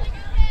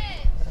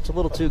 That's a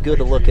little too good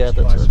to look at.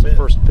 That's the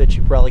first pitch.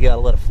 You probably got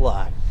to let it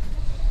fly.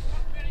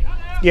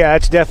 Yeah,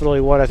 that's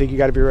definitely one I think you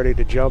got to be ready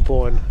to jump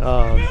on.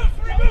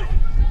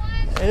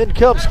 In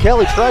comes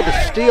Kelly, tried to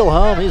steal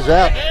home. He's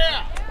out.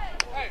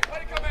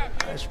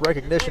 Nice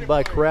recognition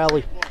by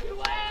Crowley.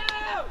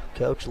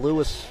 Coach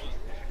Lewis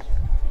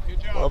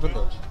loving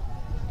the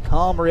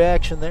calm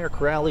reaction there.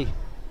 Crowley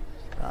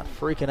not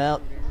freaking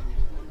out.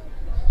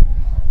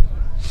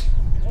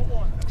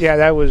 Yeah,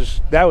 that was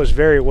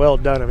very well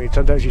done. I mean,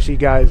 sometimes you see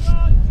guys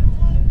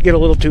get a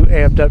little too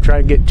amped up,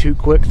 trying to get too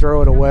quick,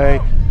 throw it away.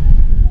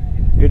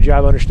 Good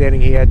job understanding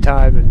he had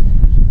time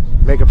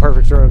and make a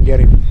perfect throw and get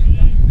him.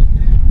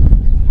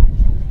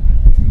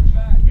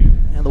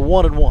 And the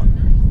 1-1.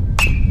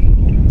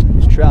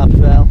 Chopped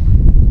foul.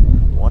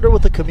 Wonder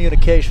what the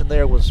communication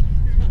there was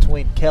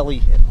between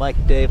Kelly and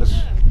Mike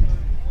Davis.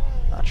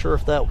 Not sure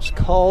if that was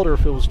called or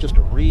if it was just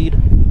a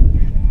read.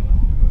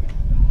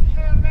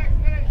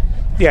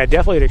 Yeah,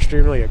 definitely an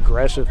extremely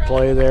aggressive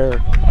play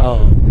there.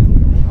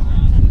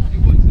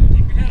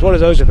 It's one of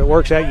those, if it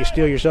works out, you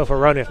steal yourself a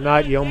run. If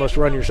not, you almost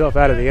run yourself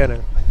out of the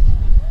inning.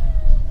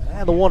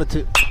 And the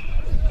 1-2.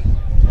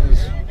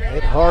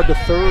 Hit hard to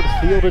third,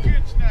 fielded,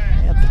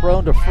 and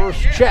thrown to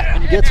first.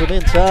 Chapman gets him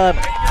in time.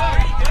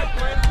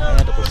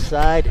 And the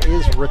side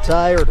is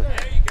retired.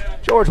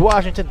 George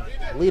Washington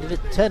leading it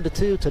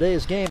 10-2.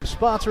 Today's game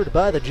sponsored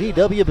by the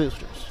GW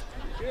Boosters.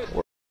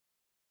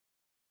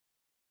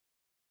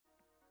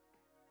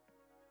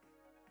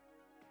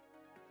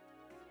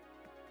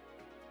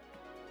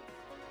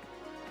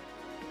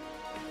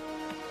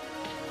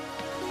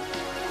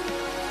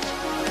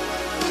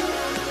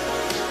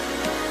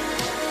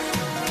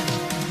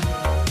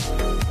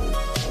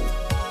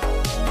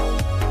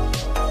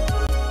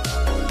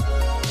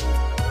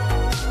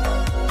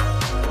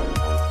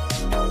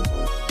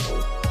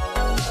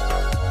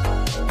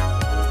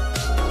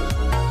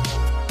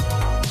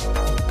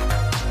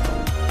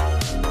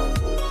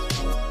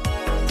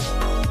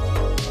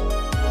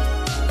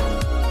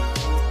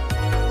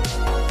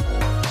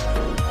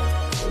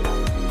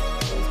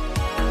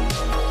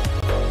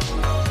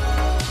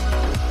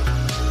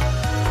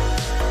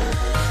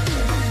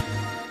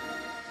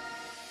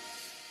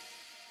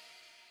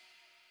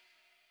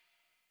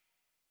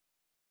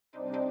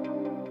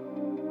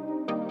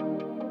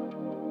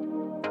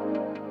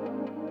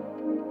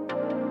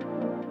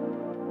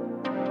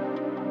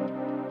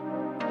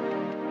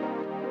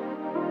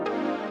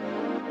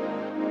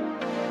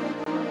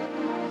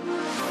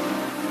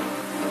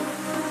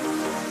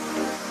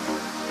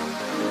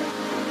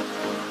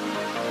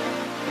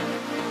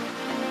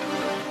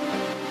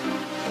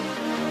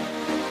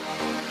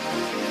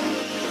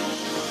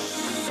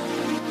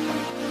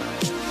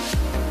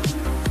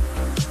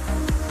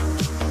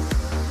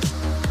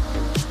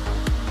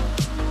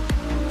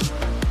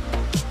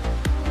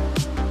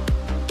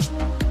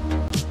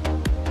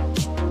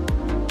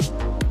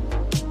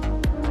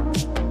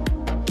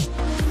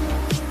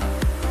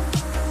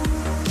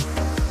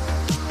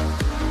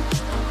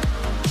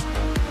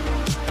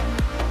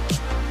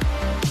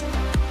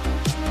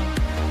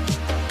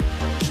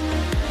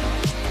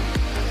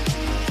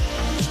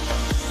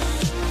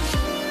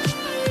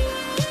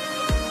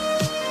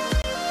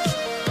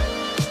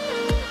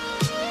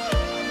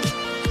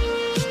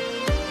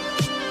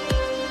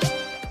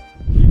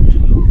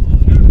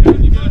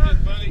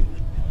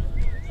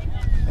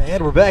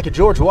 And we're back at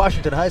George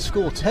Washington High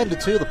School,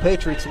 10-2. The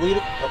Patriots lead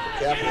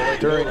it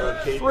during a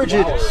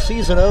frigid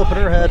season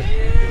opener. Had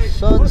the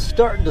sun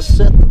starting to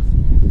set.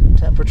 The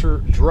temperature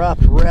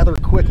dropped rather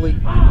quickly.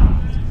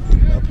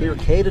 Up here,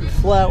 Caden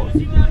Flower.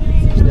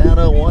 He's down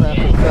 0-1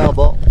 after the foul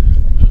ball.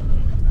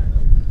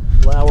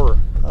 Flower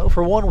 0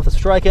 for 1 with a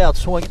strikeout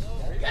swing.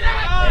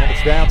 And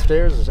it's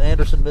downstairs as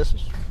Anderson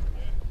misses.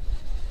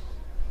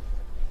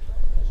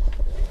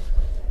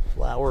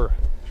 Flower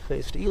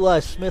faced Eli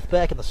Smith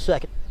back in the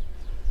second.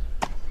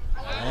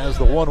 As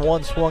the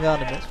 1-1 swung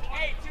on and missed.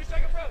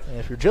 And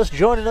if you're just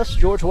joining us,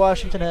 George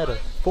Washington had a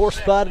 4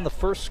 spot in the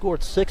first,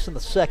 scored 6 in the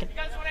second.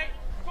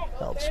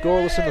 Held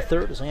scoreless in the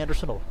third as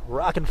Anderson will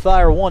rock and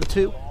fire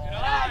 1-2.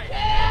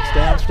 It's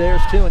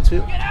downstairs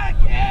 2-2.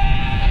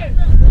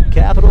 And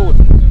Capital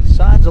with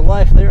signs of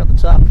life there on the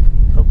top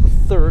of the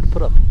third,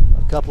 put up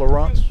a couple of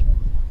runs.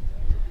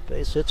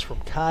 Base hits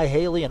from Kai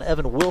Haley and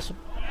Evan Wilson.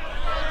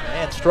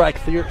 And strike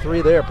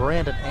 3 there,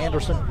 Brandon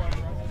Anderson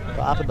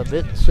popping the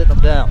mitt and sitting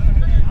him down.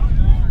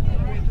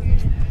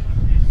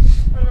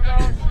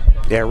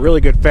 Yeah,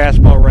 really good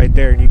fastball right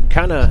there, and you can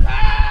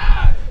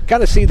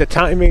kind of see the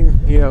timing.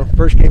 You know,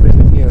 first game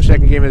of the,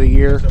 second game of the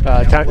year.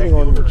 Timing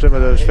on some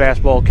of those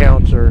fastball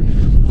counts are a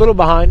little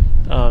behind,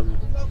 and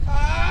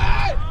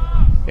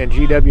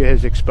GW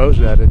has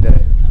exposed that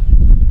today.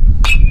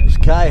 There's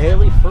Kai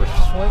Haley, first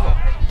swing,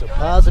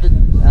 deposited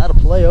out of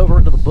play over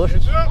into the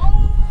bushes.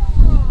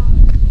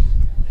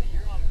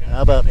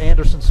 How about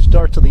Anderson's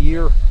start to the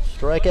year?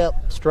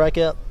 Strikeout,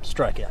 strikeout,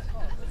 strikeout.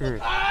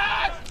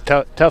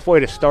 Tough way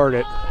to start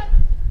it.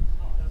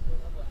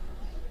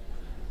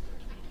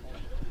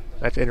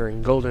 That's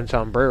entering golden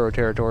sombrero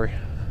territory.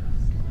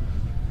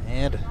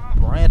 And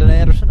Brandon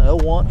Anderson,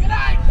 0-1.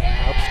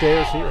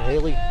 Upstairs here,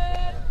 Haley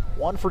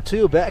 1 for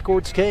 2,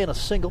 backwards K and a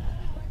single.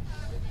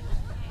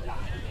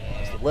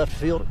 As the left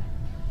fielder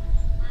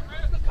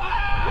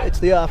waits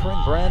the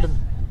offering. Brandon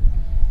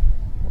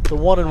with the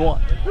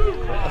 1-1.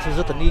 Crosses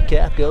at the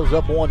kneecap, goes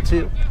up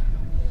 1-2.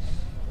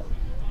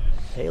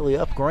 Haley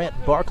up, Grant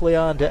Barkley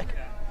on deck.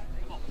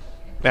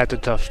 That's a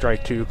tough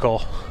strike too,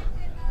 Cole.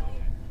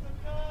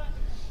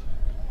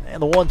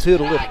 And the 1-2 to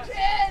Libby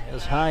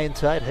is high and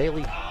tight.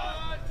 Haley with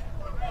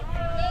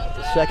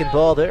the second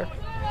ball there.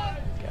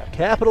 Got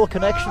Capital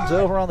connections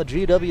over on the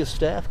GW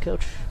staff.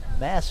 Coach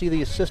Massey,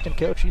 the assistant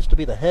coach, used to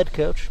be the head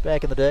coach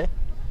back in the day.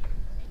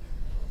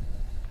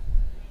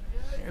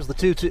 Here's the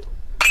 2-2.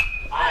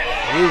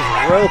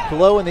 He's roped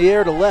low in the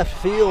air to left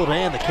field,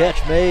 and the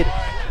catch made.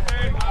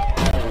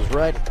 That was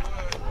right.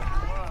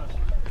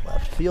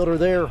 Left fielder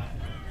there,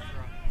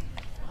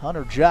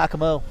 Hunter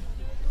Giacomo.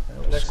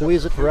 We'll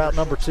squeeze it for out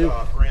number 2.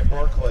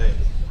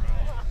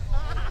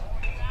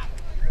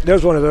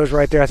 There's one of those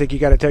right there. I think you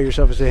got to tell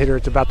yourself as a hitter,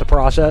 it's about the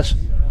process.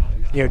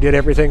 You know, did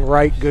everything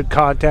right, good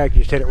contact,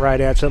 you just hit it right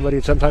at somebody,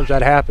 and sometimes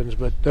that happens,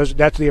 but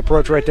that's the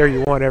approach right there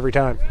you want every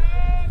time.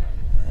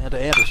 And to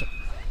Anderson.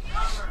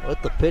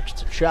 With the pitch,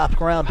 it's a chopped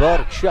ground ball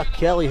to Chuck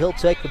Kelly. He'll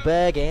take the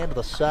bag, and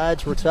the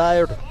side's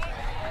retired.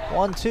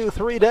 1, 2,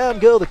 3 down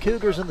go the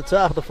Cougars in the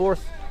top of the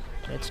fourth.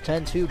 It's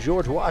 10-2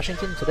 George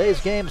Washington.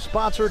 Today's game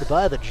sponsored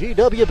by the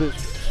GW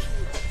Boosters.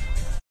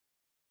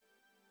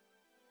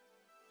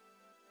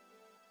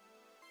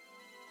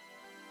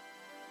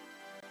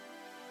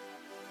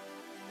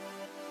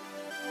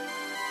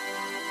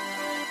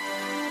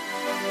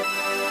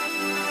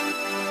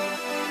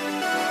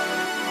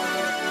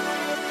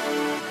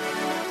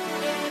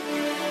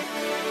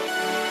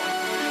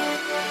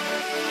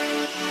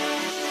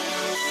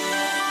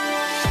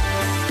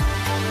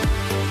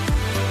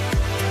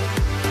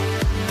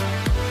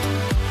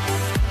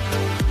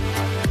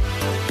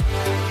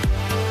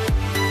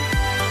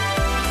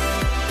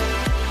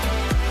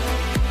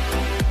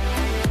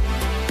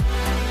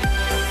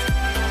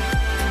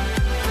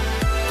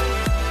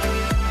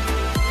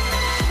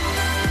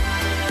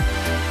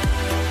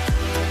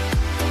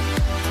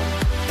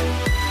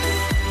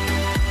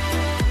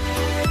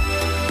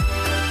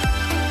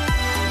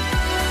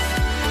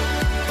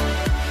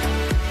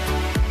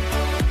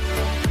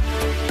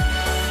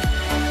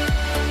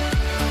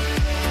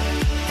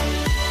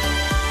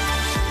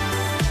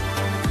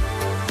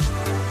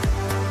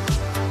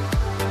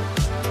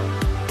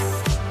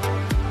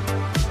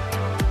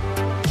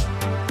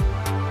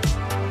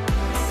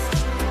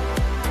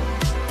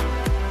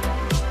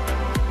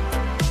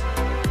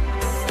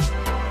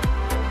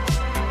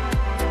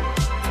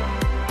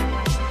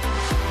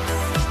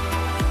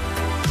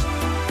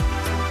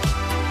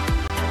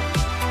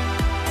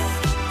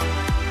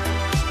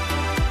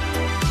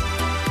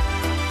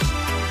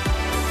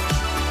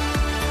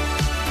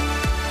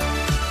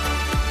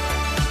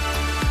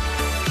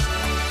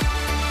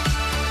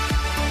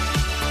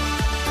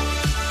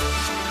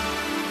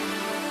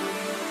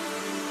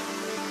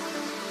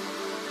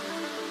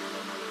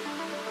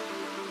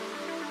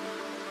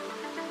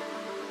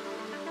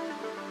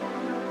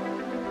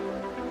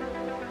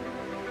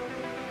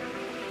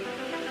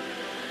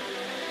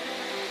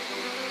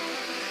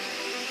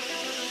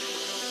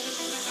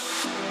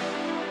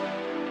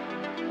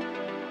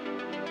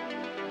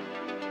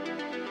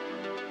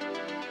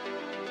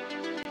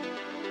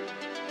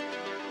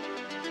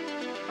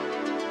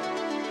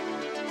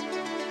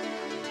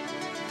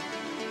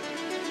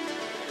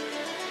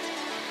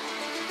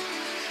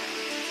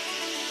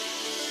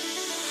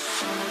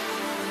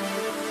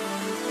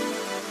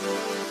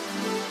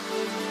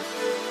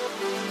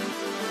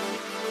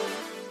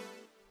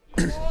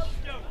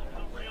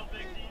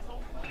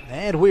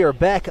 And we are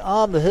back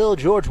on the hill.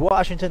 George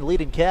Washington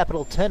leading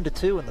Capital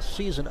 10-2 in the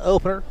season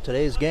opener.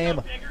 Today's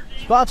game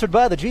sponsored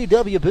by the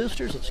GW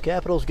Boosters. As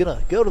Capital's going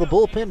to go to the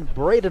bullpen.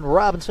 Braden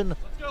Robinson,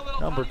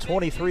 number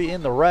 23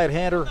 in the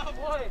right-hander.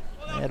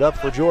 And up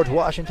for George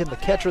Washington, the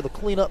catcher, the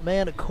cleanup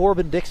man,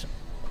 Corbin Dixon.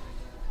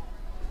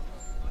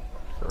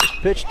 First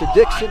pitch to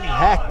Dixon,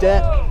 hacked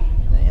at,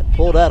 and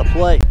pulled out of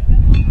play.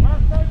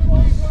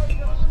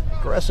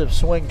 Aggressive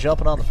swing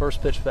jumping on the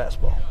first pitch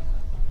fastball.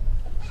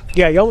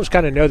 Yeah, you almost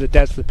kind of know that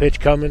that's the pitch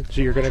coming, so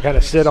you're going to kind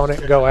of sit on it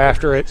and go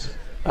after it.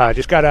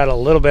 Just got out a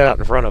little bit out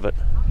in front of it.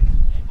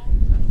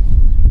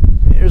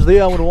 Here's the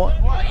 0-1.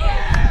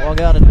 Swung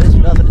out and missed,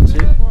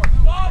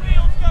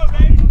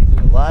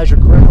 0-2. Elijah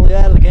Crowley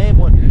out of the game,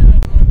 went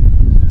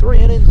 3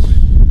 innings,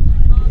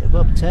 gave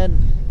up 10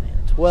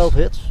 and 12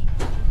 hits.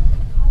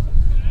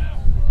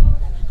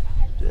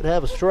 Did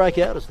have a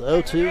strikeout as the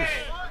 0-2s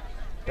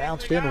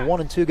bounced in.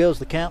 1-2 goes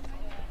the count.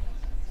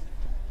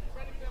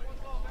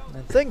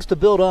 And things to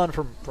build on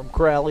from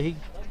Crowley. He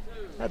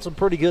had some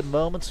pretty good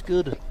moments,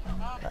 good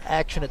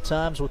action at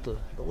times with the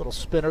little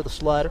spinner, the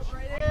slider.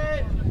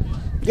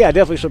 Yeah,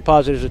 definitely some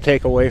positives to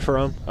take away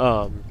from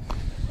him.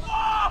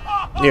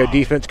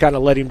 Defense kind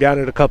of let him down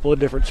at a couple of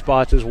different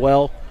spots as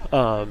well.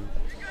 But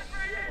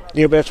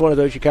that's one of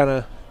those you kind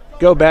of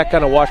go back,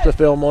 kind of watch the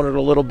film on it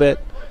a little bit,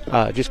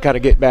 just kind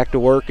of get back to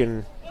work,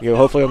 and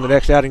hopefully on the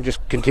next outing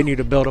just continue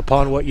to build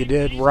upon what you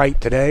did right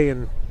today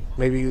and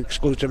maybe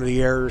exclude some of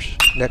the errors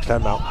next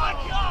time out.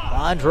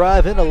 Line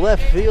drive into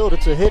left field.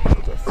 It's a hit,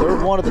 the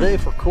third one of the day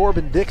for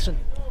Corbin Dixon.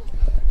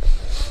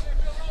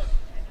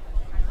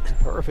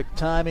 Perfect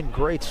timing,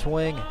 great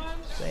swing,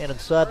 staying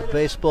inside the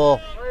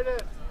baseball.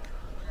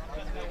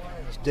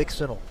 As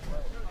Dixon will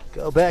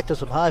go back to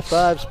some high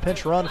fives,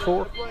 pinch run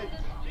for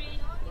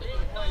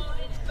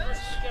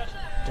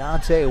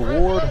Dante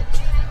Ward.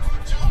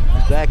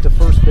 He's back to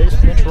first base,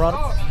 pinch runner.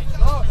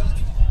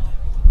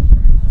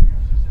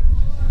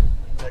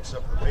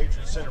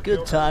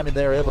 Good timing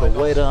there, able to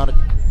wait on it.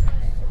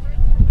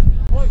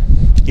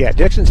 Yeah,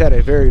 Dixon's had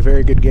a very,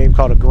 very good game,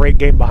 called a great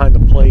game behind the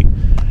plate.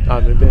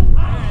 And been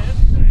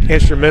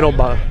instrumental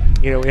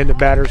in the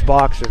batter's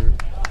box, and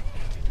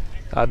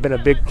been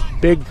a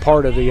big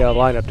part of the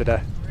lineup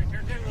today.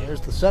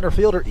 Here's the center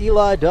fielder,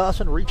 Eli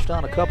Dawson, reached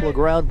on a couple of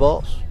ground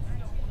balls.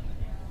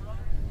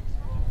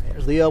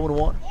 Here's the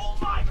 0-1.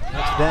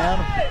 Next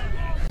down.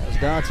 There's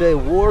Dante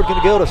Ward going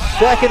to go to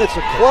second. It's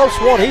a close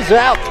one. He's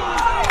out.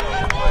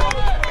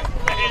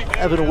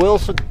 Evan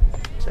Wilson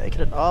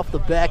taking it off the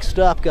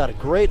backstop. Got a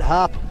great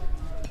hop.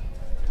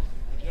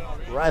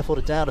 Rifled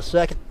it down to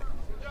second.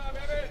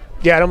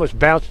 Yeah, it almost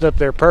bounced up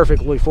there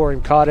perfectly for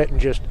him. Caught it and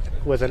just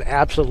with an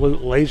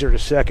absolute laser to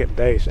second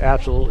base.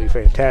 Absolutely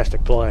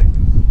fantastic play.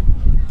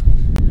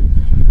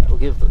 That'll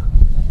give the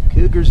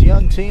Cougars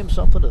young team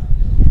something to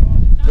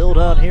build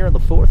on here in the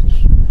fourth.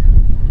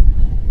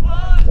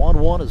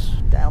 1-1 is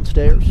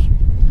downstairs.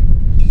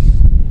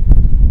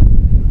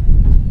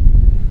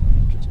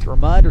 Just a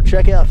reminder,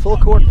 check out Full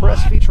Court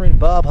Press featuring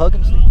Bob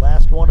Huggins, the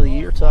last one of the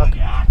year. Talk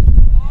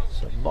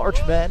some March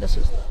Madness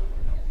as the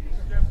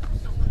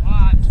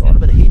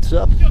tournament heats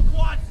up.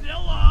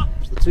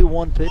 There's the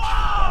 2-1 pitch.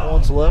 That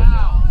one's low.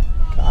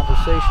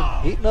 Conversation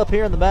heating up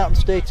here in the Mountain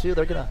State, too.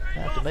 They're going to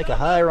have to make a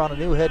hire on a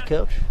new head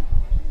coach.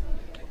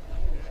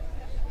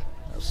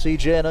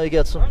 CJ, I know you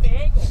got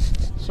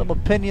some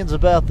opinions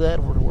about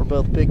that. We're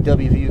both big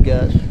WVU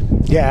guys.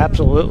 Yeah,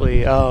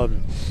 absolutely.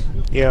 I'm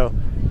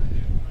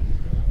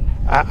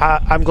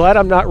glad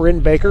I'm not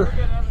Ren Baker.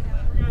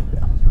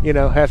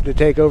 Having to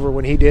take over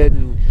when he did,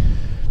 and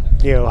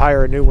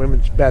hire a new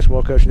women's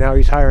basketball coach. Now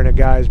he's hiring a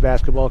guy's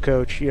basketball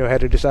coach.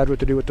 Had to decide what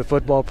to do with the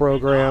football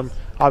program.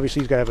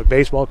 Obviously, he's got to have a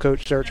baseball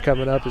coach search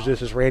coming up, as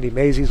this is Randy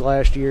Mazey's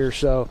last year.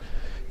 So,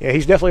 yeah,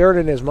 he's definitely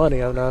earning his money,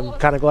 and I'm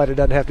kind of glad it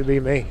doesn't have to be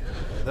me.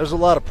 There's a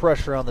lot of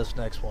pressure on this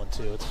next one,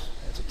 too.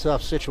 It's a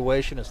tough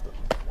situation. It's the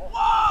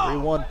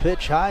 3-1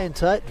 pitch, high and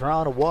tight,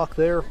 drawing a walk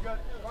there.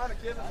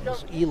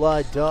 There's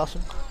Eli Dawson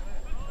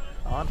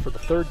on for the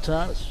third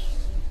time as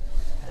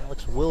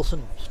Alex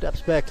Wilson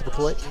steps back to the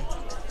plate.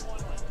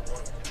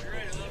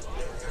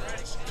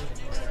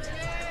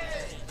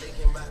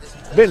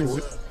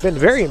 Been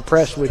very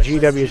impressed with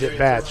GW's at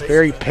bats.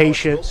 Very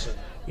patient.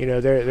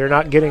 They're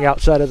not getting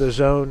outside of the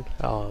zone.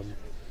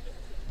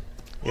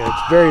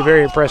 It's very,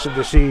 very impressive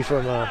to see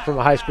from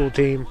a high school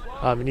team,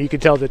 and you can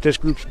tell that this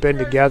group's been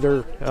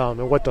together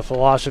and what the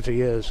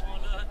philosophy is.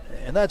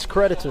 And that's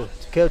credit to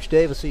Coach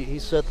Davis. He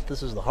said that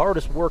this is the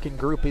hardest working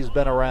group he's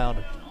been around,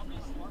 and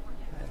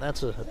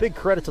that's a big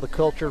credit to the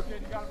culture.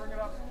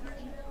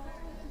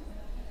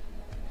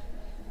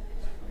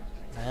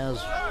 As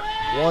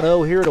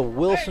 1-0 here to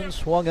Wilson,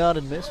 swung on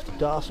and missed.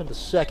 Dawson to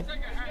second.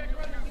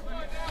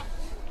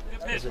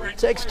 As it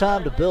takes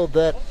time to build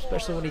that,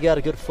 especially when you got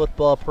a good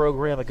football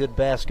program, a good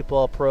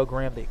basketball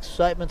program. The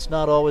excitement's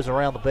not always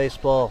around the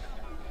baseball.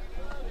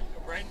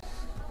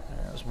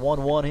 As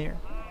 1-1 here.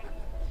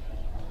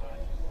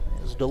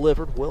 Is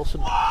delivered.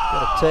 Wilson going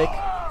to take.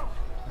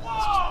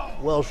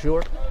 Well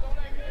short.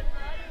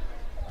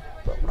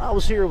 But when I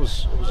was here, it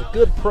was a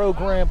good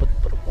program, but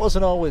it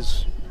wasn't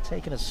always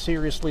taken as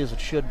seriously as it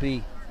should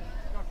be.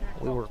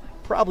 We were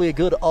probably a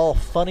good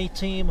all-funny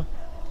team,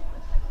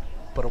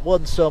 but it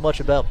wasn't so much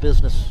about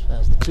business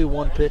as the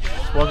 2-1 pitch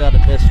swung on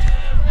and missed.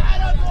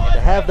 And to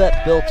have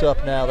that built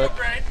up now,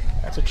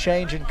 that's a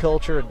change in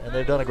culture, and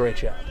they've done a great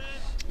job.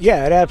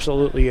 Yeah, it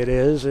absolutely it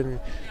is,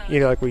 and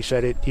like we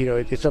said,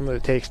 it's something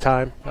that takes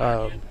time.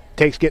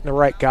 Takes getting the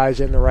right guys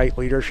in, the right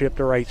leadership,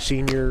 the right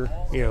senior,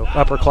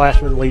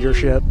 upperclassmen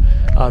leadership,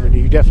 and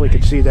you definitely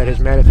could see that has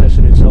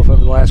manifested itself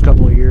over the last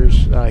couple of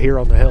years here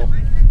on the Hill.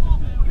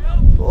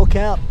 Full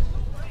count,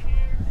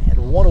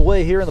 and one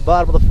away here in the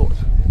bottom of the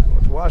fourth.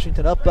 George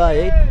Washington up by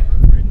 8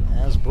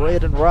 as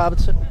Braden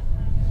Robinson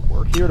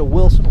work here to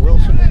Wilson.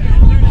 Wilson,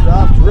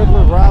 soft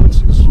dribbler.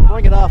 Robinson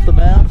springing off the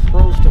mound,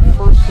 throws to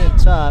first in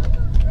time.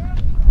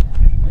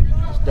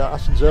 As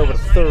Dawson's over to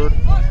third.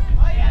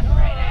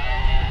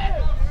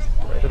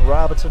 Braden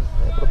Robinson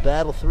able to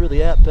battle through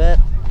the at-bat,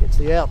 gets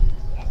the out.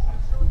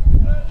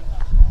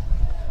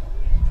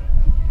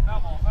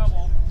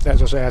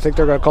 As I say, I think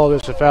they're going to call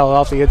this a foul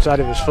off the inside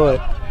of his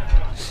foot.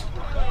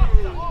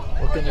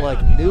 Looking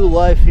like new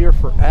life here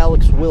for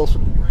Alex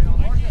Wilson.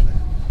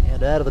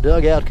 And out of the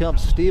dugout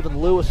comes Stephen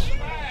Lewis.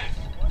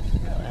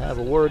 I have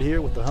a word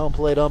here with the home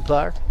plate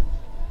umpire.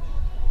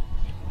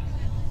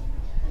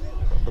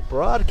 From the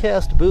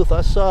broadcast booth,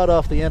 I saw it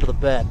off the end of the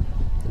bat.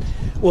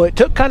 Well, it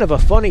took kind of a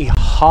funny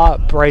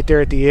hop right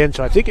there at the end,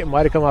 so I think it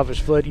might have come off his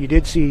foot. You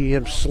did see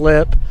him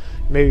slip.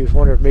 Maybe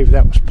wonder if maybe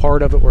that was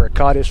part of it, where it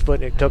caught his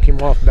foot and it took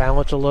him off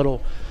balance a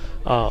little.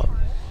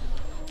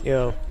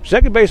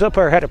 Second base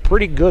umpire had a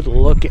pretty good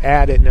look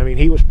at it, and I mean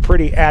he was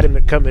pretty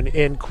adamant coming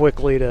in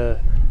quickly to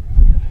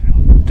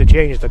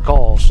change the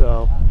call.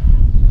 So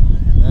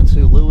and that's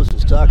who Lewis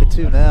is talking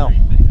to now.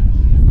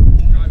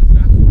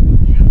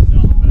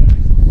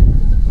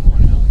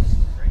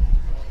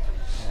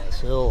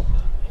 As he'll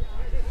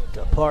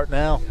depart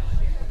now.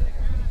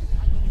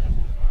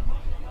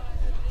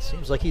 It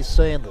seems like he's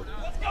saying the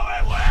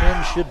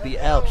chin should be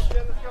out.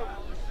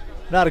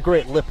 Not a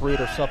great lip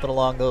read or something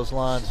along those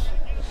lines.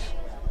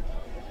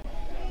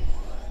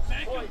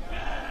 But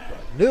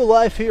new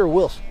life here,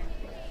 Wilson.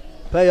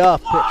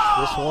 Payoff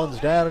pitch. This one's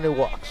down and he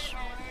walks.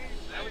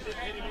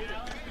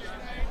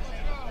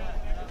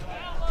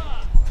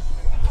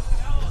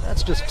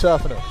 That's just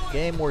tough in a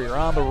game where you're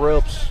on the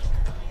ropes.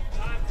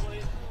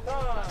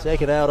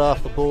 Take it out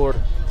off the board.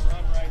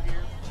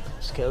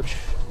 This coach,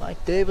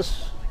 Mike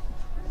Davis,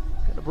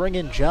 going to bring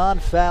in John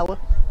Falla.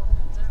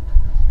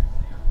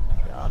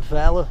 John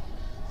Falla,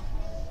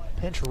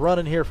 pinch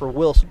running here for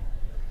Wilson.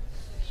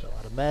 So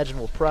I'd imagine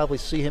we'll probably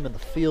see him in the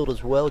field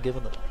as well,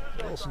 given that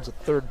Wilson's at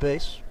third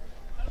base.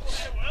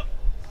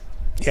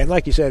 Yeah, and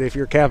like you said, if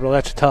you're Capital,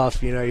 that's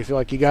tough. You feel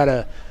like you got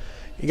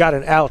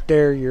an out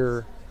there.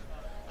 You're,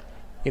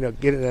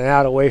 getting an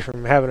out away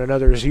from having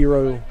another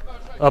zero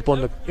up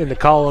in the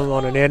column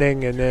on an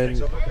inning, and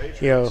then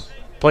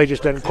play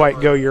just doesn't quite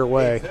go your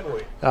way.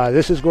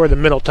 This is where the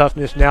mental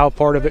toughness now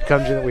part of it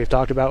comes in that we've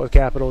talked about with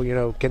Capital.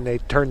 Can they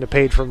turn the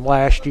page from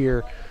last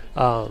year?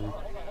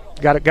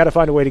 Got to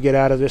find a way to get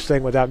out of this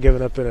thing without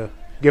giving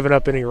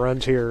up any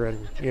runs here,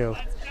 and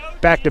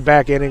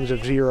back-to-back innings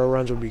of 0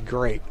 runs would be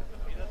great.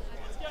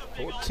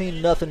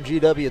 14-0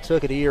 GW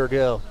took it a year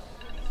ago.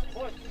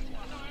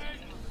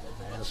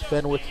 As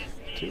Fenwick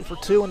 2 for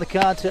 2 in the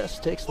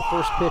contest, takes the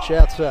first pitch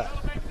outside.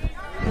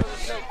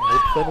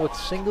 Fenwick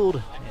singled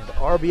and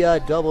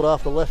RBI doubled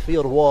off the left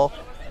field wall.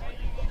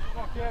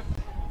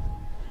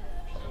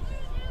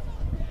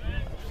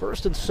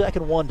 First and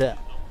second, one down.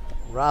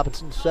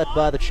 Robinson set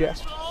by the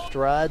chest,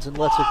 strides and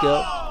lets it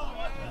go.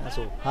 As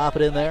he'll hop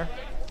it in there.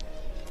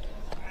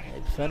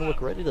 And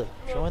Fenwick ready to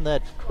join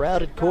that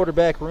crowded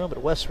quarterback room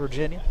at West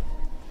Virginia.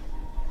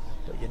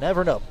 But you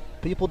never know.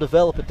 People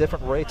develop at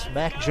different rates.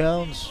 Mac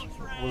Jones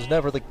was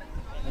never the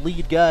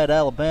lead guy at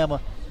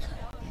Alabama.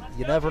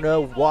 You never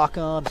know.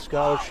 Walk-on,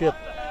 scholarship.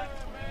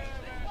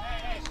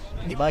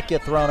 He might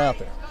get thrown out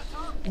there.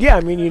 Yeah,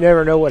 I mean, you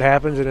never know what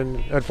happens,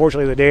 and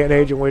unfortunately the day and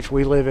age in which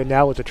we live in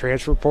now with the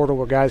transfer portal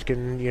where guys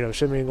can,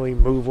 seemingly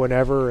move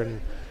whenever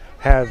and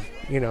have,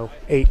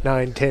 8,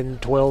 9, 10,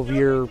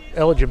 12-year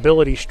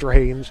eligibility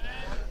strains.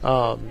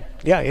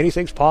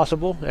 Anything's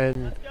possible,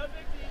 and,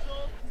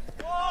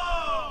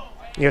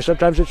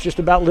 sometimes it's just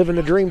about living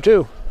the dream,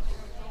 too.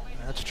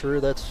 That's true.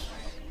 That's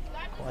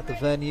quite the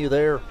venue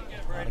there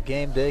on a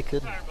game day.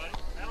 Couldn't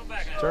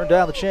turn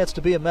down the chance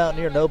to be a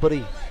Mountaineer.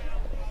 Nobody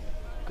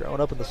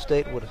growing up in the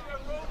state would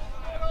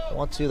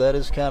want to. That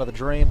is kind of the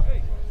dream.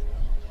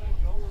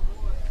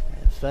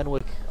 And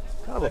Fenwick,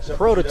 kind of a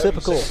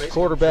prototypical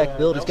quarterback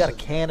build. He's got a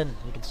cannon.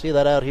 You can see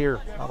that out here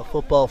on the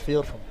football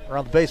field, or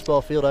on the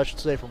baseball field, I should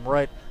say, from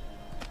right.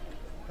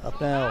 Up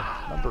now,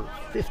 number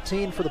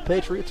 15 for the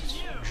Patriots, it's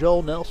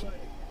Joel Nelson.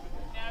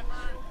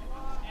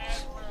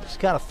 Just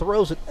kind of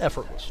throws it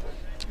effortlessly.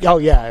 Oh,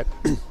 yeah.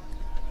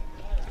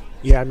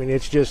 Yeah, I mean,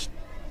 it's just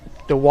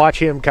to watch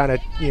him kind of,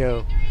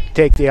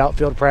 take the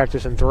outfield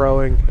practice and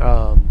throwing,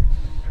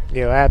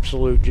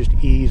 absolute just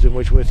ease in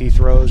which with he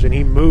throws, and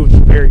he moves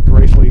very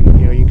gracefully. You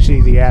can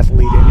see the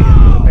athlete in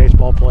him, the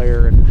baseball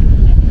player, and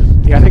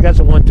Yeah, I think that's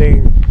the one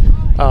thing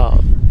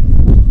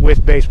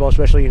with baseball,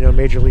 especially,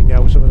 Major League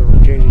now with some of the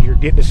rule changes, you're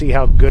getting to see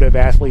how good of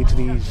athletes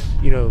these,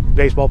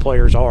 baseball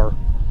players are.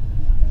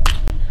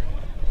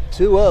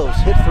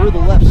 2-0s hit through the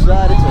left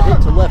side. It's a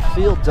hit to left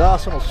field.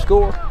 Dawson will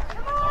score.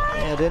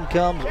 And in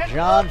comes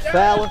John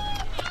Fowler.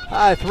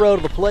 High throw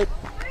to the plate.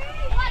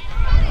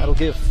 That'll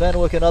give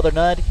Fenwick another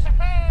 90.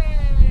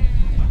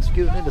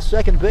 Scooting into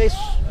second base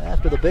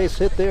after the base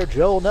hit there,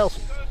 Joel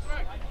Nelson.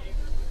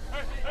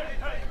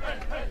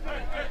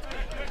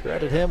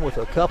 Credit him with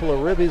a couple of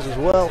ribbies as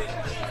well.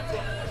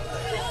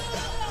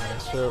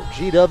 And so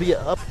GW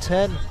up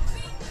 10.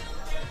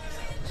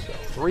 So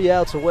 3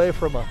 outs away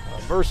from a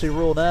mercy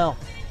rule now.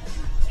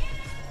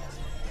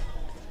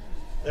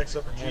 Next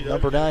up for GW. And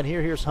number 9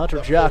 here's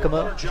Hunter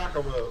Giacomo.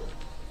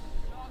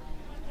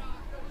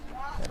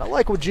 And I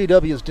like what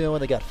GW is doing.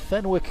 They got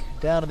Fenwick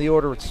down in the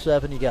order at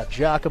 7. You got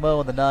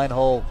Giacomo in the 9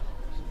 hole.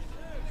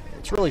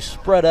 It's really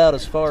spread out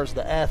as far as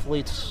the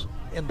athletes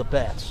in the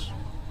bats.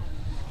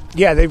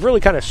 Yeah, they've really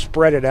kind of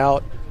spread it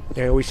out.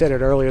 We said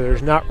it earlier,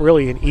 there's not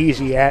really an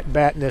easy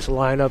at-bat in this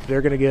lineup.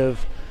 They're going to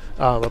give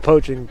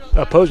opposing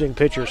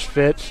pitchers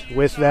fits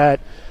with that,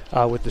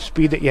 with the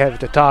speed that you have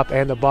at the top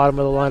and the bottom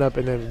of the lineup,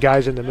 and then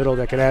guys in the middle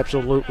that can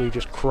absolutely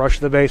just crush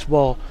the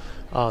baseball.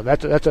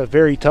 That's a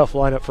very tough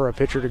lineup for a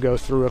pitcher to go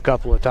through a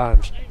couple of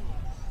times.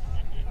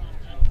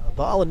 A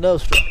ball and no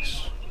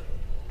strikes.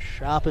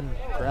 Chopping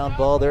ground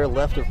ball there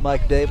left of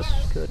Mike Davis.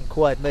 Couldn't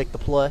quite make the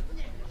play.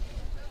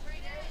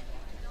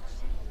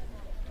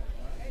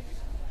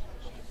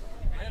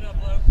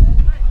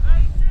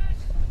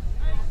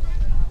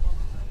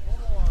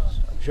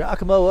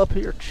 Giacomo up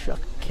here, Chuck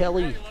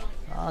Kelly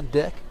on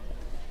deck.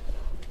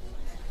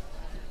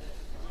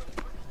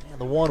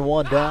 And the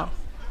 1-1 down.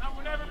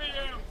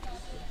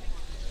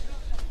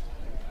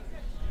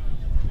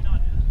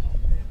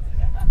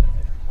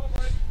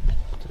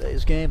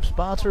 Today's game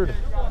sponsored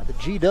by the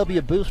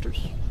GW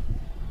Boosters.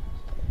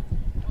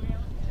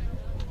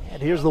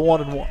 And here's the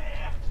 1-1.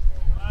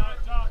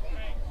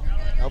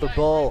 Another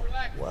ball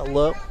well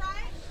low.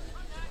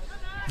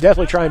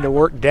 Definitely trying to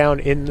work down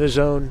in the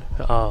zone.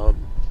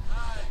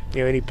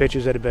 Any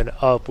pitches that have been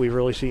up, we've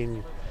really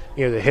seen,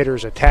 the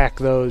hitters attack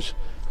those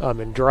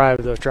and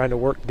drive those, trying to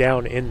work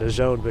down in the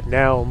zone, but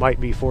now might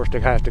be forced to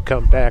have to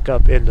come back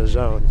up in the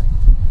zone.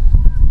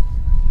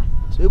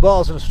 2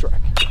 balls and a strike.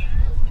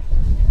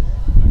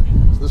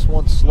 This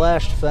one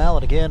slashed foul,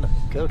 and again,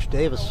 Coach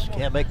Davis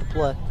can't make the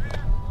play.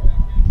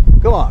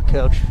 Come on,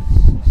 Coach.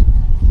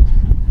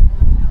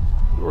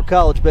 You were a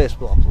college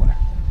baseball player.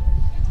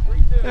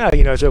 Yeah,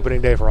 it's opening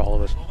day for all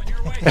of us.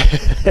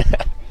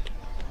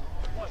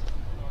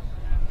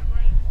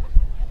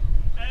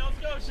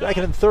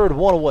 Second and third,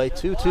 1 away,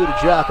 2-2 to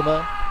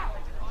Giacomo.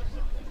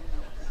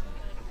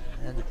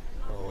 And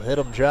we'll hit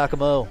him,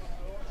 Giacomo.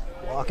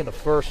 Walking to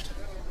first.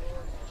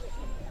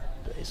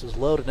 Bases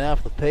loaded now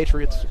for the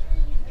Patriots.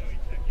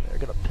 They're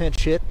going to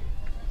pinch hit.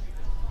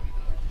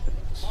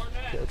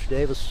 Coach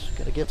Davis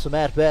going to get some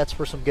at-bats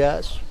for some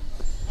guys.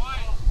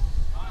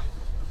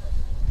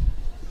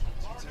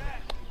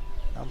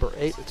 Number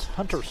 8, it's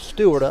Hunter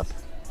Stewart up.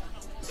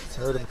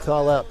 Heard him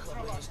call out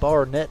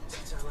Barnett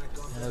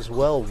as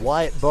well.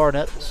 Wyatt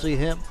Barnett, we'll see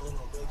him.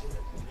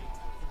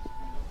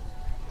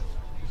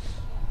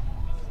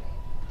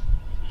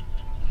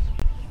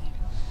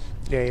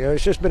 Yeah,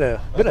 it's just been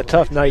a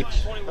tough night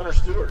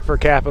for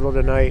Capital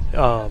tonight.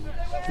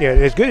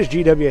 As good as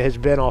GW has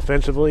been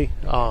offensively,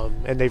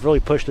 and they've really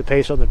pushed the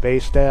pace on the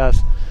base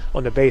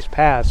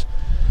paths.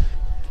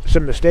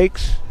 Some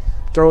mistakes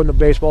throwing the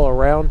baseball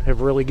around have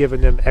really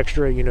given them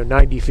extra,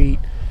 90 feet.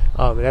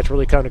 And that's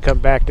really kind of come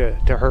back to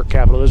hurt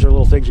Capital. Those are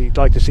little things that you'd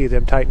like to see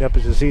them tighten up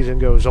as the season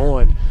goes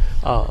on.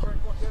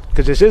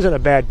 Because this isn't a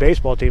bad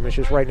baseball team. It's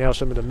just right now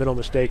some of the mental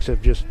mistakes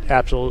have just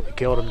absolutely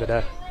killed them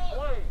today.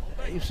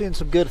 You've seen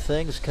some good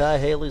things. Kai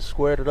Haley's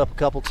squared it up a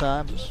couple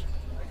times.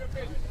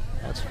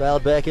 That's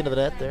fouled back into the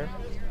net there.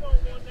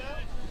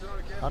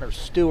 Hunter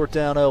Stewart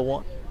down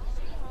 0-1.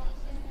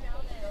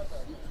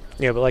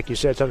 Yeah, but like you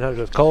said, sometimes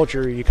with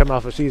culture, you come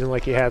off a season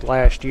like you had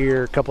last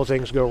year, a couple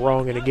things go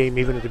wrong in a game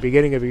even at the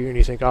beginning of the year, and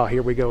you think, oh,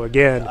 here we go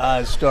again.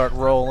 Eyes start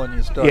rolling.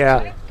 You start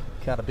to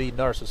kind of be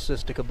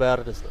narcissistic about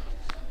it as the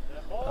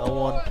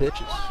 0-1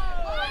 pitches.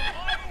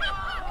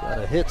 Got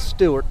to hit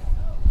Stewart.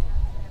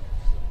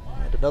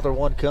 And another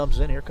one comes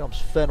in. Here comes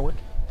Fenwick.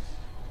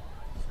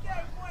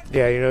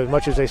 Yeah, as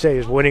much as they say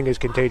is winning is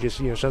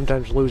contagious,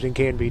 sometimes losing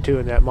can be too,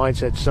 and that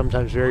mindset's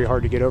sometimes very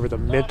hard to get over the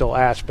mental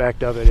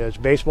aspect of it. As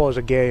baseball is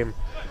a game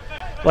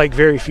like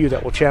very few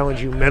that will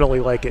challenge you mentally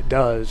like it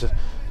does.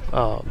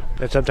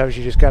 And sometimes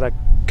you just kind of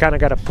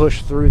got to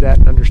push through that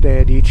and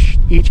understand each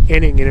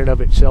inning in and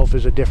of itself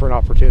is a different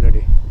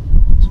opportunity.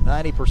 It's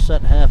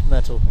 90% half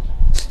mental.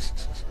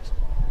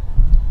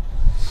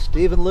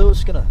 Stephen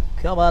Lewis going to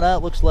come on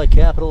out. Looks like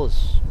Capital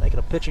is making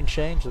a pitching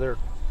change. Their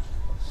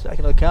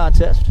second of the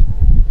contest.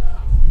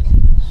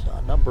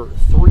 So number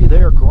 3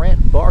 there,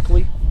 Grant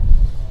Barkley.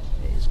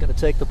 He's going to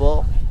take the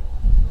ball.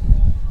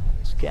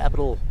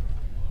 Capital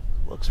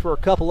looks for a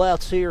couple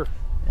outs here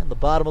in the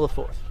bottom of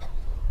the 4th.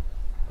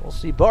 We'll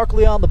see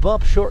Barkley on the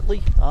bump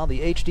shortly on the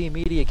HD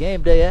Media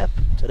Game Day app.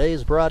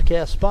 Today's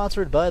broadcast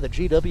sponsored by the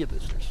GW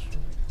Boosters.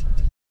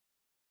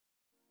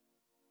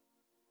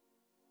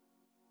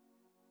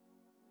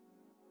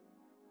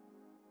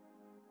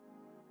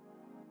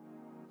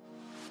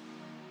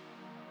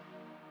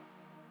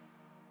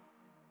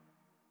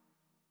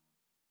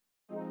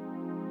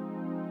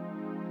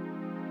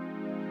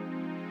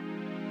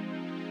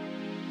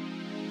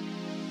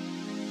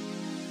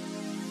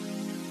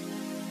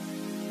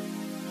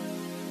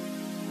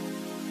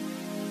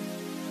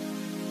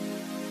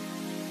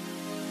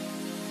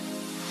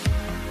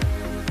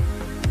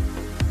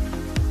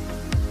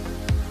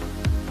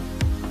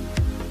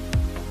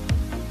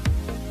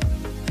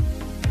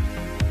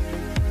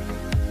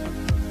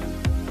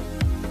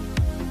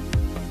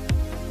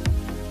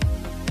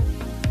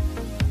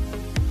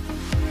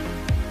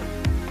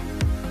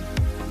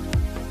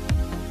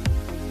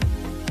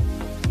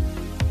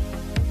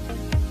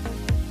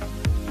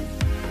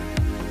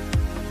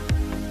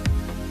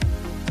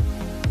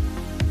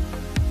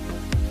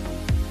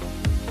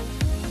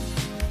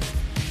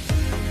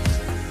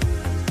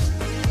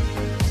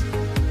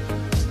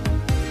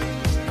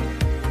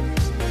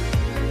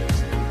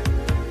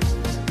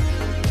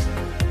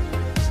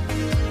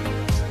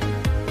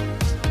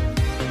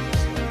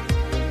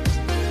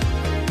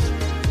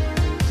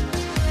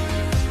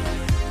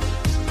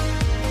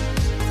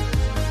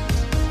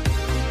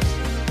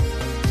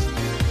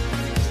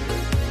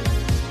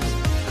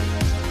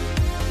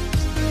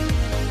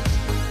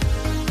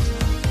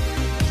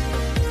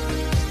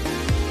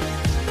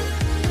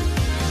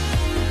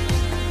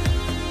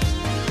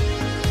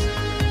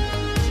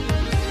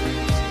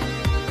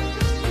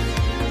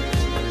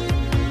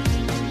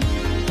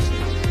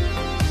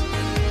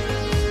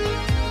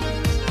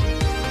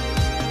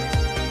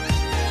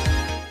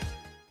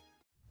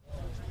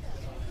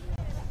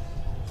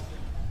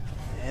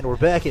 And we're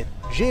back at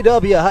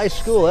GW High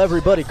School.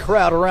 Everybody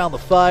crowd around the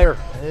fire.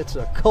 It's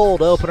a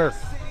cold opener.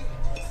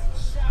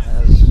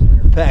 As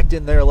they're packed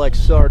in there like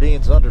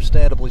sardines,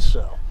 understandably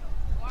so.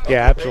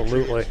 Yeah,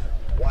 absolutely.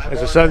 As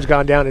the sun's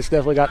gone down, it's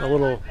definitely gotten a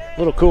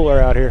little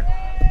cooler out here.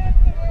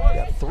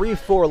 Got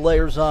 3-4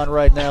 layers on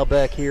right now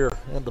back here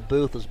in the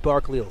booth as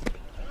Barkley will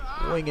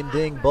wing and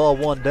ding, ball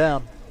one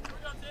down.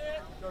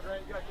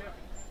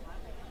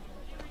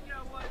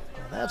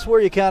 That's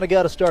where you kind of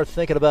got to start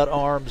thinking about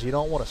arms. You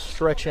don't want to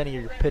stretch any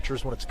of your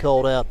pitchers when it's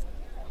cold out.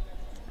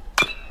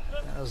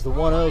 As the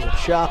 1-0 is a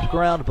chopped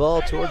ground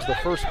ball towards the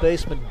first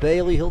baseman,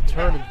 Bailey. He'll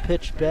turn and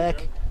pitch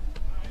back.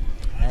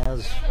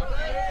 As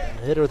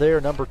the hitter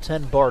there, number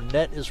 10,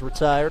 Barnett, is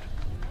retired.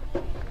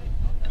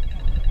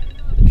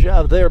 Good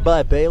job there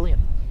by Bailey.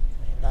 And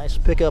a nice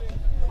pickup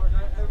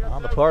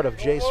on the part of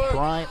Jace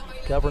Bryant,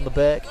 covering the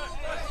bag.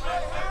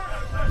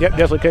 Yep,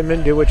 definitely come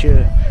in, do what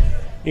you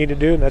need to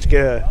do, and that's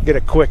get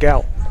a quick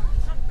out.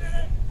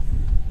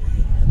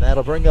 And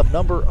that'll bring up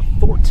number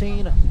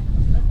 14,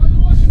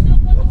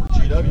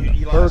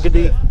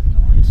 Burgundy.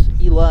 It's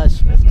Eli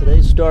Smith,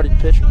 today's starting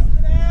pitcher.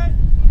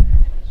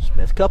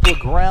 Smith, couple of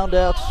ground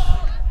outs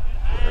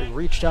where he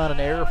reached on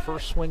an error.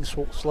 First swing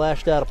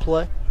slashed out of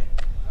play.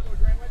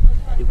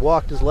 He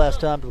walked his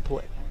last time to the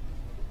plate.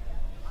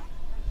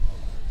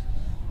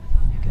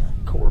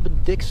 Got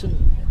Corbin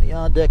Dixon in the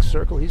on-deck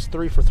circle. He's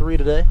 3 for 3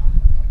 today.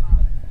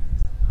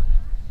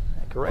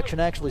 Correction,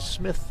 actually,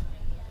 Smith,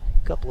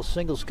 a couple of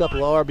singles,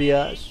 couple of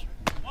RBIs.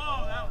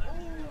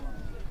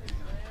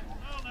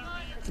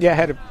 Yeah,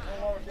 had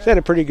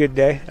a pretty good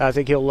day. I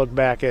think he'll look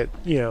back at,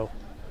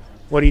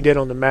 what he did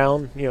on the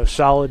mound,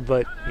 solid,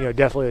 but,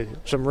 definitely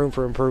some room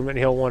for improvement.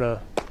 He'll want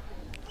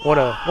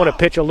to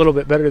pitch a little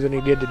bit better than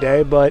he did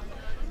today, but,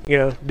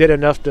 did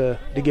enough to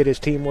get his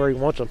team where he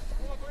wants them.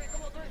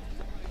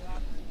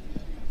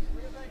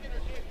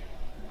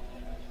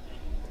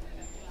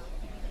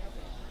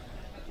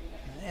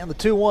 And the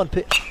 2-1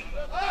 pitch.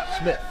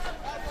 Smith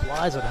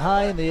flies it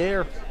high in the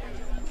air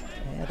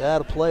and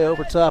out of play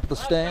over top of the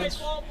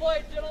stands.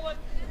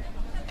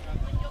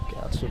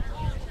 Got some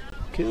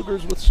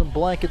Cougars with some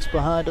blankets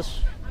behind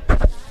us.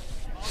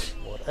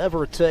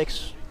 Whatever it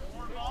takes.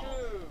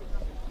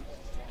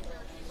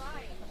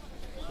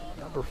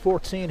 Number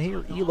 14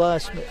 here, Eli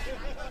Smith.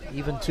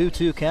 Even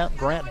 2-2 count.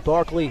 Grant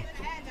Barkley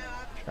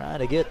trying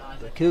to get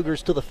the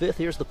Cougars to the 5th.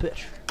 Here's the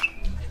pitch.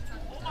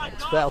 And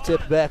it's foul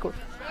tipped backward.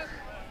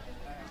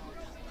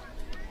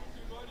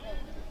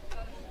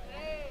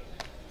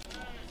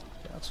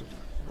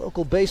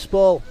 Local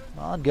baseball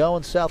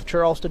ongoing. South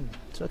Charleston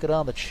took it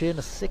on the chin,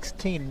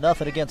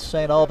 16-0 against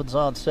St. Albans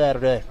on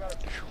Saturday.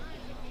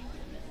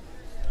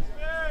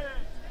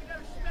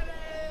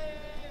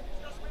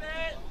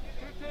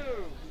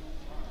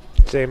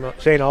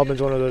 St.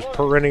 Albans, one of those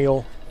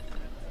perennial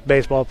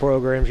baseball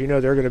programs. They're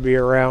going to be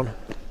around.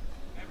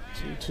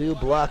 2-2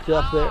 blocked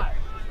up there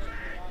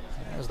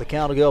as the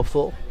count will go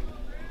full.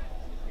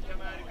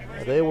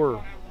 Yeah, they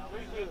were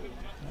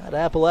at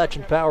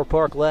Appalachian Power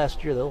Park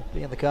last year. They'll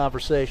be in the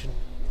conversation.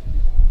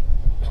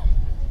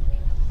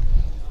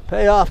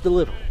 Payoff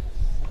delivery.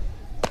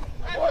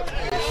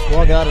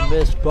 Swung on and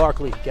missed.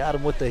 Barkley got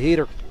him with the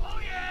heater.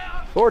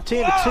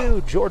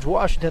 14-2, George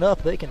Washington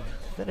up. They can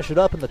finish it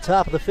up in the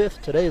top of the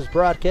 5th. Today's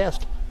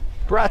broadcast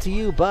brought to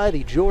you by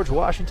the George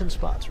Washington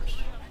sponsors.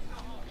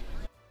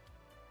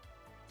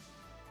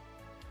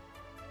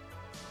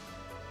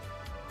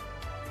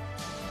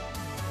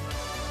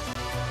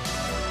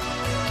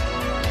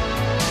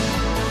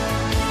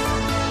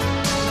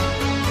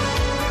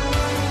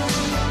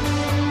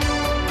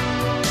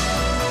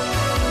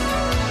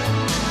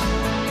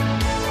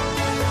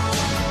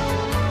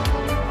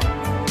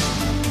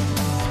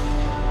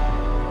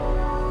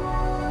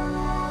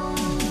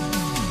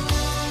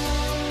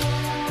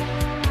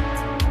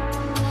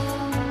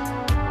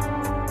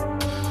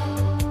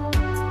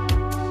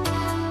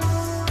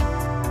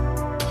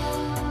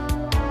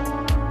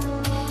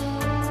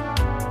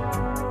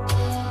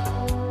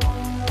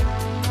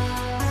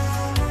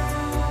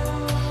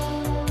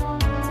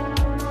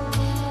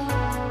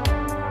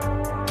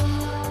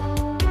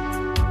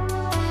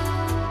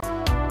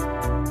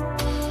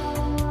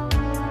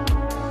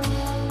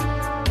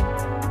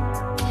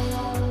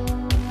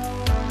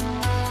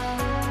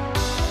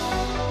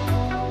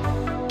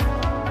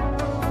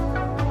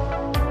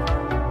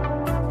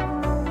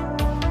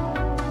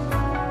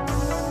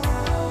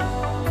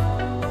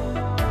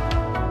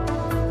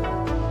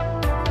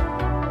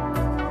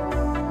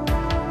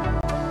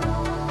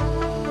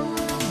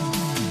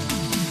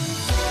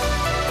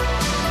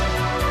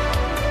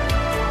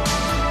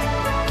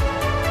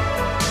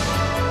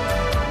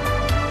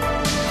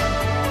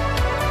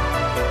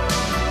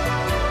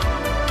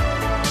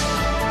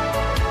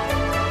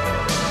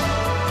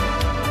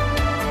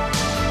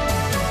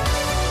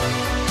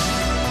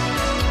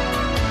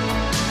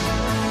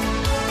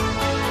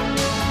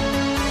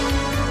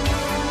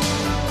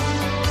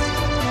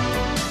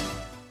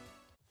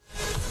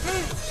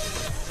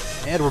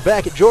 And we're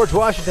back at George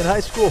Washington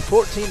High School,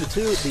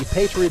 14-2. The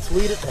Patriots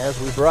lead it as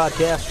we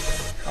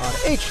broadcast on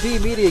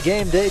HD Media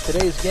Game Day.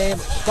 Today's game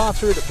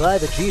sponsored by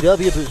the GW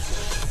Boosters.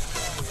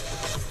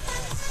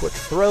 Quick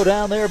throw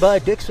down there by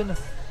Dixon.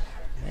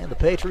 And the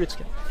Patriots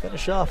can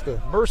finish off the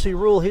mercy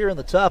rule here in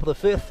the top of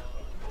the 5th.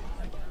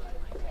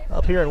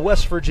 Up here in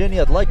West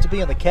Virginia, I'd like to be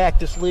in the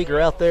Cactus League or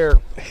out there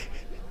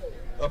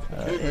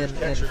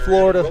in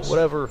Florida,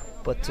 whatever,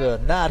 but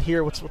not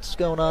here. What's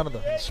going on in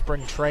the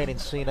spring training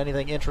scene?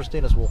 Anything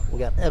interesting? As we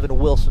got Evan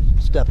Wilson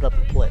stepping up to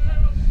the plate.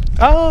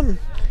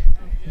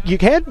 You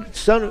had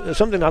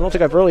something I don't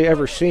think I've really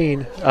ever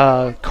seen.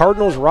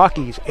 Cardinals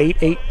Rockies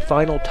 8-8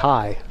 final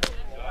tie.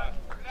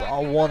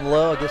 Ball one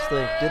low. I guess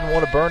they didn't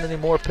want to burn any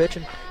more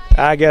pitching.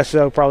 I guess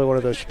so. Probably one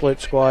of those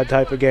split squad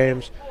type of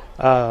games.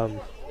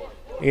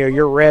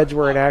 Your Reds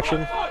were in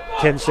action.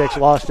 10-6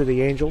 loss to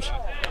the Angels.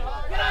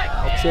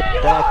 I'll tip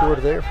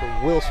backward there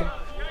for Wilson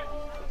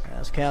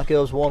as count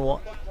goes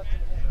 1-1.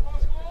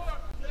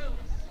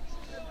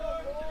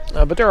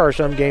 But there are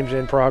some games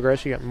in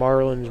progress. You got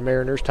Marlins,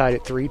 Mariners tied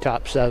at 3,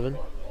 top 7.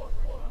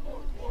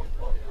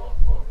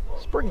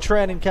 Spring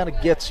training kind of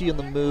gets you in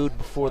the mood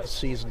before the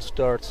season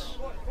starts.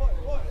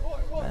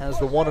 As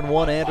the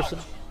 1-1 Anderson.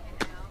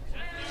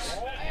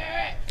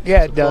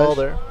 Yeah, it does.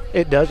 There.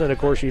 It does, and of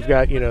course you've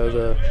got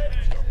the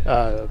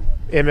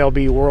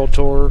MLB World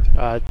Tour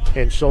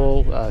in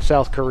Seoul,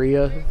 South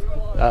Korea,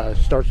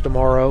 starts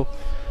tomorrow.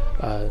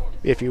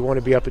 If you want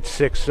to be up at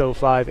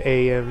 6:05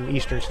 a.m.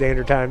 Eastern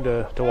Standard Time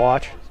to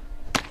watch.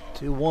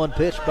 2-1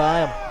 pitch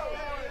by him.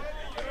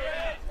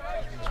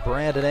 As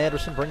Brandon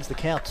Anderson brings the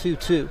count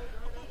 2-2. You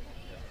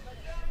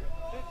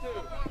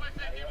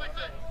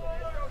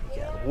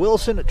got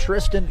Wilson,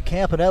 Tristan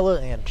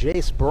Campanella, and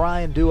Jace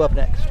Bryan due up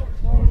next.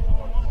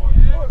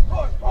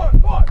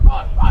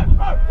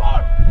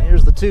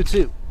 Here's the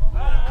 2-2.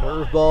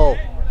 Curveball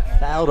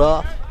fouled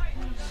off.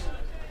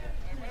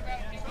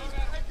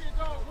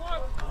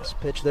 Nice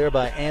pitch there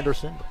by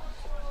Anderson.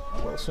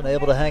 Wilson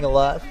able to hang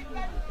alive.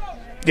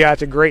 Yeah,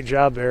 it's a great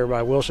job there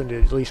by Wilson to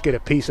at least get a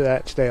piece of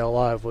that and stay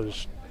alive.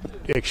 Was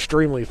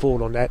extremely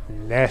fooled on that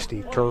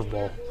nasty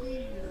curveball.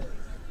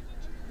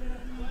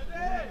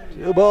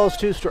 2 balls,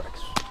 2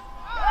 strikes.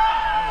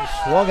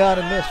 Swung on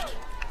and missed.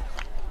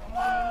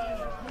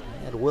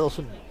 And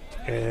Wilson.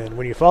 And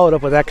when you follow it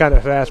up with that kind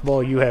of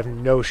fastball, you have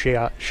no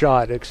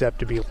shot except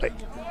to be late.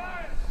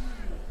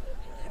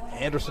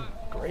 Anderson,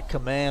 great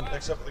command.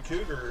 Next up for the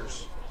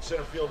Cougars,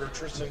 center fielder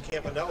Tristan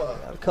Campanella.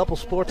 Got a couple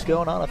sports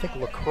going on. I think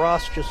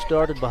lacrosse just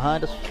started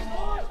behind us.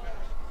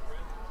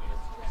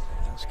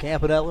 That's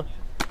Campanella.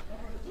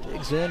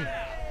 Digs in.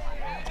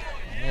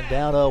 And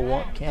down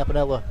 0-1.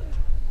 Campanella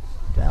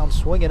down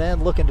swinging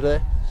and looking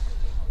today.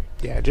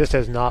 Yeah, it just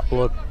has not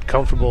looked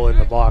comfortable in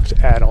the box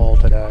at all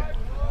today.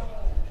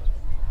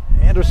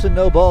 Anderson,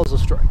 no balls, a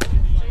strike.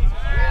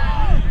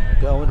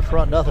 Go in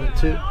front,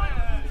 0-2.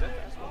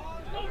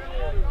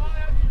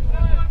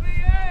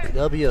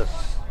 W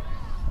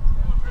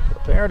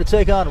preparing to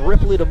take on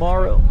Ripley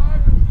tomorrow.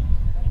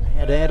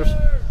 And Anderson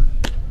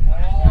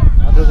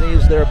under the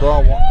knees there,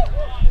 ball 1.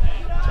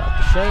 Talked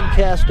to Shane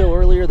Casto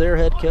earlier, their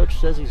head coach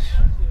says he's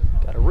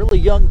got a really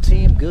young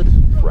team, good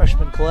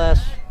freshman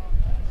class,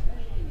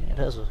 and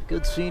has a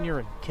good senior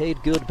in Cade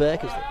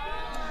Goodbeck as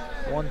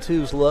the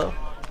 1-2's low.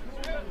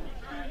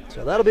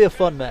 So that'll be a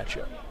fun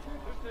matchup.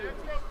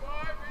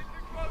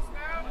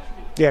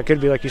 Yeah, it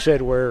could be like you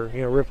said, where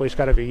Ripley's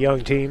kind of a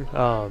young team,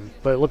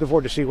 but looking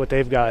forward to see what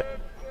they've got.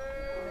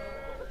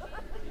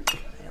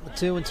 And the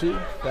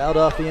 2-2 fouled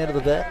off the end of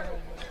the vet.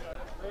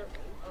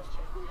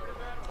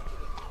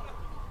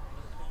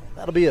 And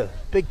that'll be a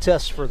big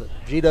test for the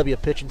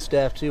GW pitching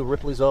staff too.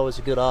 Ripley's always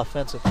a good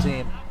offensive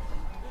team.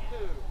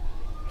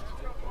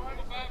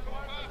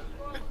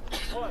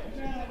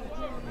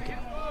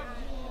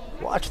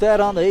 Watch that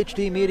on the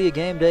HD Media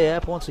Game Day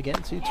app once again.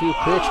 2-2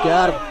 pitch,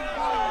 got him.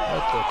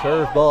 That's the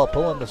curveball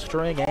pulling the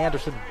string.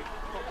 Anderson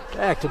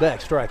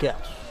back-to-back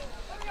strikeouts.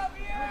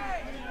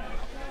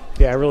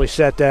 Yeah, I really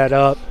set that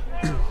up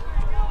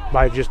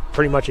by just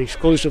pretty much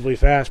exclusively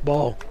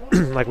fastball.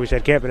 Like we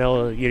said,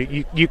 Campanella,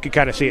 you could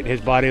kind of see it in his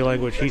body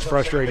language. He's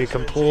frustrated,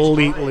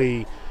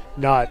 completely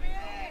not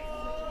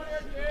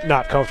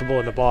comfortable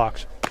in the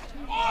box.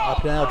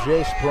 Up now,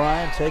 Jace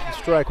Bryan taking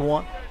strike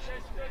one.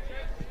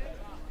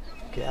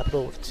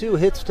 Capital with 2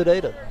 hits today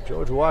to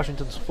George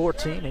Washington's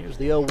 14. Here's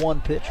the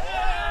 0-1 pitch.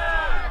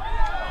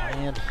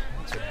 And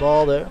it's a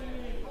ball there.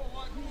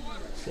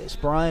 Jace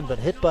Bryan been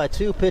hit by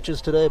 2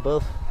 pitches today,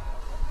 both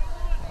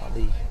on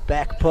the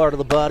back part of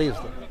the body as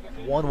the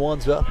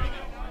 1-1's up.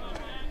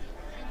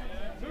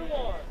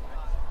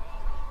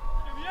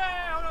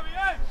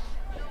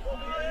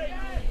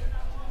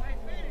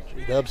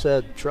 G-Dubs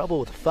had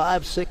trouble with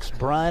 5-6.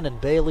 Bryan and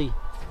Bailey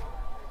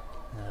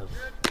have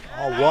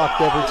all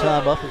walked every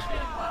time up.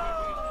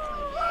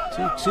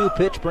 2-2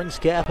 pitch brings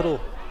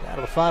Capital down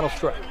to the final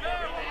strike.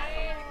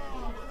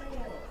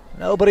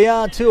 Nobody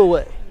on, 2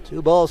 away.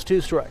 2 balls,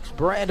 2 strikes.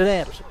 Brandon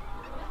Anderson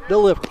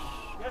delivers.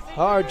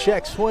 Hard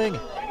check swing.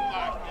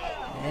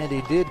 And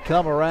he did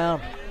come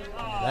around.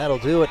 And that'll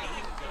do it.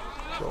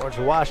 George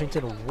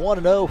Washington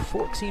 1-0,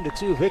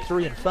 14-2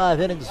 victory in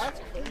 5 innings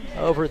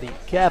over the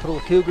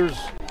Capital Cougars.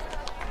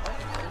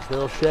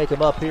 They'll shake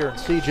them up here. And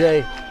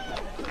CJ,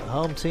 the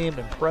home team,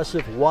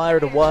 impressive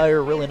wire to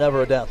wire. Really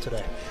never a doubt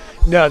today.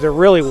 No, there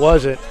really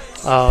wasn't.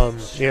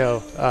 And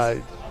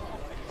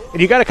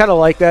you got to kind of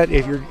like that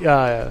if you're,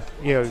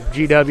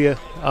 GW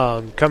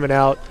coming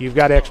out. You've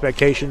got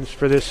expectations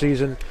for this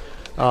season,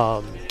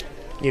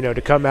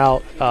 to come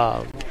out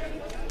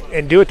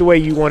and do it the way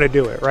you want to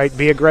do it, right?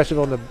 Be aggressive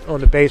on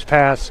the base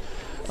pass,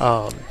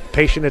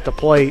 patient at the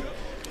plate.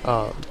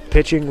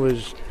 Pitching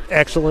was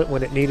excellent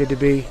when it needed to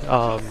be.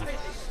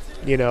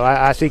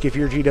 I think if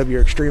you're GW,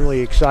 you're extremely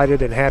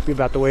excited and happy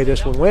about the way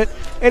this one went.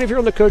 And if you're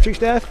on the coaching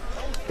staff,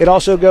 it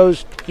also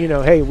goes,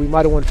 hey, we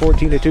might have won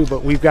 14-2,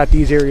 but we've got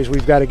these areas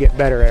we've got to get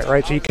better at,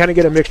 right? So you kind of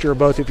get a mixture of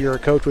both if you're a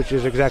coach, which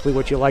is exactly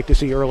what you like to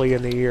see early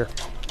in the year.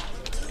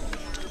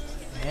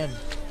 And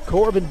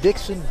Corbin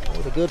Dixon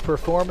with a good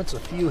performance, a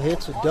few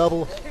hits, a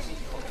double,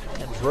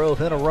 and drove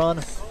in a run.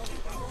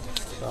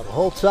 The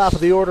whole top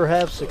of the order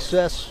have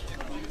success.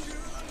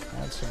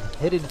 And some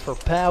hitting for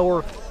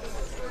power.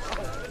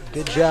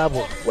 Good job.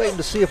 We're waiting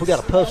to see if we got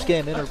a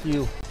post-game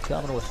interview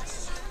coming with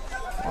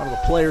one of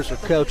the players or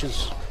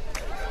coaches.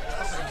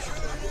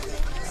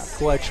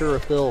 Quite sure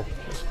if they'll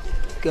just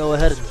go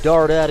ahead and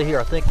dart out of here.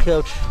 I think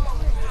Coach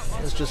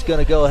is just going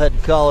to go ahead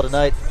and call it a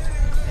night,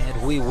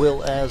 and we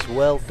will as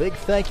well. Big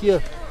thank you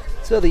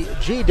to the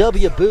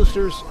GW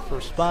Boosters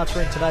for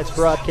sponsoring tonight's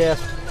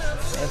broadcast.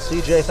 And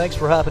CJ, thanks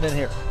for hopping in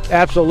here.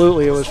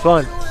 Absolutely, it was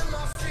fun.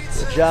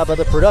 Good job by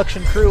the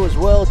production crew as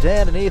well,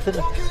 Dan and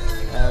Ethan,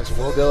 as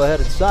we'll go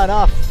ahead and sign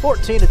off.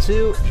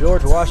 14-2,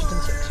 George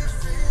Washington 6.